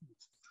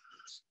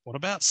 What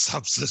about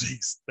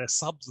subsidies? They're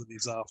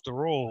subsidies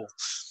after all.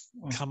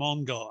 Come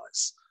on,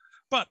 guys.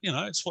 But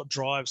it's what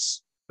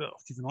drives. I'll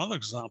give you another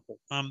example.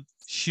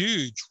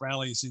 Huge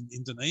rallies in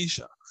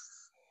Indonesia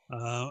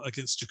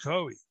against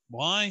Jokowi.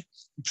 Why?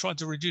 He tried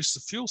to reduce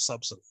the fuel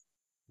subsidy.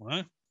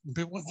 Right? And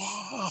people went,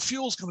 "Wow,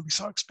 fuel's going to be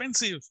so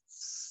expensive."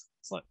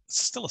 It's like, it's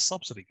still a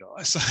subsidy,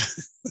 guys.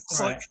 It's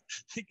like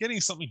you're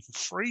getting something for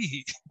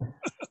free.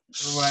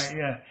 Right,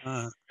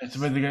 yeah. It's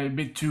where they get a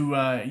bit too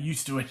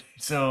used to it.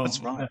 So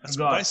that's right. That's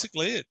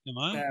basically it.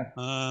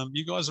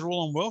 You guys are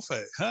all on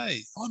welfare.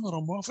 Hey, I'm not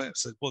on welfare. I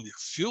said, well, your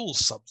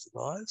fuel's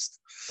subsidised.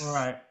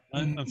 Right.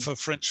 And for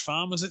French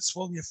farmers, it's,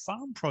 well, your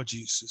farm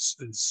produce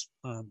is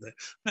there.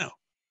 Now,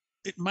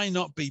 it may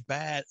not be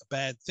a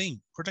bad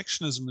thing.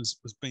 Protectionism has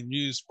been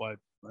used by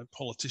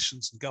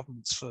politicians and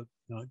governments for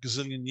a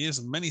gazillion years,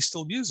 and many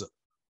still use it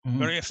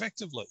very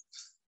effectively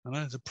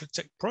to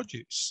protect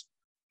produce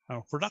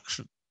or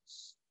production.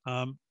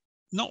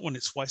 not when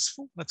it's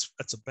wasteful.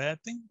 That's a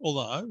bad thing.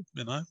 Although,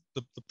 you know,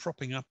 the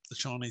propping up the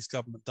Chinese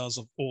government does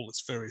of all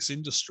its various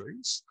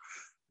industries,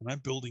 you know,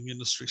 building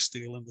industry,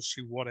 steel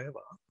industry,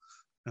 whatever,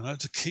 you know,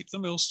 to keep the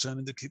mills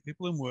turning, to keep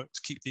people in work,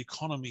 to keep the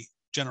economy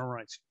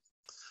generating.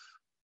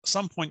 At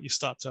some point, you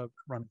start to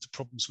run into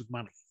problems with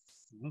money.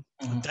 You know?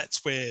 And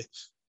that's where,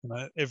 you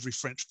know, every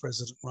French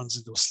president runs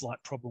into a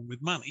slight problem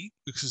with money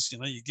because, you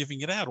know, you're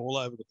giving it out all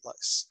over the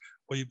place,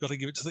 or you've got to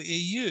give it to the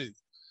EU.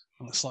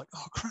 And it's like,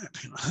 oh, crap,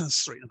 you know,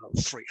 there's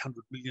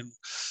 300 million,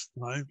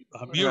 you know,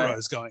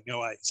 euros going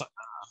away. It's like,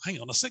 hang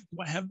on a sec, do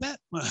I have that?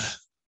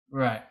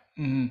 Right.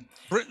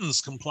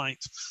 Britain's complaint,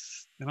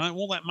 you know,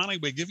 all that money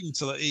we're giving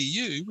to the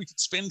EU, we could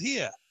spend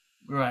here.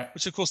 Right.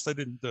 Which, of course, they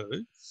didn't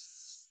do.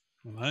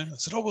 You know, I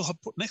said, oh, well, I'll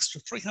put an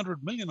extra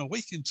 300 million a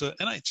week into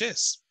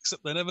NHS,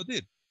 except they never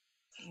did.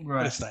 Right.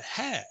 But if they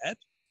had,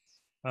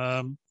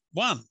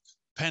 one,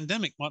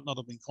 pandemic might not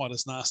have been quite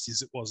as nasty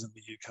as it was in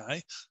the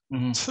UK.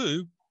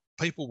 Two,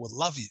 people would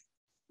love you.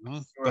 You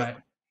know? Right.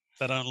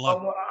 But they don't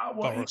love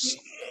Boris.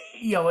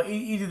 Yeah,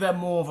 either that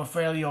more of a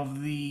failure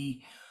of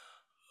the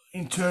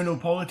internal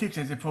politics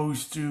as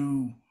opposed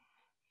to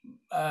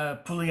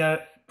pulling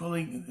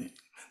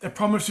the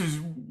promises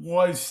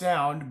was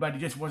sound, but it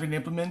just wasn't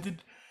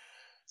implemented.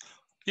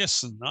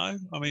 Yes and no.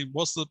 I mean,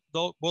 was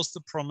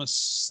the promise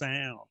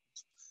sound?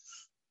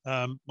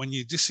 When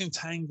you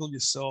disentangle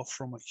yourself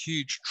from a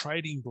huge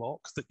trading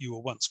bloc that you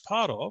were once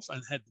part of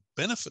and had the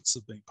benefits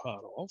of being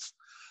part of,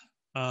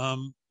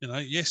 you know,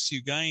 yes,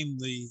 you gain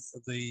the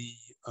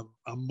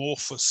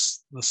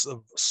amorphousness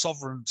of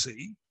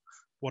sovereignty,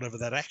 whatever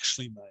that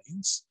actually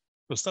means,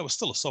 because they were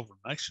still a sovereign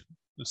nation.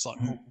 It's like,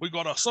 well, we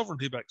got our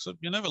sovereignty back. So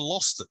you never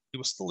lost it. You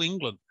were still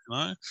England, you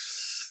know.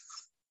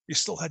 You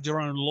still had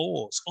your own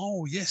laws.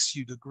 Oh, yes,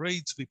 you'd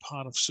agreed to be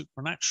part of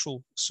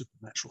supranational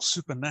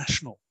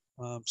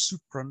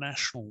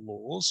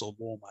laws or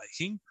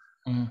lawmaking,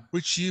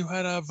 which you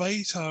had a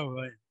veto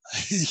in.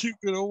 You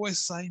could always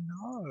say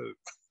no.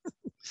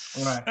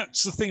 Right.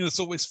 That's the thing that's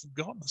always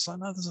forgotten. So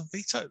no, there's a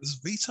veto. There's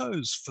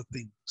vetoes for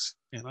things,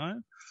 you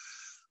know.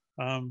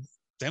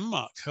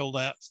 Denmark held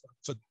out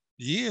for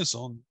years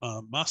on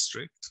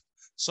Maastricht.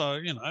 So,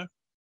 you know,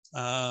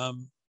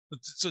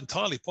 it's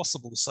entirely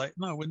possible to say,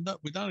 no, we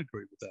don't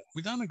agree with that.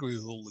 We don't agree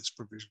with all these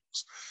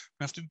provisions.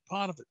 We have to be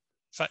part of it.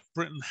 In fact,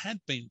 Britain had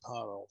been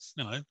part of,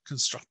 you know,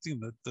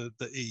 constructing the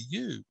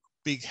EU,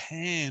 big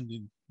hand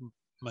in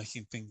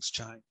making things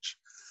change,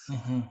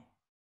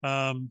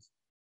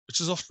 which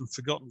is often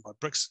forgotten by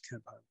Brexit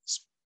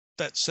campaigners.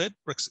 That said,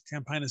 Brexit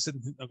campaigners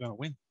didn't think they were going to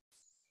win.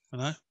 You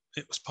know,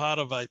 it was part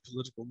of a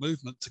political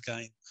movement to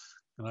gain,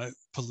 you know,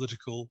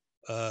 political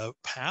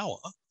power,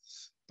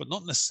 but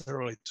not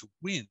necessarily to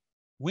win.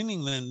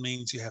 Winning then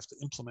means you have to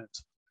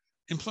implement.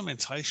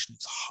 Implementation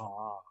is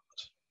hard,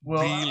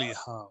 really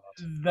hard.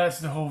 That's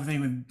the whole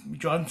thing with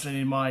Johnson,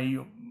 in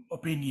my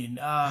opinion.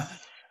 I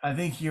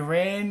think he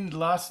ran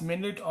last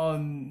minute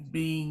on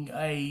being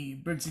a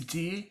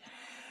Brexiteer.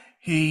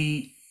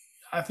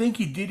 I think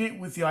he did it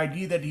with the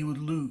idea that he would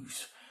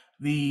lose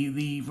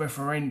the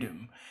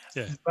referendum.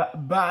 Yeah.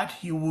 But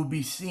he will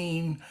be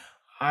seen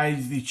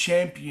as the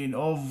champion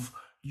of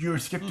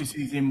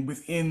Euroscepticism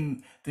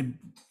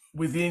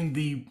within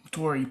the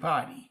Tory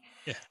party.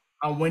 Yeah.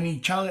 And when he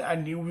challenged,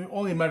 and it was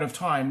only a matter of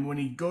time when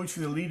he goes for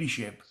the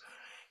leadership,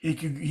 he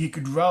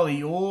could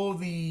rally all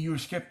the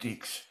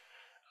Eurosceptics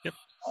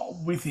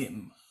with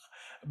him,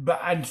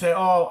 and say,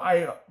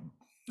 "Oh,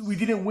 we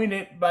didn't win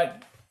it,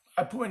 but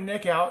I put my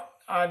neck out,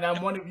 and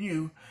I'm one of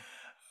you."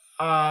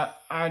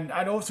 And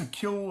I'd also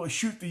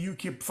shoot the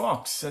UKIP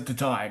fox at the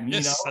time.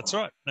 Yes, you know? That's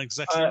right.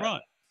 Exactly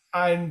right.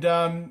 And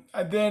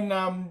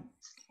then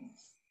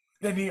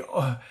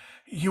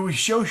he was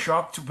so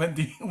shocked when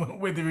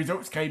the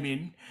results came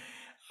in,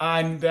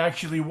 and they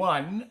actually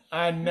won.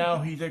 And now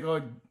he's like,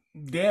 "Oh,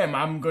 damn!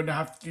 I'm going to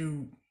have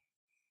to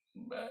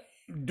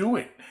do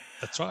it."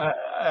 That's right.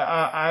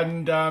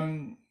 And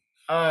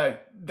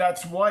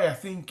that's why I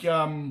think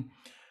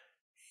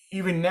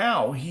even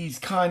now he's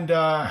kind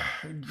of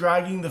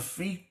dragging the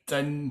feet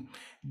and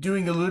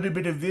doing a little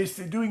bit of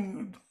this,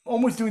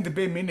 almost doing the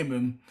bare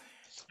minimum.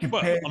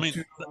 Well, I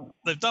mean,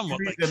 they've done what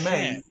they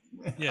can.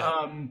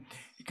 Yeah.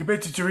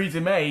 Compared to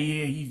Theresa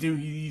May,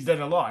 he's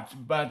done a lot,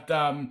 but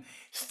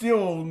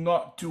still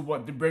not to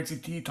what the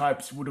Brexiteer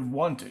types would have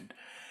wanted.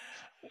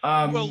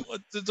 Well,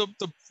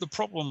 the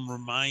problem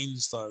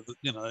remains, though, that,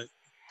 you know,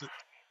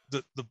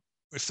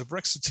 if the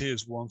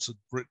Brexiteers wanted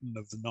Britain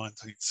of the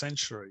 19th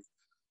century,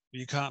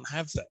 you can't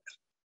have that.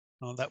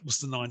 That was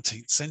the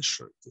 19th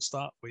century to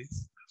start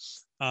with.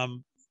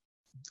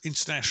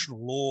 International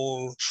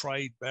law,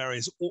 trade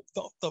barriers,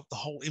 the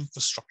whole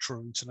infrastructure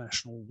of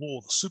international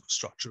law, the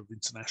superstructure of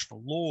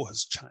international law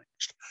has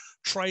changed.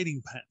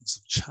 Trading patterns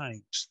have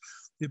changed.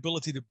 The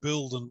ability to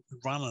build and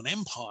run an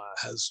empire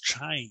has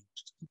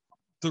changed.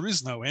 There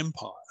is no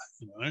empire,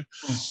 you know.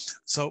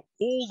 So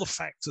all the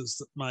factors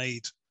that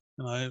made,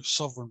 you know,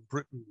 sovereign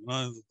Britain, you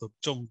know, the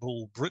John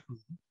Bull Britain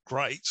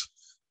great,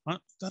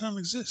 right, they don't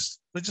exist.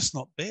 They're just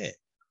not there.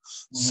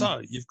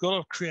 So you've got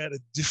to create a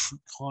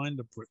different kind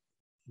of Britain.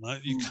 You know,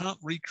 you can't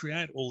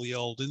recreate all the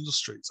old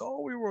industries.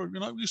 Oh, we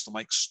used to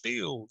make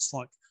steel. It's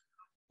like,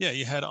 yeah,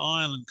 you had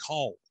iron and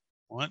coal,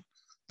 right?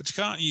 But you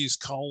can't use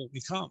coal.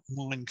 You can't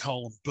mine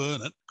coal and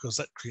burn it, because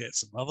that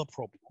creates another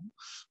problem,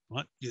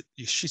 right? Your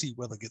shitty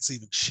weather gets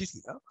even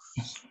shittier,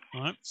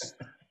 right?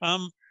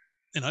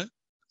 You know,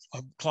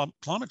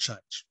 climate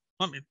change.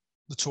 I mean,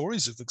 the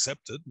Tories have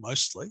accepted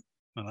mostly,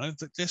 you know,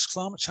 that yes,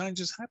 climate change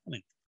is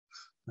happening.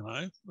 You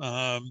know,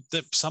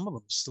 some of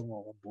them are still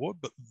not on board,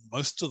 but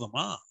most of them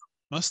are.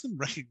 Most of them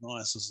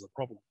recognise as the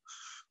problem.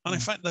 And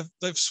in fact,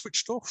 they've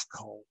switched off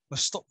coal. They've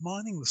stopped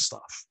mining the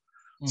stuff.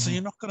 So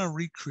you're not going to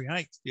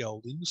recreate the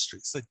old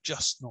industries. They're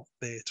just not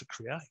there to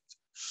create.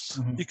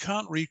 You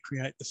can't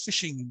recreate the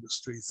fishing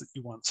industries that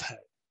you once had.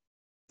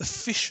 The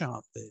fish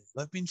aren't there.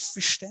 They've been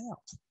fished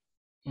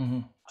out.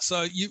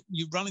 So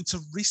you run into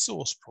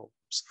resource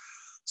problems.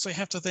 So you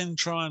have to then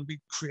try and be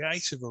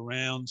creative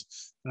around,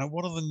 you know,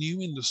 what are the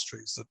new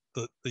industries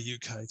that the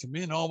UK can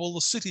be in? Oh, well,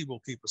 the city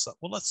will keep us up.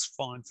 Well, that's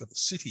fine for the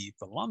city,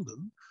 for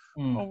London.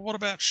 Well, what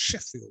about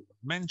Sheffield,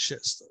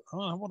 Manchester?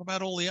 Oh, what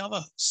about all the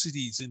other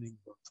cities in England?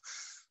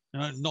 You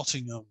know,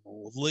 Nottingham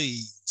or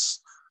Leeds,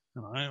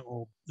 you know,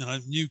 or, you know,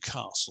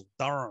 Newcastle,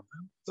 Durham.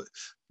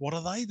 What do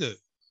they do?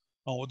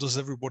 Oh, does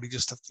everybody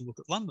just have to look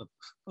at London?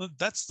 Well,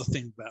 that's the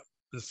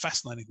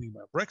fascinating thing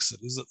about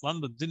Brexit, is that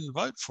London didn't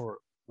vote for it.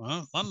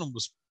 Well, London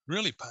was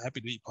really happy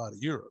to be part of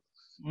Europe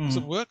because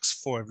it works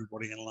for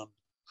everybody in London.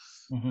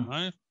 You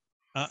know?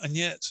 And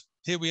yet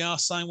here we are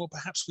saying, well,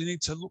 perhaps we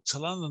need to look to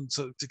London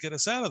to get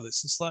us out of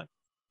this. It's like,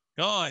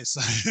 guys,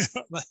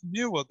 they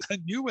knew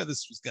where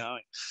this was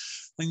going.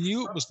 They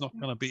knew it was not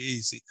going to be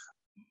easy.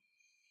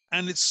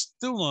 And it's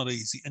still not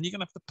easy. And you're going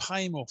to have to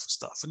pay more for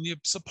stuff. And your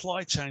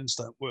supply chains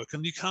don't work.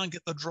 And you can't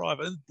get the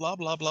driver and blah,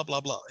 blah, blah,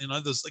 blah, blah. You know,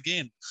 there's,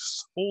 again,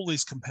 all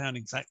these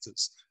compounding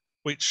factors,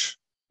 which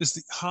is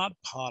the hard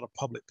part of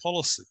public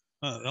policy.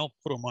 I'll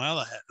put on my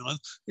other hat. You know,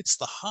 it's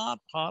the hard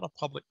part of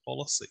public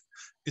policy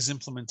is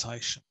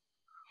implementation.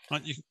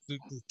 Right? You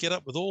get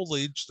up with all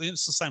it's the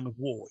same with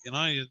war. You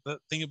know, the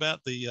thing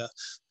about the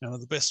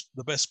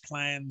best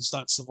plans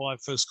don't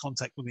survive first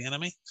contact with the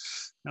enemy.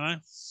 You know,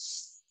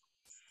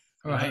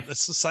 right?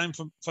 It's the same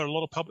for a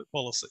lot of public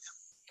policy.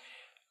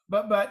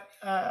 But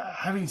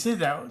having said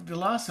that, the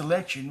last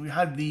election we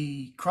had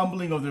the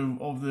crumbling of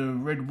the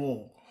red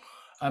wall.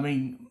 I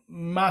mean,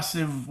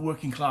 massive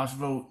working class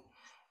vote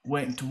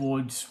went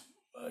towards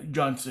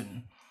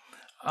Johnson.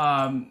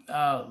 You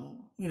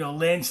know,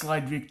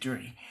 landslide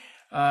victory.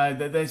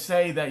 They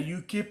say that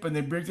UKIP and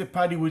the Brexit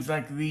Party was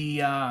like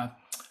the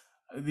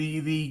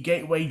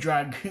gateway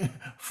drug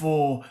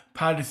for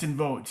partisan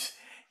votes.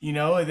 You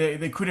know,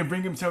 they couldn't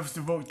bring themselves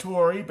to vote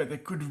Tory, but they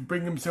could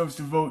bring themselves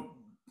to vote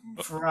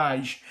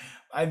Farage,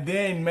 and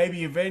then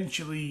maybe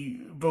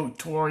eventually vote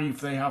Tory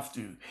if they have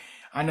to.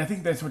 And I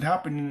think that's what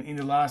happened in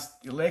the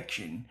last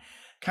election.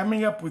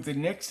 Coming up with the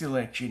next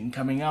election,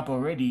 coming up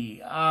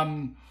already,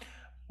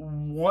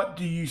 what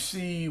do you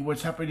see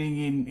what's happening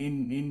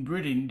in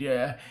Britain?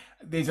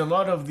 There's a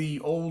lot of the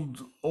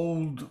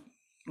old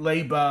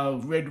Labour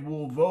red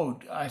wall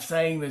vote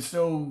saying they're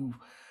so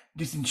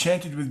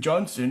disenchanted with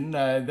Johnson,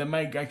 they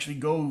might actually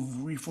go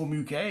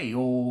Reform UK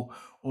or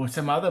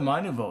some other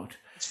minor vote.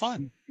 It's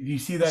fine. Do you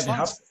see that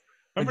happen?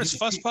 Remember, it's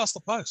first past the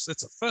post.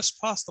 It's a first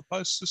past the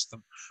post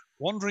system.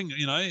 Wandering,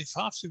 you know, if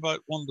half your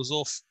vote wanders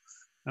off,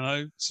 you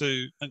know,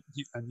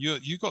 and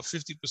you got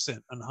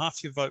 50%, and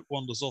half your vote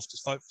wanders off to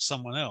vote for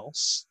someone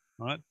else,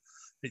 right?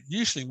 It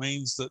usually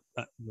means that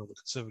you're the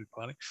Conservative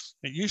Party.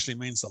 It usually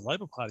means the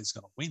Labor Party is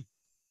going to win.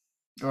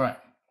 Right.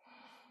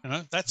 You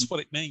know, that's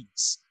what it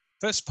means.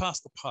 First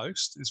past the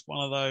post is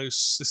one of those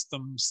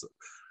systems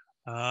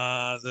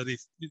that if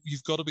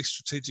you've got to be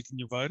strategic in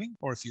your voting,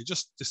 or if you're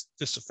just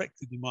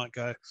disaffected, you might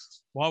go,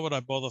 why would I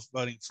bother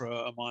voting for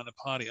a minor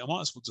party? I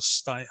might as well just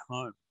stay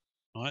home,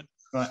 right?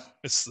 Right.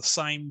 It's the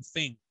same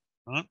thing,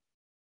 right?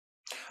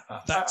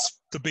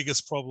 That's the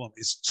biggest problem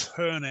is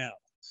turnout.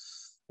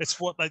 It's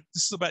this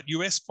is about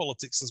US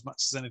politics as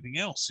much as anything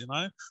else, you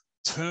know?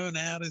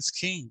 Turnout is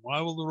king.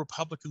 Why will the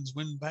Republicans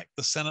win back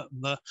the Senate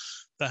and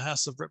the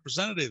House of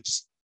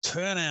Representatives?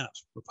 Turnout.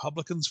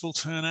 Republicans will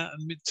turn out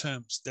in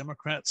midterms.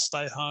 Democrats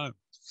stay home.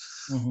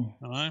 You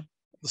know?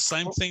 The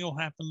same thing will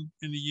happen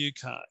in the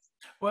UK.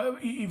 Well,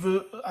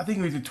 I think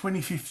it was the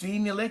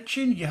 2015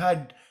 election. You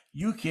had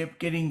UKIP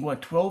getting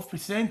what,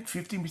 12%,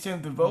 15%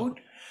 of the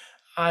vote,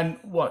 and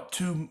what,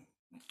 two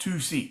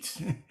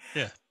seats.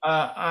 Yeah.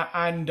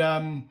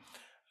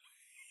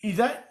 Is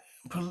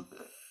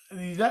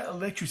that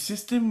electoral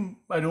system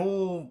at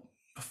all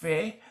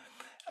fair?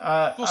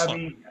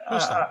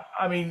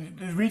 I mean,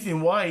 the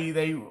reason why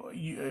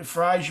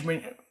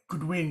Farage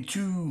could win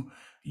 2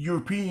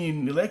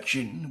 European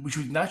elections, which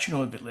was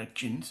national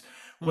elections,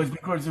 was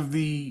because of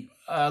the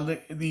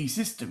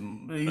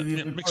system.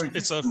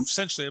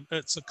 Essentially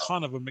a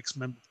kind of a mixed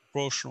member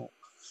proportional.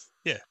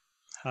 Yeah.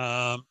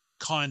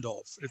 Kind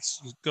of.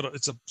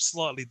 It's a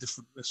slightly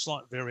different, a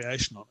slight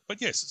variation on it.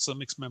 But yes, it's a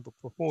mixed member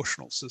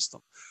proportional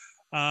system.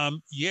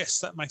 Yes,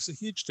 that makes a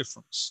huge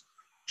difference.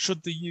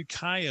 Should the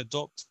UK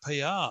adopt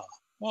PR?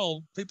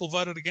 Well, people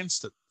voted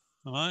against it.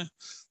 You know,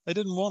 they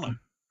didn't want it.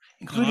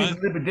 Including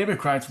the Liberal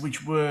Democrats,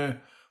 which were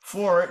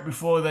for it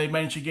before they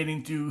managed to get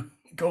into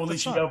That's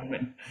coalition right.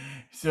 government.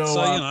 So,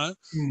 So, you know,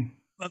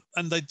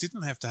 and they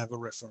didn't have to have a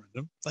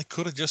referendum. They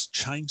could have just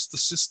changed the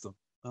system,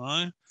 you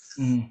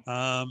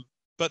know.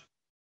 But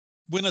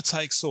winner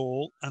takes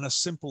all and a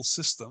simple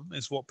system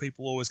is what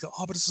people always go,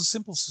 oh, but it's a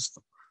simple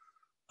system.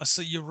 I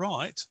say, you're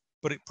right,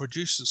 but it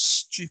produces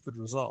stupid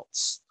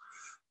results,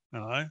 you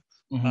know.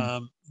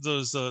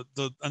 There's there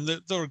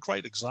are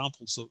great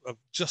examples of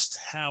just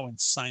how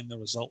insane the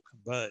result can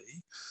be,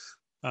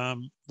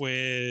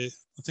 where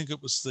I think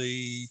it was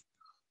the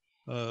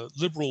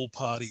Liberal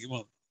Party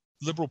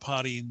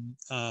in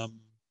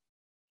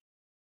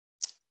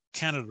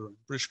Canada and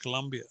British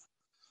Columbia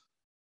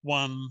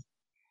won,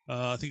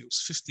 I think it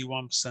was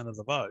 51% of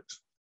the vote.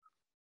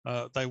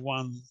 They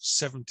won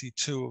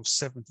 72 of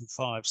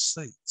 75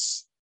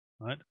 seats,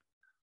 right?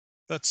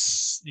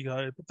 That's, you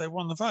know, but they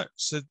won the vote.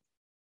 So,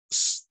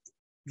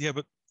 yeah,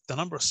 but the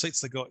number of seats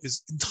they got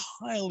is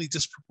entirely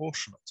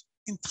disproportionate.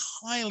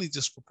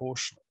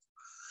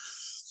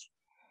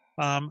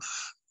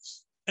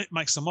 It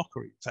makes a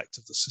mockery, in fact,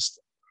 of the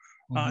system.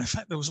 In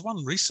fact, there was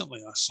one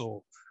recently I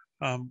saw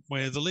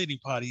where the leading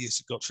party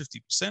got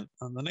 50%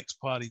 and the next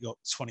party got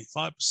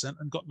 25%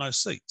 and got no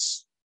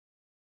seats.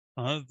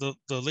 The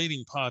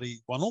leading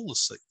party won all the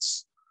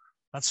seats.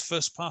 That's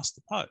first past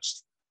the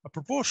post. A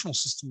proportional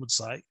system would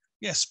say,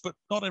 yes, but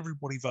not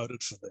everybody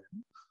voted for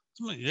them.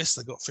 Yes,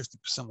 they got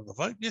 50% of the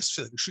vote. Yes,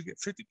 they should get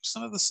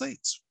 50% of the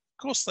seats.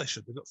 Of course they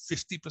should. They got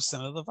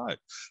 50% of the vote.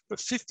 But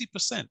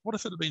 50%, what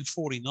if it had been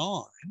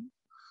 49,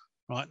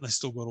 right, and they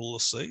still got all the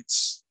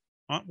seats?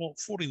 Right, well,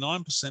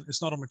 49%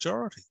 is not a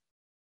majority.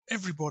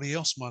 Everybody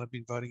else might have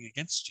been voting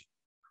against you.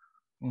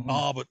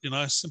 Oh, but, you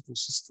know, simple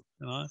system,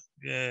 you know.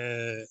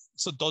 Yeah,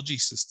 it's a dodgy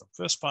system.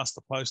 First past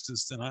the post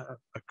is, you know,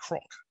 a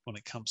crock when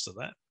it comes to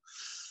that.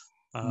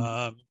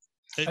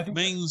 It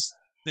means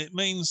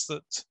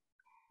that,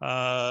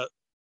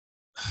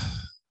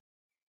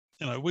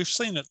 you know, we've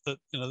seen it that,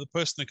 you know, the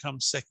person who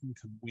comes second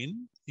can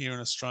win here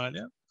in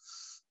Australia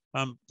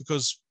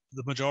because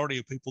the majority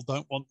of people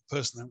don't want the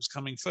person that was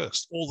coming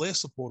first. All their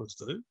supporters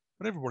do,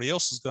 but everybody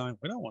else is going,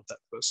 we don't want that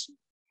person.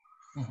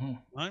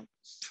 Right?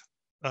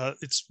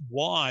 It's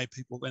why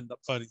people end up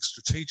voting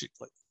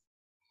strategically.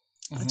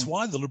 It's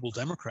why the Liberal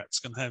Democrats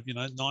can have, you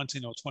know,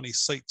 19 or 20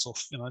 seats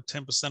off, you know,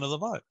 10% of the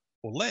vote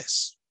or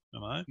less. You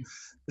know,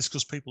 it's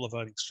because people are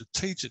voting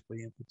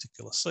strategically in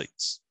particular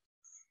seats.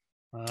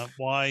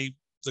 Why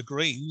the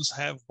Greens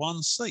have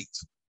one seat,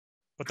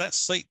 but that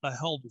seat they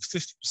hold with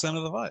 50%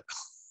 of the vote.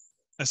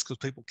 That's because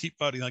people keep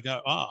voting. They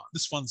go,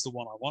 this one's the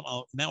one I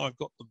want. Now I've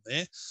got them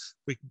there.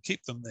 We can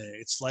keep them there.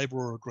 It's Labor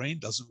or a Green,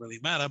 doesn't really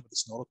matter, but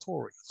it's not a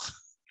Tory.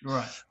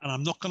 Right. And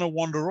I'm not going to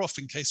wander off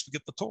in case we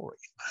get the Tory.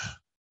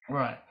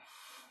 Right.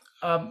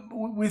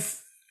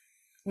 With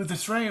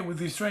Australia, with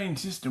the Australian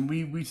system,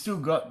 we still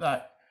got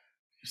that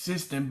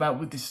system, but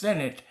with the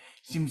Senate,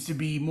 seems to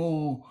be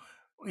more.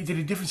 Is it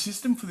a different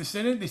system for the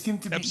Senate? They seem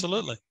to be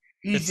absolutely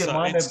easier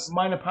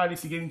minor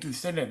parties to get into the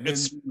Senate.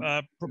 It's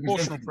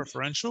proportional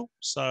preferential.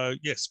 So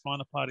yes,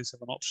 minor parties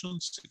have an option,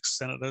 6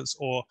 senators,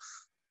 or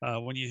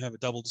when you have a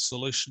double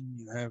dissolution,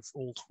 you have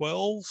all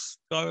 12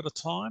 go at a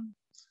time.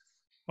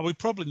 And we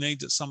probably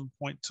need at some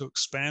point to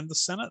expand the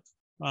Senate,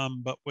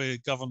 but we're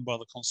governed by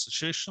the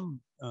Constitution.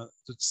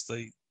 It's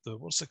the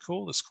what's it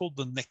called? It's called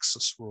the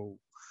Nexus Rule.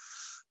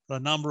 The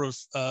number of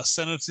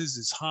senators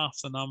is half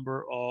the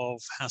number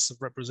of House of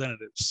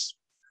Representatives.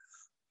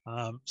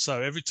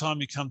 So every time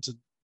you come to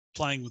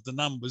playing with the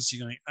numbers,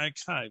 you're going,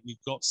 okay,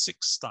 we've got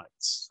 6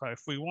 states. So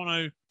if we want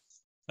to,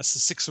 that's the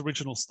 6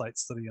 original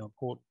states that are the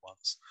important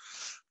ones.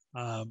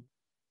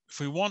 If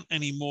we want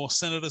any more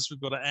senators, we've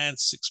got to add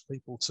 6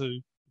 people to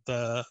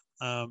the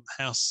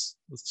House,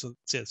 to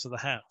the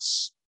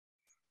House.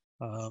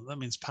 That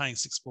means paying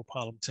 6 more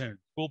parliamentarians.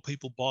 Will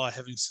people buy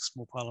having 6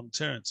 more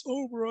parliamentarians?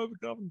 Oh, we're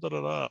overgoverned,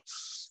 da-da-da.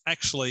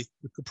 Actually,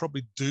 we could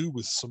probably do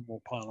with some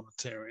more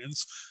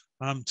parliamentarians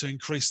to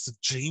increase the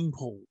gene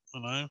pool,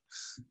 you know.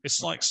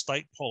 It's like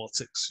state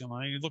politics, you know.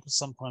 You look at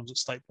sometimes at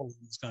state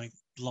politics going,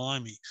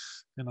 blimey,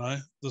 you know,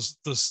 there's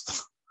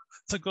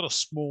they've got a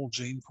small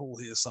gene pool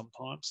here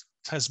sometimes.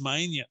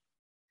 Tasmania,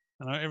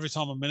 you know, every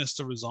time a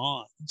minister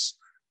resigns,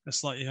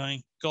 it's like you're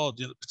going, God,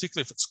 you know,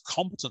 particularly if it's a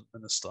competent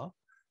minister,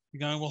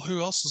 you're going, well,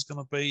 who else is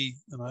going to be,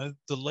 you know,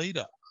 the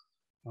leader?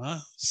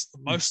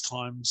 Most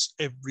times,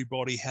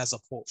 everybody has a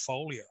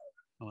portfolio.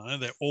 You know,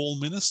 they're all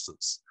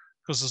ministers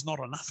because there's not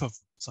enough of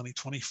them. It's only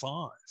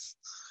 25.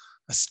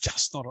 That's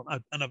just not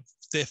enough. And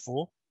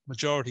therefore,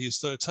 majority is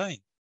 13.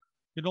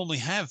 You'd only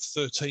have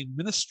 13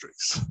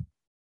 ministries.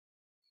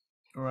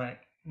 Right.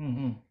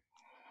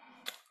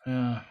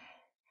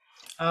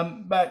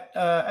 But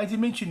as you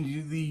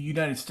mentioned, the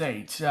United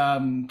States,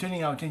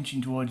 turning our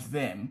attention towards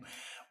them,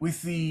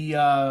 with the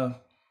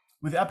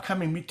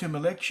upcoming midterm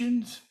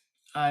elections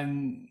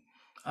and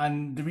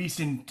the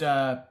recent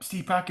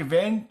CPAC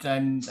event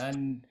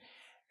and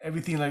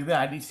everything like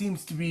that, it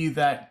seems to be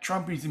that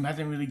Trumpism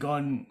hasn't really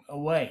gone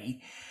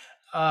away.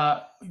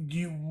 Do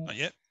you Not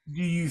yet.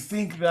 do you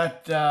think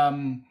that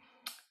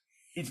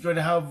it's going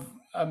to have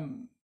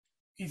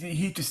is it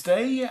here to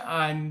stay?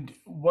 And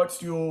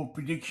what's your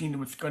prediction of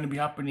what's going to be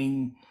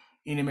happening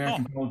in Oh,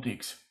 American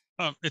politics?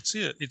 it's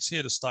here. It's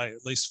here to stay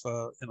at least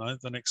for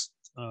the next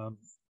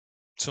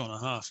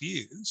 2.5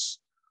 years.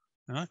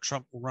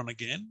 Trump will run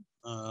again.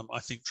 I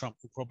think Trump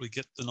will probably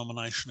get the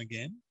nomination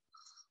again.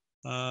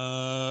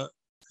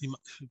 He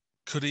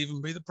could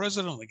even be the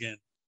president again.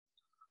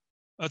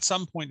 At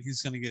some point,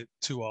 he's going to get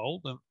too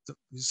old.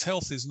 His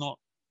health is not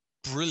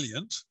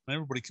brilliant.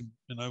 Everybody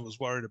was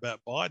worried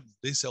about Biden.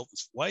 His health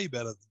is way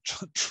better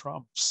than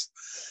Trump's.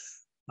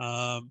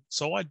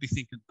 So I'd be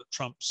thinking that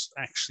Trump's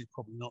actually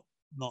probably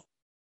not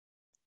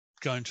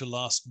going to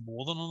last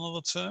more than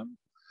another term.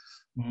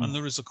 Mm-hmm. And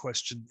there is a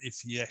question if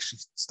he actually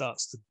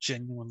starts to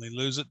genuinely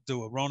lose it,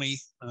 do a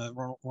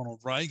Ronald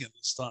Reagan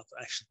and start to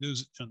actually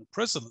lose it during the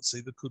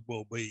presidency, there could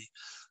well be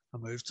a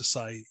move to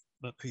say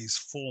that he's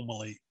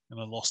formally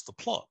lost the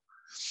plot.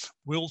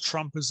 Will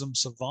Trumpism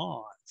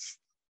survive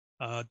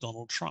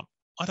Donald Trump?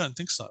 I don't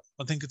think so.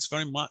 I think it's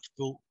very much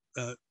built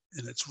and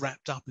it's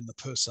wrapped up in the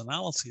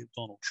personality of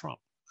Donald Trump.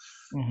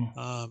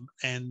 Mm-hmm.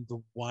 And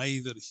the way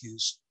that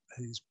he's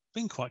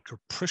been quite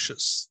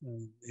capricious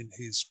in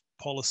his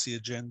policy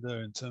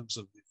agenda in terms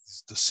of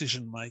his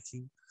decision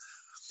making.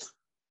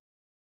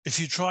 If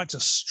you tried to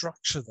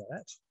structure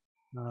that,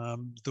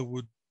 there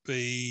would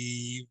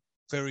be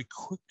very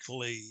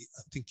quickly,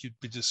 I think you'd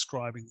be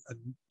describing a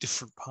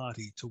different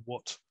party to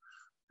what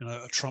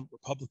a Trump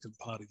Republican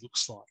Party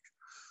looks like.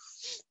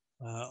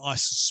 I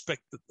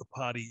suspect that the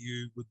party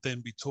you would then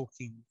be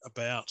talking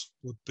about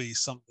would be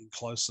something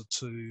closer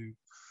to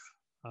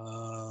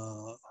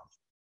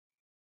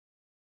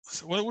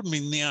well, it wouldn't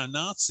be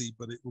neo-Nazi,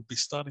 but it would be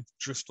starting to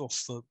drift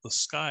off the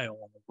scale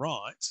on the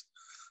right,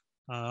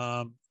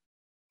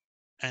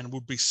 and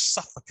would be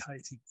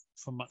suffocating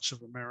for much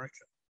of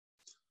America.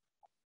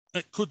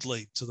 It could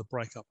lead to the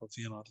breakup of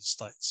the United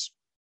States.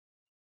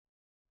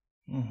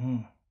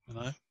 Mm-hmm.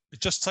 It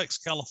just takes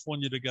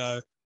California to go,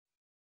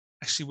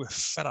 actually, we're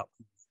fed up,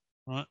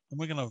 right? And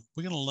we're gonna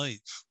leave.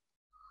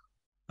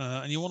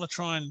 And you want to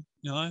try and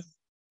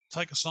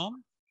take us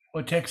on?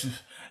 Or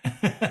Texas.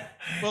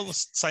 Well, the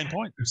same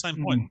point.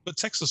 Mm. But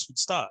Texas would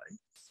stay.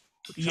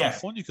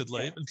 California could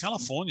leave, and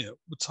California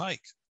would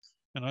take,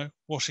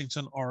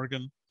 Washington,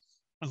 Oregon,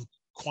 and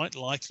quite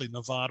likely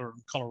Nevada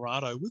and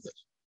Colorado with it,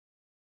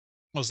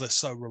 because they're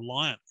so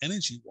reliant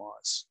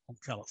energy-wise on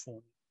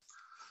California.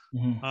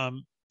 Mm-hmm.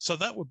 So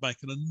that would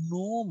make an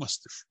enormous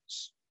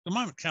difference. The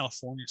moment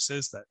California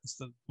says that is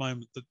the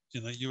moment that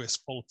US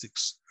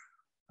politics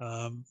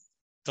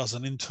does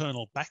an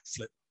internal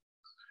backflip.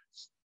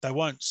 They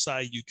won't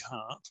say you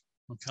can't.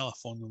 And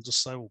California will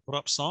just say, "We'll put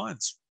up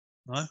signs.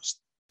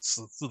 It's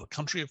the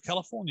country of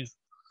California.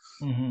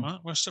 Mm-hmm. Right?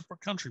 We're a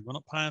separate country. We're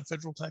not paying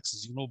federal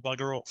taxes. You can all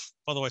bugger off.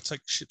 By the way,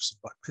 take ships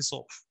and piss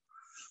off.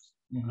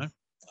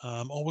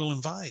 Mm-hmm. Or we'll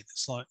invade."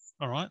 It's like,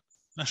 all right,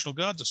 National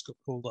Guard just got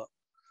called up.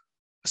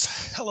 It's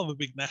a hell of a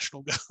big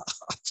National Guard.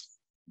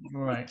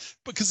 Right.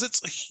 Because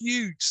it's a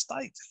huge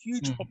state, a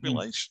huge mm-hmm.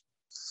 population.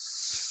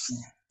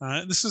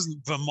 This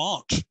isn't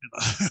Vermont,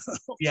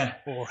 Yeah.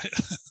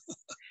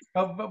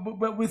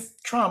 But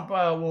with Trump,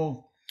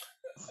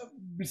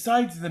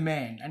 besides the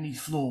man and his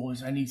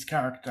flaws and his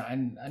character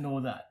and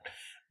all that,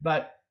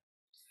 but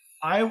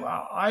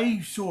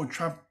I saw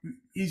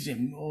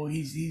Trumpism or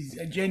his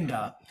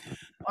agenda.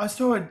 I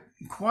saw it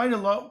quite a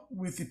lot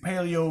with the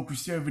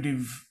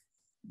paleo-conservative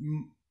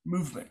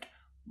movement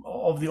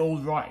of the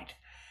old right.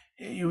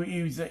 He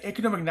was an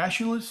economic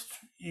nationalist.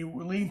 He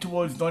leaned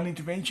towards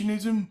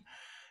non-interventionism.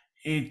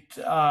 It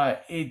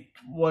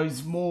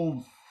was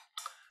more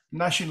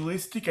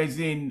nationalistic, as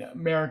in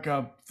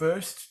America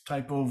first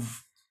type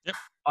of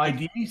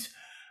ideas.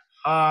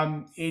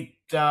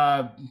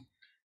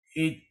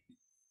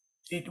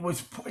 It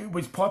was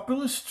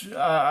populist,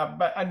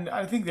 but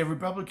I think the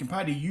Republican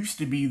Party used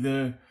to be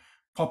the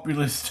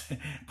populist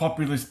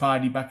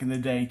party back in the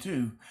day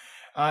too.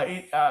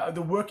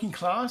 The working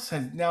class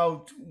has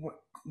now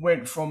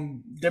went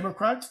from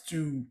Democrats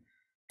to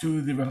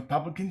the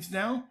Republicans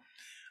now.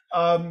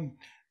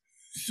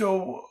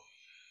 So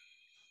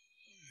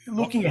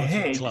looking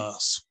ahead,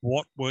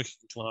 what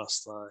working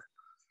class though?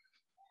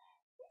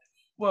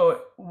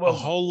 Well, a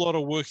whole lot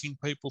of working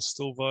people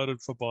still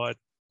voted for Biden.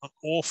 An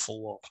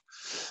awful lot.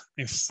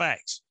 In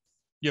fact,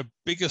 your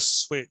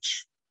biggest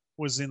switch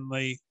was in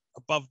the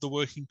above the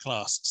working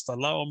class. It's the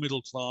lower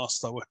middle class.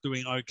 They were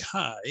doing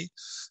okay.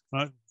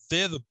 Right?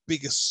 They're the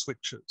biggest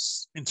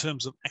switches in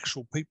terms of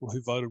actual people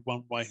who voted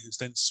one way who's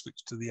then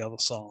switched to the other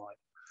side.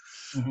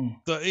 Mm-hmm.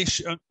 The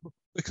issue,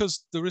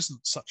 because there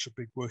isn't such a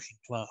big working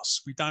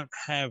class. We don't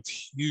have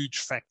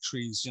huge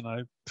factories,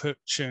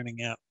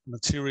 churning out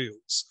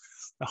materials.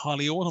 They're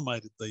highly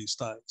automated these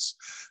days.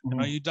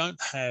 Mm-hmm. You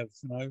don't have,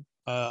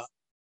 a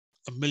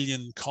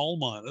million coal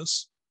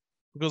miners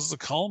because the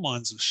coal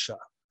mines are shut.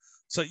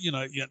 So,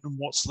 and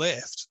what's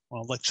left?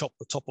 Well, they chop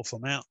the top off a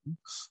mountain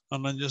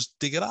and then just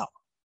dig it up,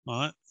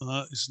 right?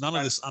 It's none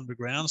of this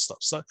underground stuff.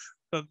 So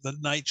the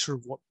nature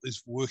of what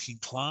is working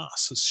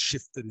class has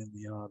shifted in the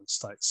United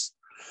States.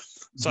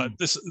 So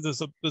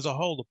there's a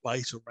whole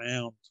debate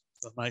around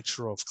the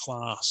nature of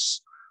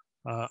class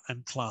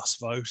and class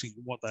voting,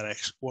 what it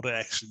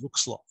actually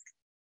looks like.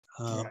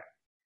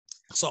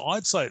 So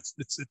I'd say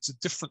it's a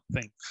different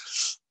thing.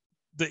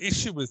 The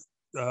issue with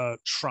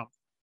Trump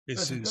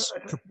is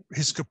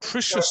his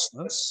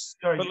capriciousness.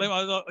 Sorry. But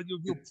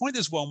your point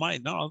is well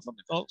made. No,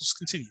 I'll just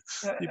continue.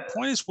 Your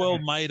point is well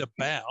made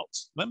about.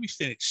 Let me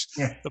finish.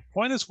 Yeah. The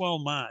point is well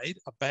made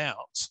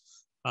about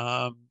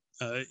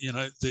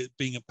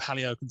being a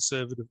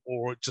paleo-conservative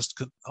or just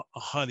a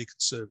highly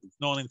conservative,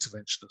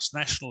 non-interventionist,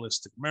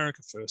 nationalistic,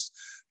 America first.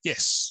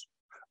 Yes,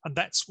 and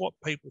that's what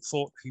people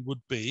thought he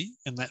would be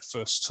in that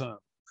first term,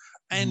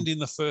 and in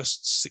the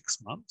first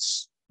 6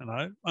 months.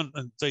 And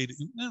indeed,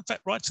 in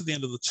fact, right to the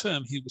end of the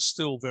term, he was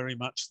still very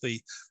much the,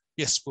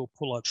 yes, we'll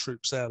pull our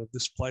troops out of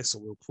this place,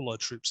 or we'll pull our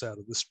troops out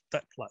of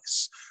that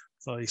place.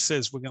 So he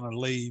says we're going to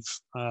leave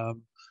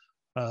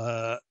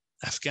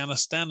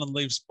Afghanistan and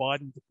leaves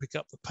Biden to pick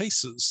up the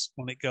pieces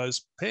when it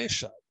goes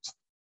pear-shaped.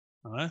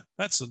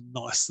 That's a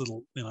nice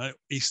little,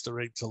 Easter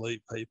egg to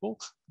leave people,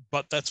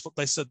 but that's what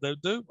they said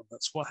they'd do, and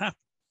that's what happened.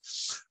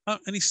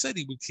 And he said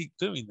he would keep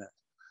doing that,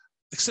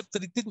 except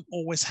that it didn't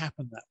always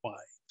happen that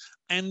way.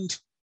 And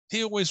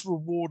he always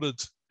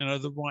rewarded,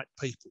 the right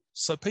people.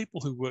 So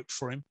people who worked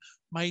for him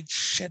made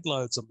shed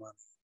loads of money.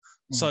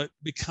 So it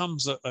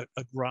becomes a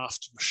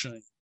graft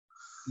machine.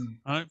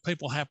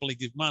 People happily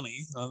give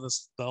money.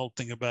 That's the whole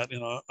thing about,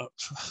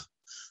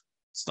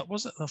 it's not,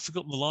 was it? I've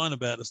forgotten the line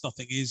about it's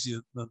nothing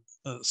easier than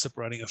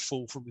separating a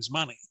fool from his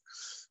money.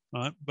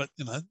 Right? But,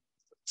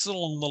 it's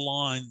along the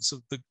lines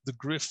of the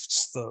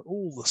grifts,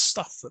 all the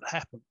stuff that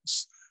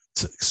happens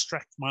to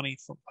extract money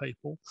from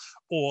people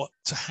or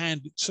to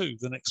hand it to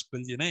the next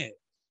billionaire,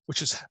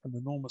 which has happened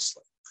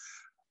enormously.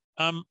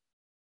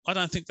 I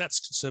don't think that's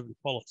conservative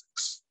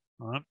politics.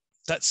 Right?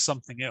 That's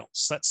something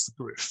else. That's the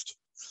grift.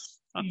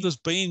 There's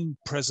been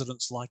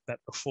presidents like that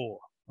before.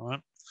 Right?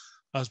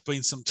 There's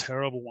been some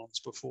terrible ones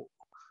before.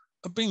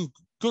 I've been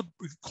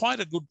quite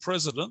a good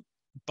president,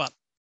 but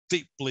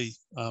deeply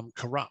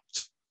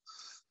corrupt.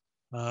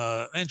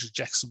 Andrew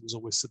Jackson was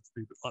always said to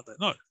be a bit like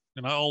that.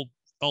 No,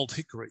 old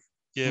hickory.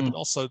 Yeah, but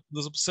also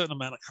there's a certain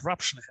amount of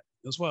corruption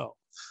happening as well.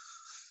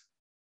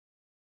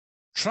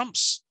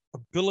 Trump's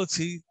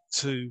ability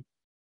to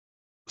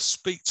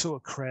speak to a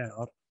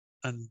crowd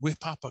and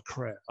whip up a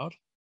crowd,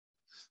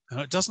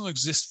 it doesn't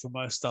exist for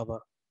most other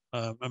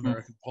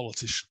American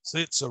politicians.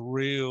 It's a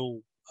real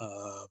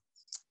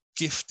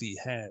gift he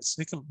has.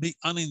 He can be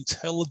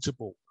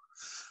unintelligible,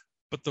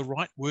 but the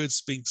right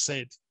words being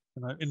said,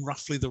 in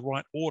roughly the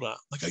right order,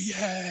 they go,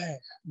 yeah,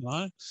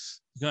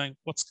 going,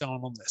 what's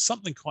going on there?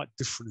 Something quite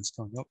different is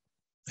going on.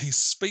 He's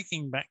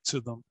speaking back to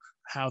them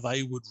how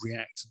they would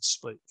react and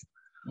speak.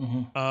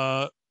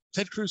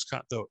 Ted Cruz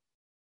can't do it,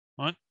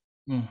 right?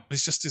 He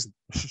just isn't.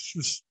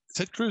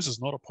 Ted Cruz is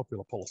not a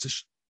popular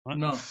politician. Right?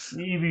 No,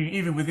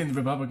 even within the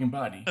Republican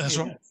Party. That's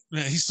right.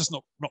 Yeah, he's just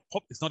not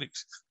popular. It's not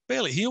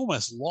barely. He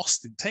almost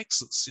lost in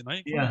Texas. To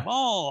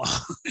Beto.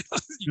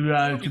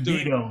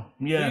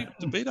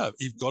 To Beto.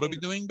 You've got to be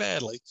doing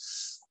badly.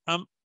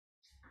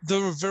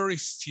 There are very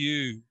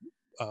few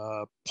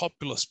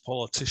populist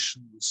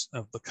politicians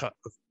of the cut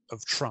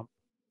of Trump.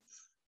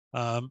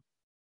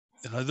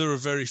 There are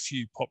very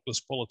few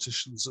populist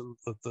politicians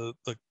of the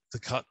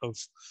cut of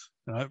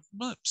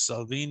not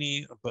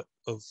Salvini, but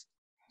of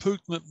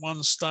Putin at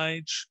one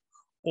stage,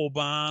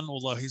 Orban,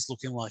 although he's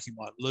looking like he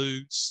might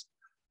lose.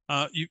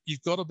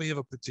 You've got to be of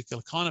a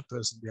particular kind of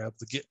person to be able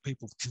to get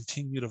people to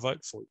continue to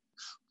vote for you.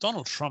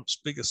 Donald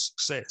Trump's biggest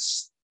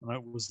success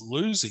was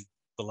losing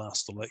the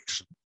last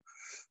election,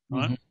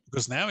 right?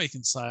 Because now he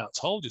can say, I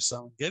told you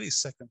so, and get his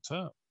second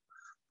term.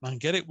 And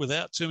get it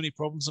without too many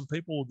problems, and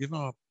people will give him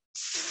a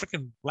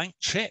freaking blank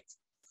check.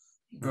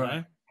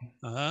 Right.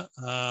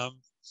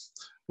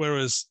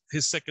 Whereas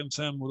his second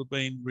term would have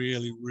been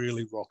really,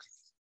 really rocky.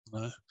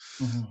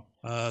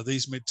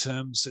 These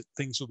midterms,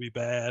 things will be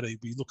bad.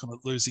 He'd be looking at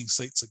losing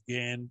seats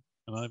again.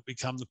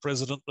 Become the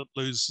president that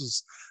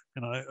loses.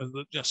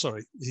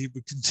 He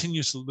would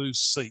continue to lose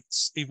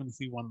seats even if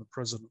he won the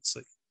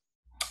presidency.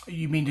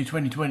 You mean the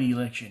 2020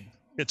 election?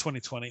 Yeah,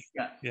 2020.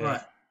 Yeah.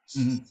 Right.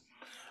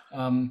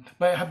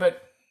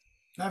 But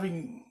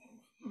having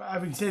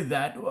said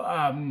that,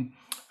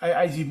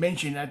 as you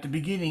mentioned at the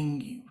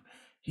beginning,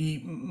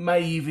 he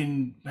may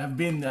even have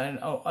been an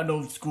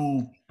old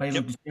school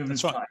paleo-conservative.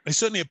 That's right. He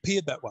certainly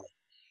appeared that way.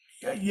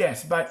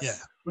 Yes, but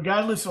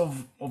regardless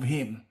of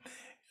him,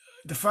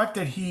 the fact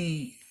that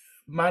he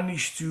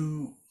managed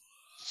to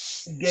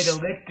get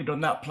elected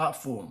on that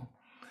platform,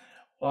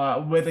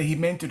 whether he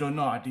meant it or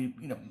not,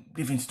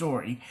 different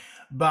story.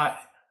 But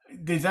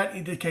does that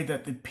indicate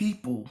that the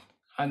people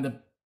and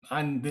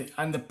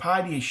the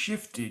party has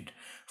shifted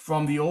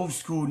from the old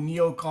school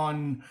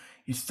neocon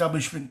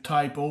establishment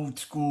type old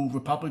school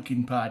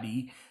Republican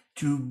Party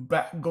to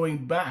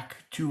going back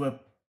to a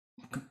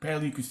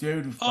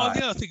paleo-conservative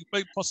party? I think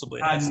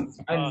possibly.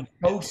 And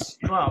post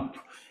Trump,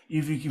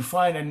 if you can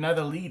find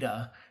another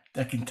leader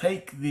that can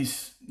take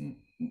this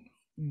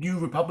new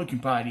Republican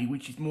Party,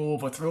 which is more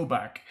of a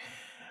throwback.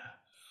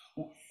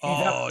 Is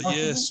that Oh possible?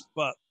 yes,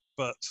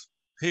 but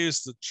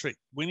here's the trick: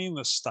 winning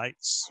the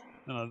states.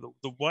 You know,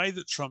 the way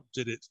that Trump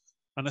did it,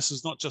 and this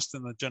is not just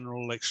in the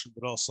general election,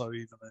 but also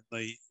even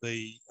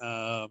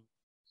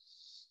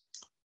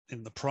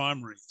in the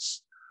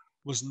primaries,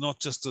 was not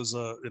just as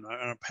a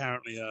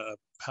apparently a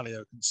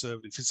paleo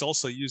conservative. He's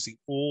also using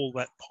all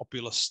that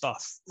popular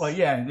stuff. Well,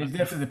 yeah, there's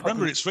definitely the Remember,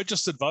 popular it's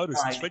registered voters.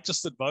 It's side.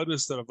 registered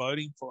voters that are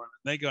voting for him,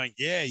 and they're going,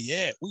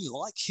 yeah, we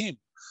like him.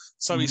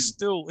 So he's Mm,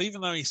 still, even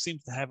though he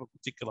seems to have a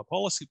particular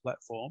policy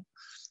platform,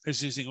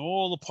 he's using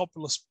all the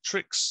populist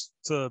tricks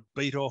to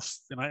beat off,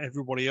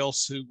 everybody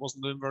else who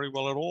wasn't doing very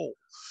well at all.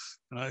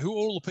 Who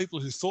all the people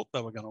who thought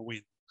they were going to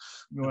win.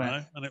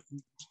 right.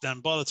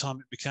 And by the time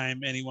it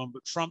became anyone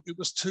but Trump, it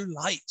was too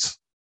late.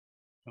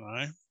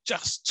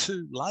 Just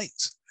too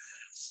late.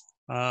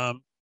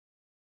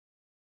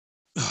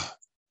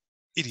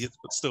 Idiots,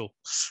 but still,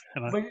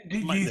 But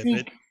do make you their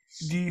bed.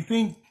 think? Do you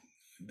think?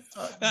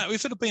 Now,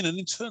 if there had been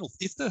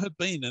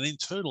an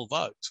internal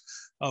vote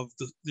of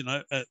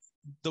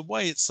the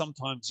way it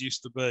sometimes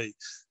used to be,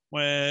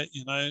 where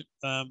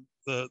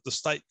the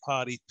state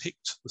party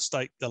picked the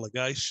state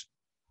delegation,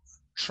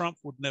 Trump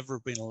would never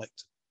have been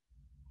elected.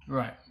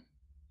 Right.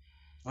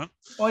 Right?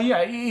 Well,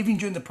 yeah. Even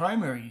during the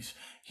primaries,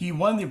 he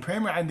won the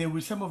primary, and there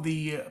was some of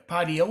the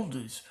party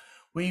elders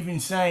were even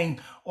saying,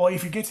 "Oh,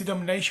 if he gets the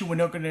nomination, we're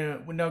not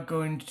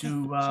going Yeah,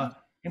 to that's right.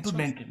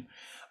 implement him."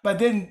 But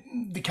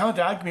then the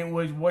counter argument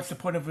was, "What's the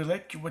point of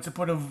election? What's the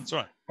point of That's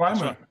right. That's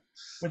primary? right.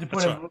 What's the point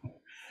That's right. of?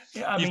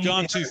 Yeah, I You've mean, you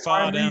gone have too the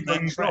far down primaries or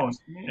that you track. don't."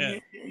 Yeah,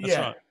 that's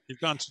Yeah. right. You've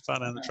gone too far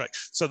down the track.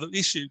 So the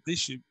issue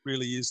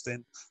really is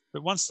then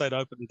that once they'd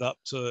opened it up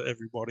to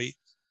everybody,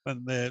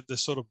 then they're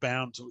sort of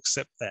bound to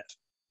accept that.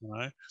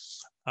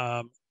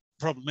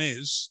 Problem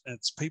is,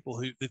 it's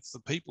the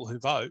people who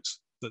vote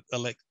that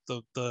elect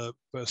the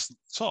person at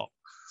the top,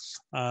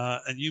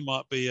 and you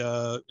might be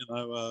a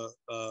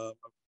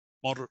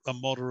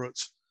moderate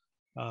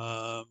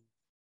um,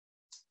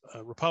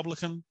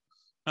 Republican,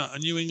 a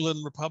New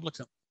England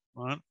Republican,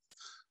 right?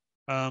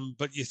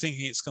 But you're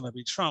thinking it's going to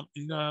be Trump.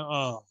 You go,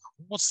 oh,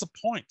 what's the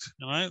point?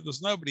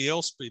 There's nobody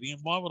else beating him.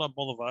 Why would I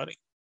bother voting?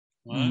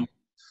 Mm,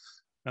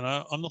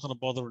 Right? I'm not going to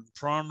bother in the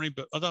primary,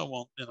 but I don't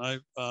want,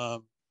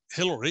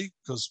 Hillary,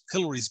 because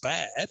Hillary's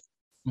bad,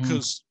 mm,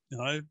 because,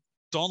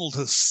 Donald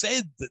has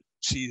said that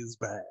she is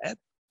bad.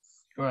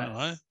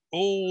 right.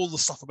 All the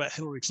stuff about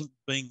Hillary Clinton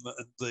being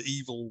the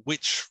evil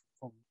witch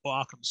from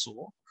Arkansas.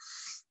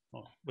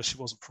 Well, she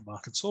wasn't from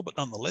Arkansas, but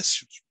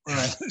nonetheless,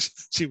 Right.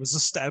 she was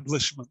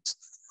establishment.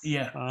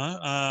 Yeah.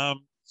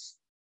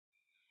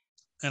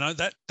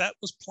 That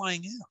was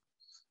playing out.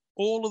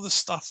 All of the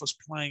stuff was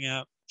playing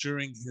out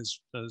during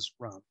his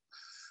run.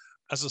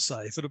 As I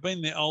say, if it had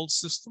been the old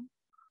system,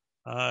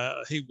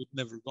 he would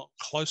never have gotten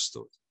close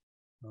to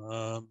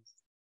it.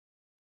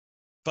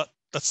 But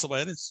that's the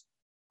way it is.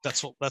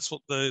 That's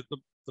what the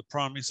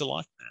primaries are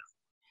like now.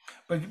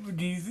 But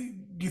do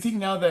you think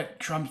now that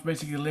Trump's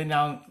basically laid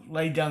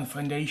down the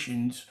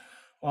foundations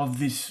of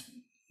this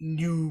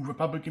new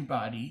Republican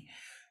Party,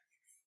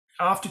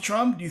 after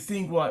Trump, do you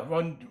think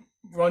Ron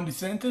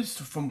DeSantis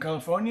from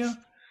California?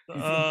 Do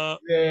you think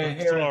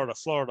the hair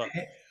Florida.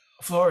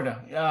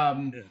 Florida?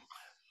 Yeah,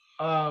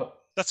 Uh,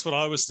 that's what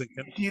I was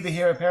thinking. is he the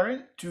heir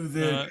apparent to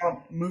the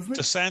Trump movement?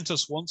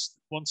 DeSantis wants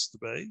to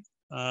be.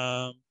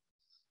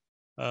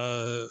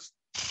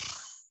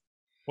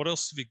 What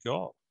else have you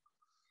got?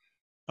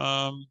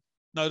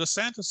 No,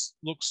 DeSantis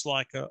looks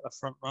like a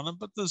front runner,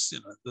 but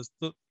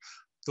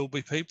there'll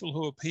be people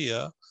who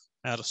appear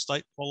out of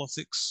state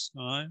politics,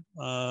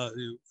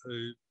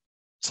 who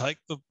take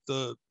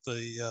the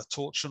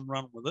torch and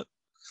run with it.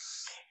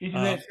 Isn't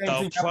that same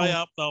thing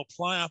They'll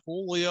play up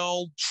all the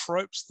old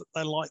tropes that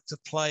they like to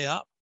play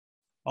up.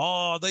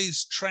 Oh,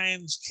 these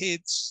trans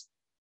kids,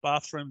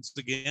 bathrooms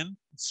again.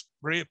 It's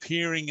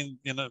reappearing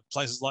in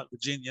places like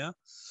Virginia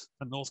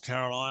and North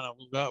Carolina.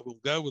 We'll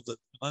go with it.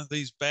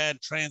 These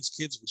bad trans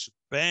kids. We should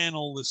ban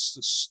all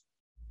this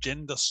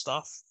gender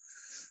stuff.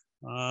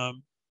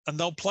 And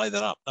they'll play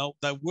that up.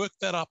 They'll work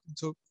that up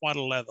into quite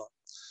a lather.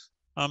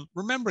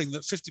 Remembering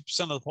that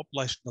 50% of the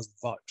population doesn't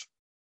vote.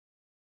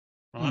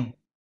 Right? Mm.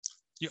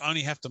 You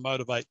only have to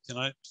motivate,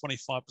 25%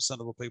 of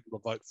the people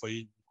to vote for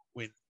you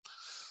win.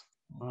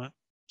 Right?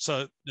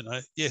 So,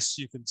 yes,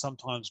 you can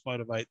sometimes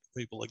motivate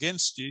people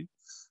against you,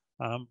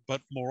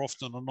 but more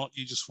often than not,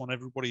 you just want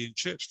everybody in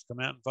church to come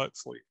out and vote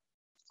for you.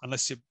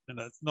 Unless you're,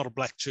 not a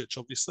black church,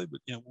 obviously,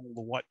 but, all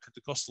the white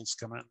Pentecostals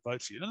come out and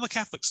vote for you. And the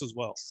Catholics as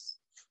well,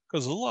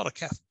 because there's a lot of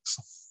Catholics.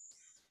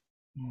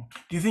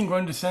 Do you think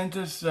Ron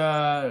DeSantis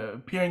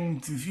appearing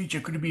into the future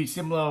could it be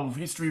similar of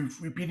history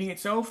repeating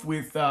itself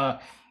with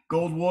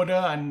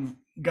Goldwater and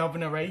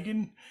Governor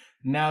Reagan?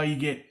 Now you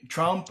get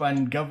Trump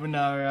and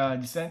Governor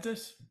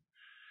DeSantis.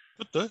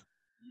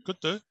 Could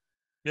do.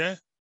 Yeah.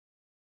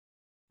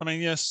 I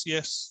mean, yes.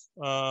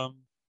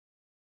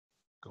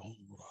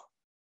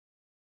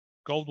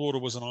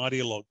 Goldwater was an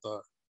ideologue,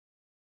 though,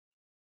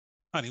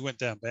 and he went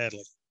down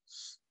badly.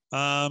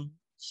 Um,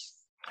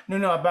 No,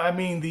 but I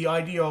mean the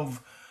idea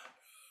of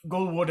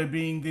Goldwater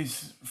being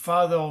this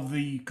father of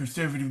the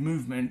conservative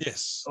movement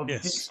yes, of the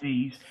yes.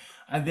 60s,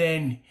 and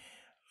then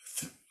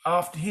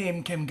after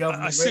him came I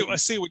Governor see. I Reagan.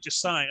 see what you're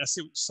saying. I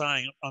see what you're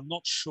saying. I'm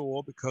not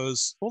sure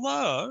because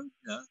although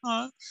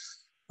no,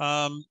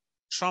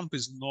 Trump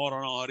is not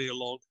an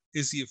ideologue.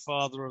 Is he a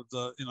father of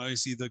the?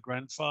 Is he the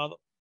grandfather,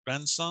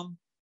 grandson,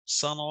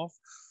 son of,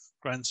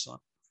 grandson?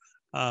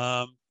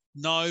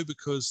 No,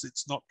 because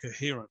it's not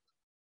coherent.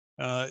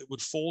 It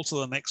would fall to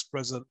the next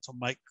president to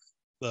make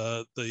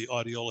the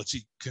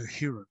ideology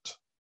coherent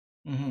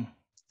Hmm.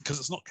 because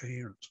it's not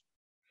coherent.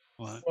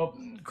 Right? Well,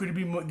 could it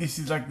be more, this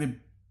is like the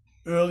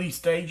early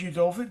stages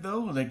of it though?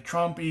 Like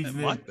Trump is It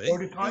the might be. Yeah,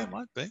 it prototype,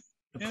 might be.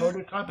 the Yeah.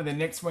 prototype, and the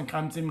next one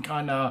comes in,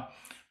 kind of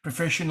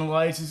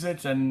professionalizes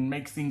it and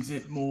makes things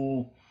it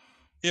more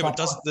Yeah, but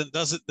proper.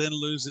 does it then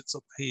lose its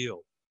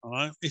appeal? All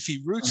right. If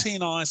he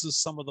routinizes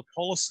some of the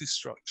policy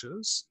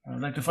structures,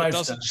 Like the but five star.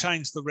 doesn't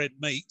change the red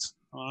meat,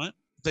 all right,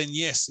 then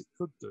yes, it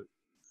could do.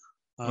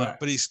 Right.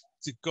 But he's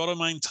got to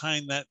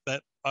maintain that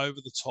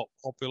over the top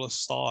popular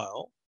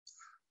style,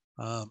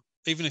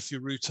 even if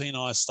you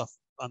routinize stuff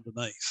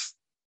underneath.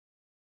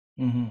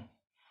 Hmm.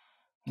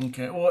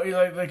 Okay. Well,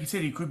 like you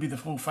said, it could be the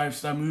whole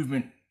five-star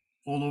movement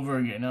all over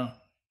again, huh?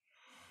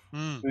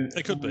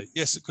 It could be.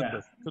 Yes, it could be.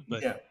 Yeah. Could be.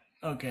 Yeah.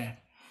 Okay.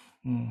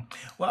 Mm.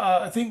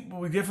 Well, I think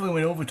we definitely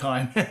went over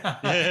time.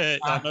 Yeah,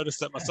 I noticed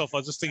that myself. I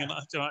was just thinking,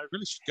 I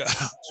really should go.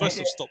 I'm supposed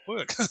to have stopped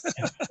work.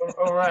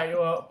 All right.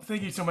 Well,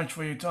 thank you so much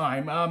for your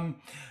time.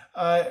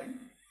 Uh,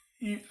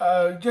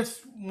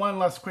 just one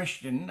last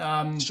question.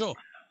 Sure.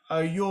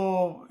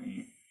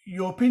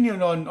 Your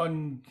opinion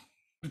on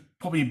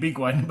probably a big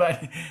one,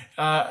 but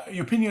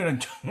your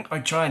opinion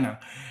on China.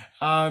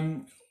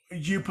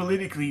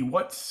 Geopolitically,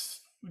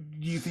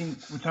 do you think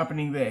what's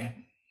happening there?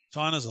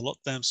 China's a lot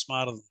damn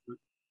smarter than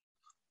Britain.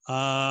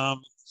 A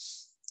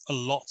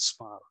lot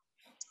smarter.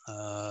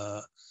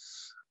 Uh,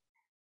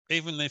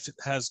 even if it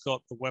has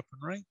got the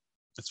weaponry,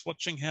 it's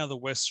watching how the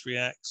West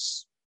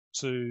reacts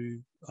to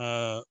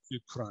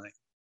Ukraine.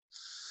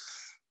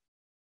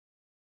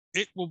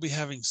 It will be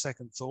having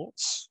second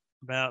thoughts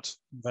about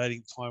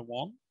invading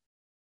Taiwan,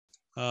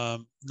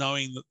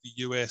 knowing that the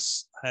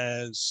US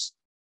has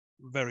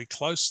very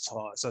close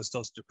ties, as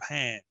does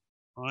Japan,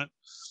 right,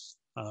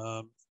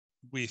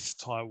 with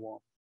Taiwan.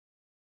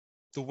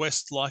 The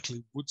West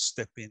likely would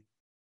step in.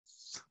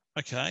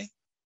 Okay,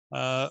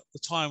 the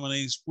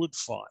Taiwanese would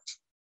fight.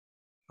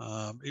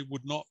 It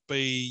would not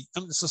be. I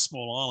mean, it's a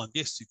small island.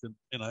 Yes, you can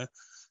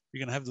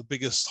have the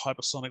biggest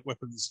hypersonic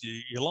weapons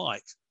you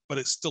like, but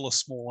it's still a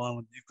small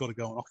island. You've got to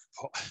go and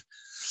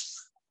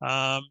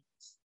occupy.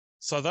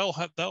 So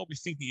they'll be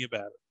thinking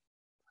about it.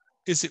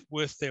 Is it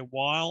worth their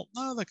while?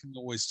 No, they can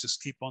always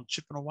just keep on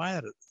chipping away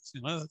at it. They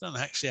don't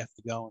actually have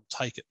to go and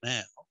take it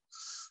now.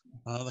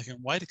 They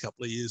can wait a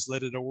couple of years,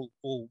 let it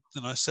all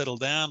settle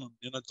down, and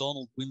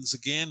Donald wins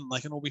again, and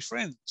they can all be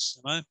friends.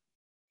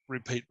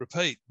 Repeat,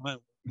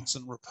 rinse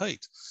and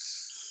repeat,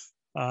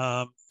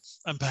 and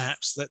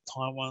perhaps let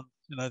Taiwan,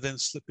 then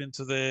slip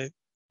into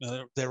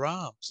their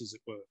arms, as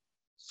it were.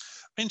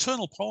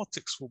 Internal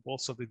politics will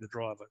also be the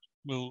driver.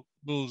 Will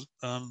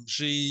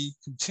Xi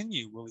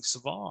continue? Will he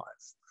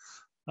survive?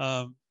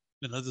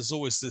 There's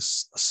always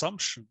this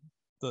assumption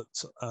that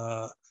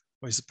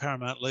he's a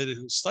paramount leader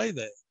who'll stay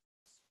there.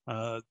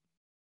 It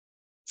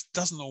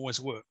doesn't always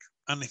work.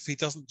 And if he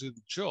doesn't do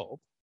the job,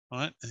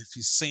 right, and if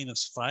he's seen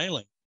as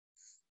failing,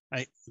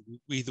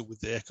 either with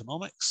the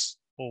economics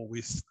or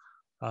with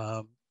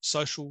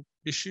social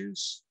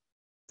issues,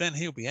 then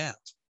he'll be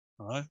out.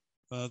 Right?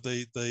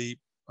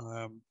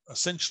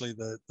 Essentially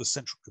the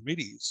Central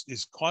Committee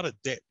is quite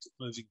adept at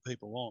moving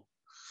people on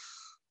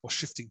or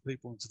shifting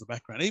people into the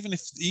background. Even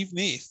if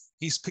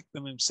he's picked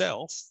them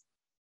himself,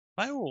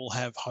 they all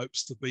have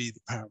hopes to be the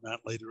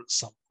paramount leader at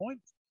some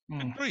point.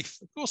 Good grief,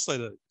 of course they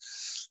do.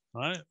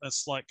 Right?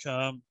 That's like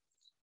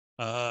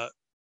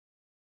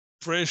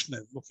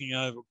Brezhnev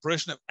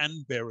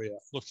and Beria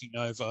looking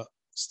over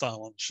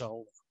Stalin's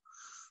shoulder.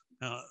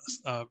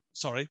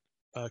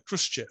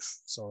 Khrushchev.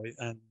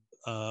 And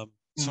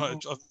so I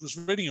was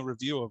reading a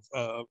review of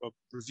the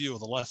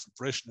life of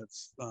Brezhnev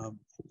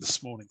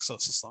this morning. So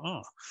it's just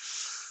like,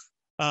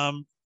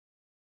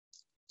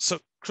 so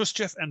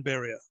Khrushchev and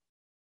Beria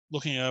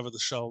looking over the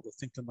shoulder,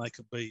 thinking they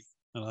could be,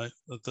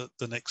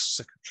 the next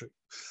secretary.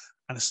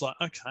 And it's like,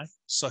 okay,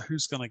 so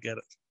who's going to get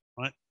it,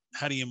 right?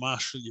 How do you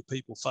marshal your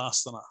people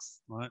fast enough,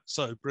 right?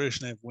 So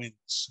Brezhnev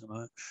wins,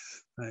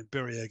 and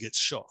Beria gets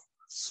shot.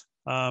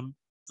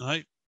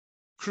 Right?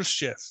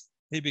 Khrushchev,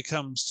 he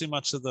becomes too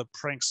much of the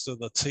prankster,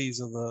 the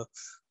teaser,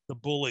 the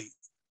bully.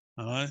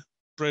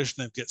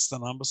 Brezhnev gets the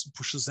numbers and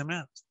pushes them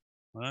out.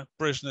 Right?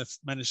 Brezhnev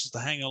manages to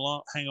hang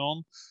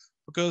on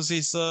because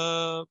he's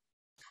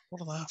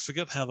I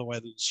forget how the way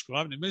they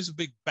describe him. He's a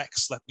big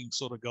backslapping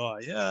sort of guy.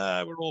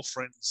 Yeah, we're all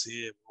friends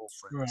here.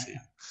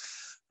 Here.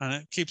 And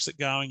it keeps it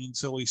going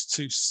until he's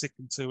too sick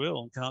and too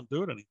ill and can't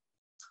do it anymore.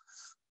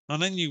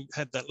 And then you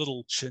had that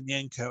little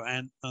Chernenko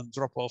and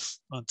drop off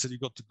until you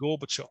got to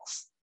Gorbachev.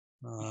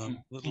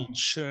 Little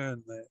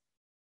churn there.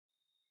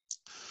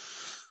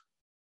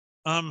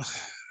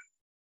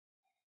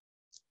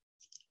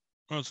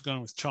 Where was I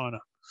going with China?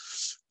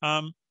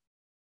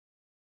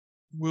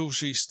 Will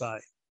Xi stay?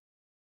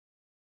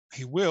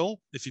 He will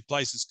if he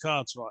plays his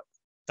cards right.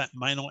 That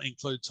may not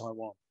include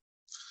Taiwan.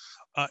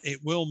 It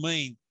will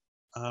mean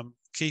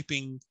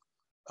keeping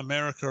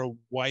America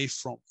away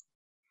from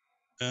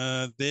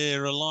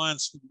their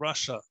alliance with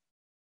Russia.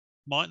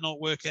 Might not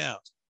work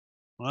out.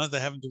 Right?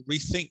 They're having to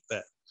rethink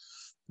that.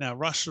 Now,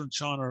 Russia and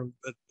China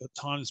have at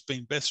times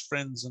been best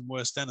friends and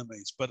worst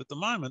enemies, but at the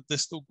moment, they're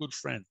still good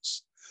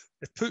friends.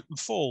 If Putin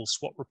falls,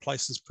 what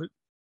replaces Putin?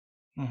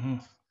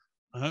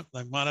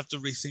 They might have to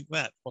rethink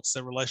that. What's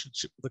their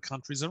relationship with the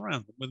countries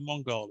around them, with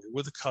Mongolia,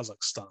 with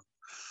Kazakhstan,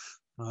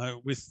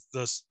 with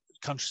the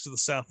countries of the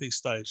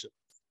Southeast Asia?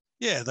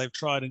 Yeah, they've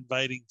tried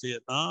invading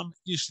Vietnam.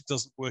 It usually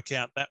doesn't work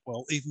out that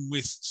well, even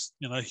with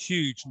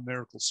huge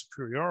numerical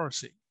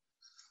superiority.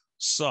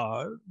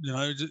 So,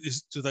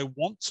 do they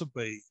want to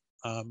be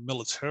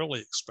militarily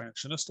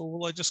expansionist, or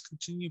will they just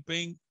continue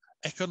being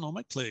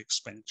economically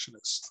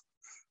expansionist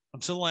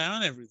until they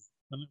own everything?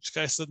 In which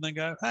case, then they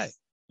go, hey,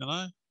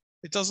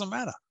 it doesn't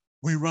matter.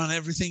 We run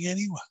everything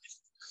anyway.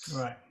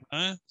 Right.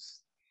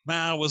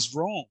 Mao was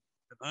wrong.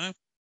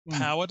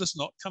 Power does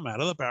not come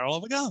out of the barrel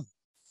of a gun.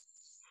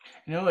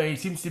 It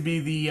seems to be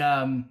the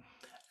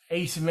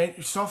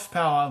soft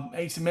power,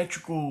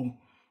 asymmetrical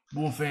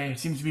warfare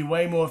seems to be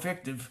way more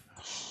effective.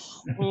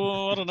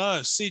 Well, I don't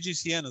know.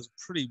 CGTN is a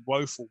pretty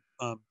woeful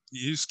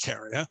news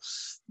carrier. Have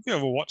you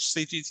ever watched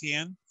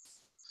CGTN?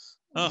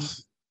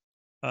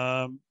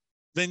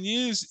 Their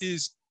news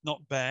is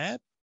not bad,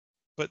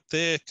 but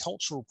their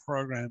cultural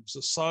programs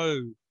are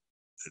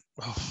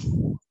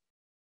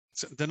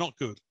they're not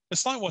good.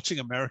 It's like watching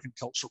American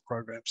cultural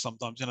programs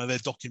sometimes. Their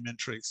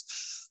documentaries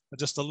are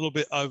just a little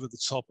bit over the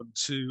top and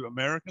too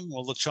American,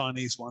 while the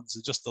Chinese ones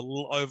are just a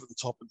little over the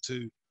top and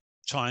too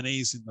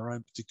Chinese in their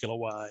own particular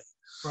way.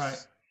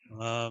 Right.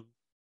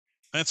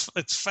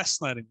 It's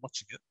fascinating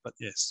watching it, but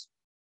yes.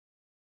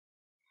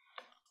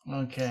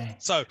 Okay.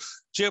 So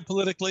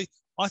geopolitically,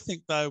 I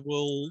think they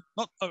will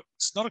not.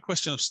 It's not a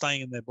question of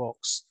staying in their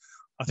box.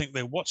 I think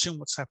they're watching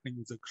what's happening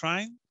with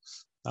Ukraine.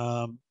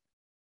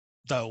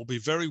 They'll be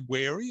very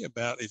wary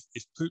about if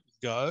Putin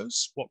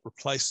goes, what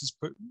replaces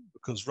Putin,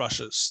 because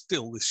Russia is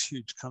still this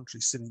huge country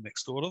sitting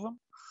next door to them.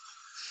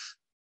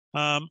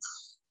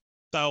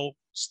 They'll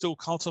still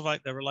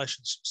cultivate their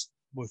relationships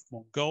with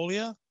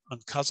Mongolia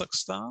and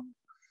Kazakhstan.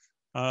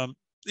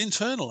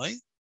 Internally,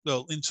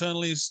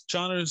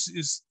 China's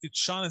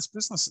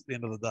business at the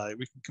end of the day.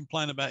 We can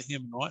complain about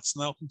human rights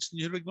and they'll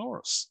continue to ignore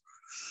us.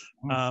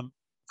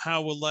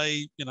 How will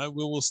they, we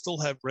will still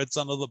have Reds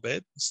under the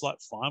bed. It's like,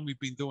 fine, we've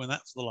been doing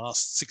that for the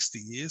last 60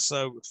 years,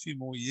 so a few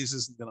more years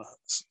isn't going to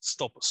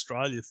stop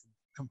Australia from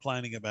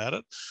complaining about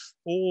it.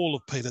 All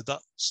of Peter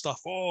Dutton's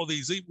stuff,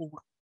 these evil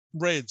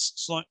Reds.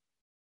 It's like,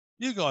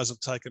 you guys have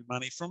taken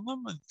money from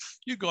them and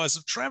you guys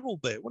have travelled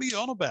there. What are you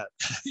on about?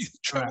 You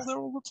travel there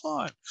all the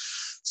time.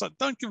 So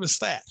don't give us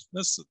that.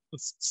 Let's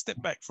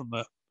step back from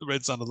the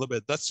Reds under the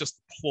bed. That's just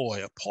a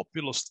ploy,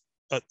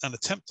 an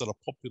attempt at a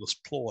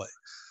populist ploy.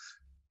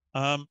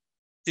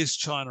 Is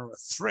China a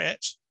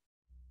threat?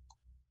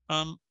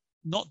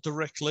 Not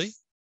directly,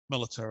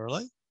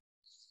 militarily.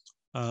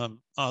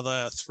 Are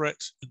they a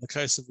threat in the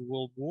case of a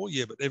world war?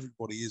 Yeah, but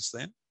everybody is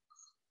then.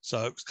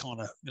 So it's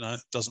kind of,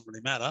 doesn't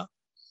really matter.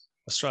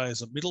 Australia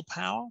is a middle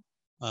power.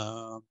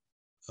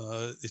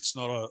 It's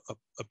not a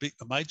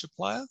major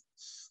player.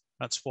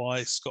 That's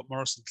why Scott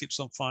Morrison keeps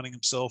on finding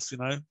himself,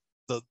 the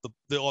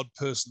odd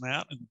person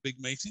out in the big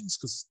meetings,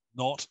 because it's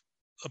not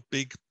a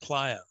big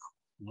player,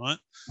 right?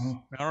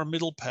 We are a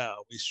middle power.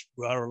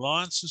 Our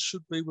alliances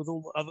should be with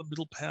all the other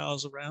middle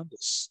powers around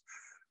us.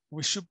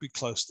 We should be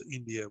close to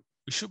India.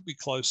 We should be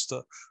close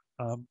to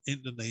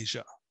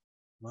Indonesia.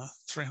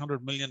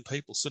 300 million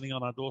people sitting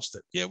on our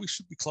doorstep. Yeah, we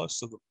should be close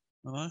to them.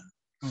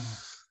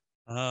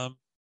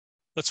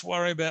 Let's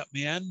worry about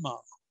Myanmar.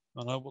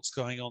 I know what's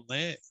going on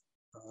there.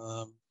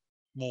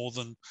 More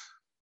than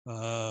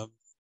our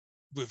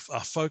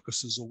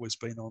focus has always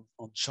been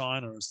on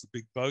China as the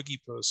big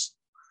bogey person,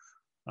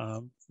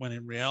 when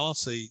in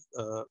reality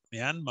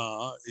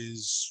Myanmar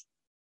is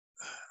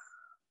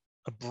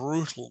a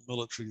brutal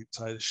military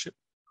dictatorship.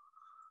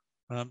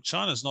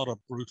 China's not a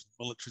brutal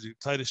military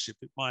dictatorship.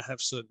 It might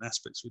have certain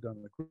aspects we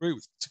don't agree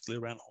with,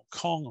 particularly around Hong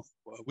Kong,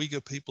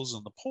 Uyghur peoples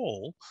and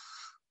Nepal,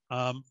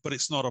 but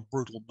it's not a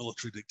brutal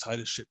military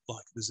dictatorship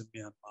like it is in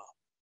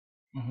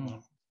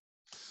Myanmar.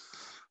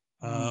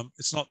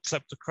 It's not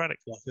kleptocratic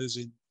like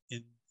it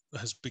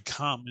has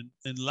become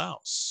in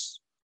Laos.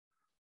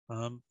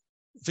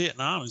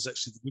 Vietnam is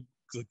actually the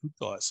good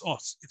guys.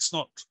 It's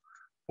not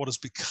what has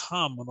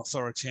become an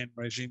authoritarian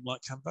regime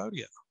like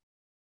Cambodia.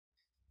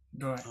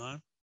 Right.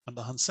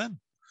 Under Hun Sen.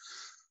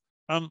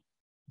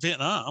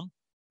 Vietnam,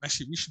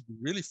 actually, we should be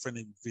really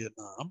friendly with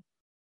Vietnam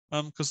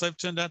because they've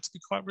turned out to be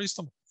quite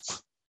reasonable.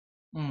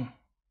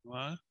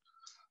 Right?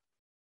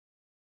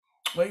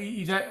 Well,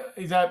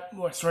 is that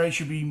what Australia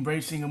should be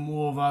embracing, a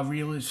more of a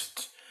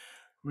realist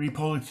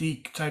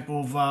repolitik type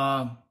of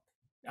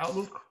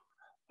outlook?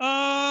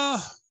 Uh,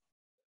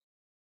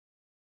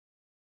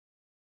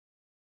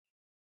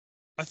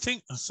 I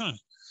think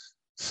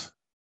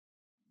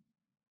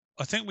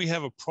we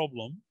have a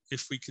problem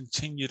if we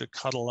continue to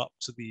cuddle up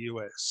to the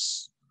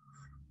US.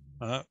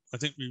 I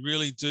think we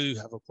really do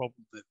have a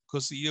problem there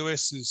because the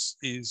US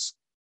is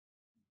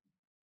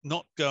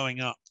not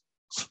going up.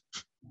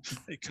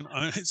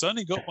 It's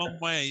only got one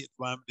way at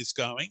the moment it's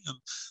going, and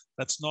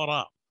that's not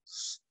up.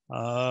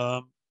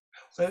 Well,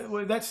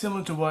 that's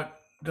similar to what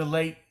the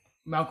late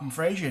Malcolm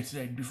Fraser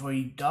said before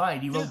he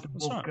died. He wrote the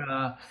book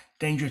right.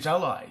 Dangerous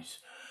Allies.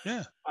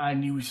 Yeah.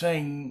 And he was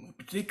saying,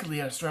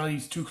 particularly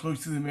Australia's too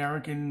close to the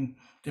Americans,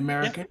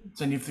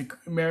 and if the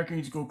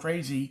Americans go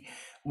crazy,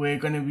 we're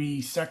going to be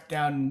sucked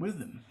down with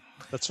them.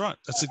 That's right.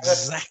 That's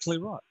exactly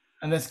right.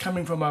 And that's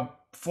coming from a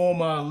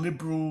former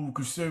liberal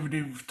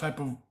conservative type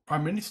of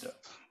prime minister.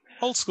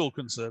 Old school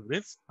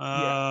conservative.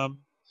 Yeah.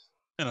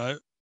 You know,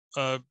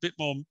 a bit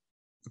more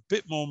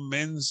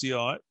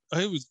Menziite.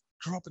 Who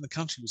grew up in the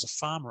country, was a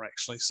farmer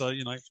actually. So,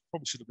 you know, he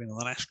probably should have been in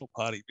the National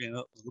Party, being in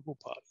the Liberal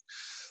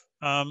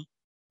Party.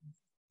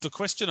 The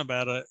question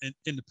about an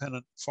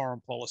independent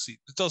foreign policy,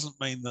 it doesn't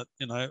mean that,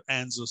 you know,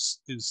 ANZUS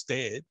is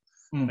dead.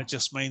 It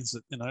just means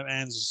that, you know,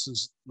 ANZUS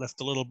is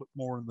left a little bit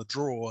more in the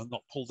drawer and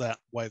not pulled out,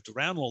 waved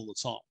around all the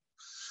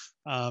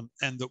time.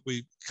 And that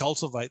we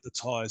cultivate the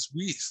ties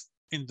with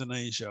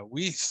Indonesia,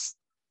 with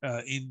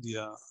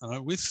India, you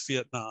know, with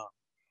Vietnam.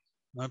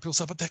 You know, people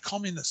say, but they're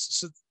communists.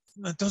 So,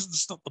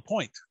 that's not the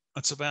point.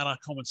 It's about our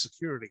common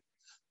security,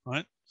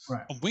 right?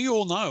 Right. And we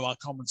all know our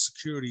common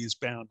security is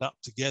bound up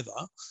together,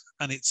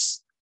 and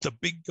it's the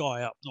big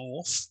guy up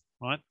north,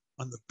 right,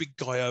 and the big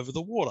guy over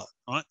the water,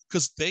 right,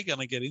 because they're going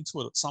to get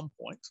into it at some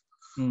point,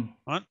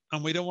 right?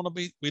 And we don't want to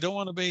be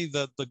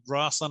the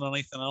grass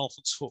underneath an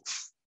elephant's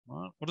hoof,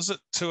 right? What is it?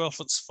 Two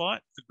elephants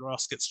fight, the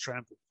grass gets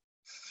trampled.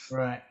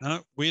 Right.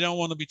 No, we don't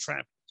want to be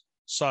trampled.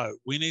 So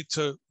we need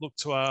to look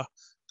to our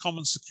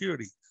common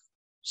security.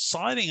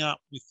 Siding up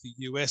with the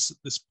US at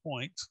this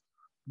point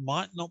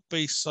might not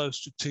be so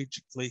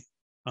strategically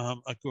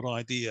a good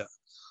idea.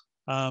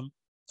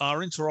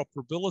 Our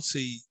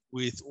interoperability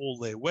with all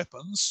their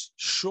weapons,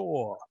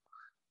 sure.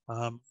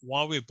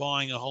 Why we're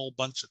buying a whole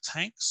bunch of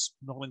tanks,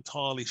 not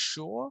entirely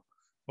sure.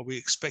 Are we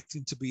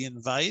expecting to be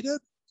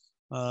invaded?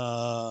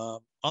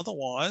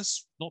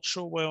 Otherwise, not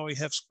sure where we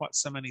have quite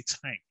so many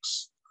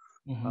tanks.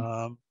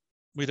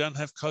 We don't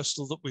have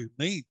coastal, that we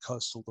need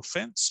coastal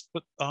defence,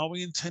 but are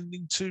we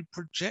intending to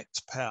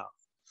project power?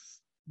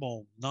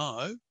 Well,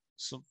 no.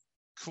 So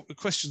the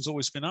question's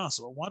always been asked,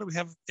 well, why do we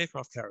have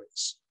aircraft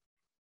carriers?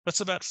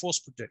 That's about force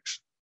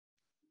projection.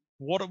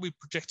 What are we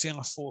projecting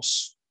our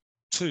force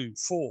to,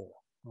 for?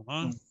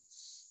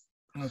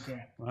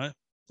 Okay. Right?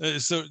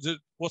 So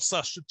what's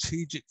our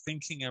strategic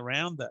thinking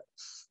around that?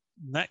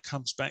 And that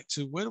comes back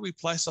to, where do we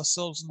place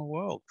ourselves in the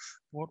world?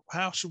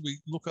 How should we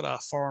look at our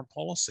foreign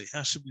policy?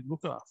 How should we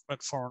look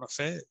at foreign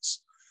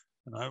affairs?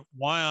 You know,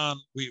 why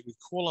aren't we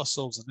call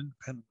ourselves an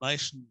independent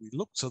nation? We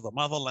look to the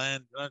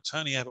motherland. You know,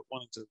 Tony Abbott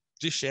wanting to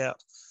dish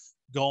out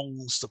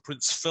gongs to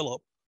Prince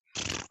Philip.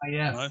 Oh,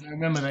 yeah, you know? I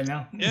remember that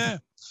now. Yeah.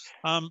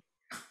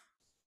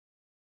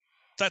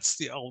 That's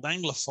the old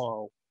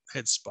Anglophile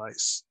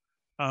headspace.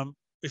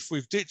 If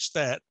we've ditched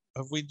that,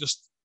 have we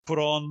just put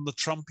on the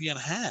Trumpian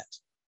hat?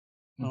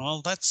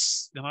 Well,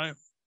 that's, you know,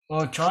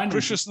 well, China,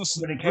 capriciousness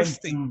when and it came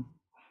grifting.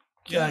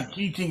 to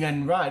Keating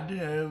and Rudd,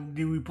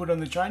 did we put on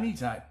the Chinese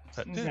hat?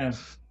 Yeah.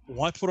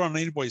 Why put on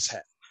anybody's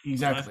hat?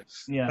 Exactly.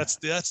 You know? Yeah.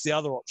 That's the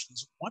other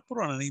options. Why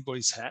put on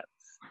anybody's hat?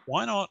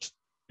 Why not?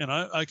 You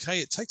know,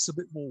 okay, it takes a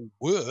bit more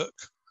work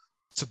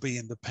to be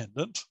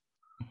independent,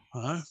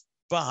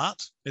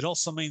 but it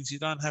also means you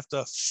don't have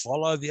to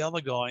follow the other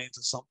guy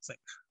into something,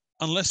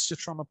 unless you're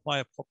trying to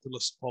play a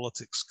populist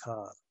politics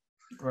card.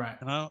 Right.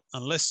 You know,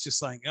 unless you're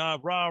saying,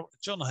 rah,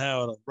 John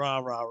Howard and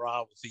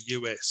rah, with the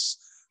US.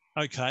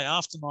 Okay,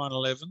 after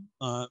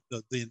 9/11,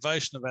 the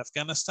invasion of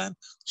Afghanistan,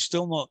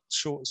 still not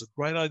sure it was a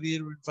great idea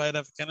to invade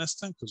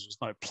Afghanistan because there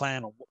was no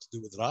plan on what to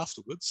do with it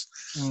afterwards.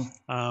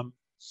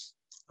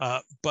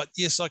 But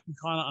yes, I can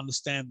kind of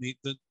understand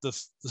the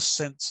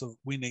sense of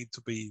we need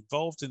to be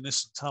involved in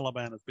this. And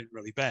Taliban has been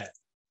really bad.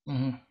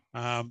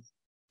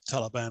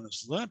 Taliban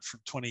has learned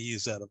from 20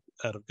 years out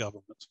of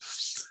government.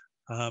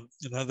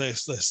 You know, they're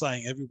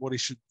saying everybody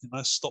should, you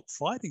know, stop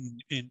fighting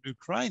in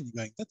Ukraine.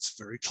 You're going, that's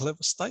a very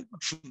clever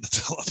statement from the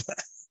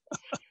Taliban.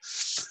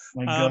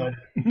 My God.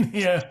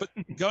 Yeah. But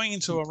going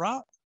into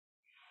Iraq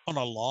on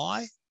a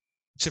lie,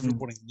 which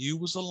everybody knew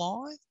was a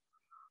lie,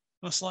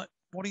 and it's like,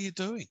 what are you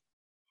doing?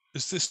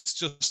 Is this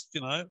just,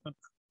 you know,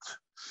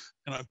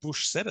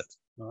 Bush said it,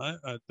 right?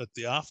 At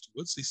the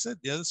afterwards, he said,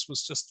 yeah, this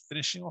was just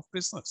finishing off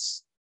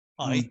business,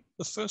 the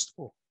first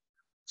war.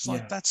 It's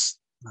like,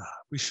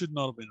 we should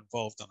not have been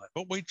involved in it,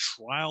 but we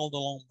trailed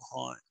along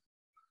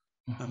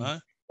behind, you know.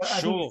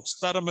 Sure,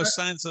 Saddam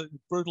Hussein's a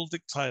brutal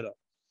dictator,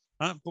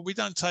 but we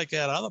don't take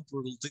out other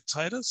brutal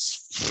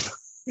dictators.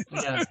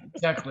 Yeah,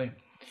 exactly.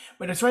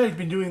 But Australia's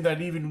been doing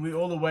that even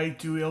all the way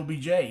to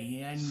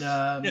LBJ,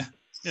 and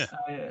Yeah.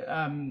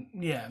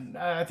 Yeah,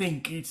 I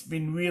think it's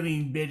been really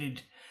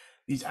embedded,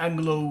 this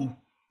Anglo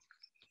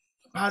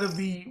part of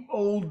the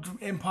old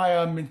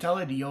empire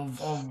mentality of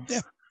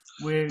Yeah.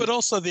 where, But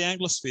also the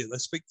Anglosphere, they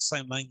speak the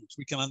same language.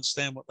 We can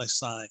understand what they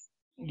say.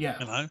 yeah.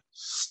 You know,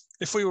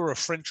 if we were a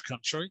French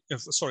country,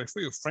 if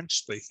we were French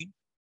speaking,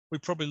 we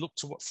probably look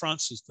to what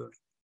France is doing.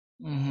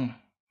 Mm-hmm.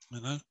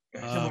 You know,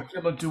 Yeah,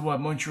 similar to what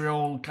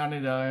Montreal,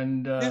 Canada,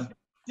 yeah,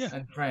 yeah,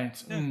 and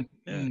France. yeah,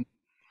 yeah.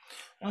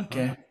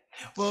 Okay.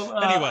 Well,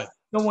 Anyway,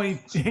 don't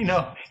worry.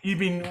 You've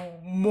been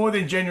more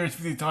than generous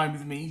with your time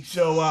with me.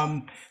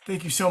 So,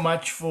 thank you so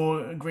much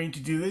for agreeing to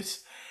do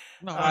this.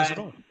 no worries Uh, at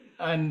all.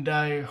 and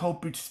I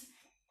hope it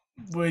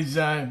was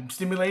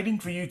stimulating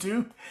for you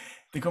too,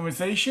 the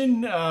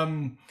conversation.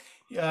 And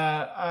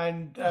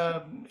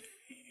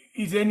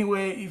is there any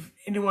way, if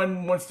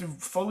anyone wants to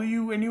follow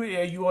you anyway,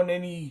 are you on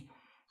any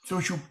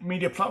social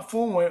media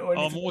platform or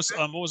anything like that?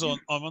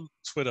 I'm on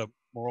Twitter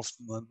more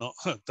often than not.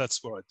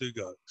 That's where I do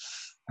go,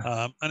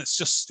 and it's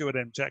just Stewart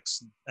M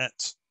Jackson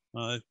at.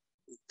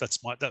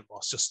 That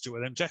was just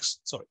Stewart M Jackson.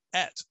 Sorry,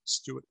 at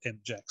Stewart M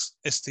Jackson.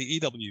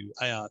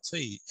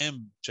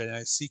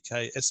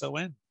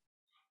 STEWARTMJACKSON.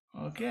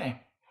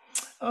 Okay.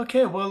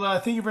 Okay. Well,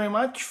 thank you very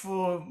much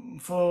for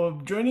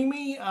joining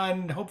me,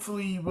 and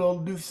hopefully we'll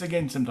do this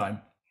again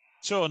sometime.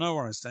 Sure, no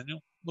worries, Daniel.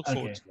 Look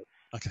forward Okay. to it.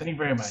 Okay, Thank you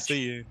very much.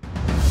 see you.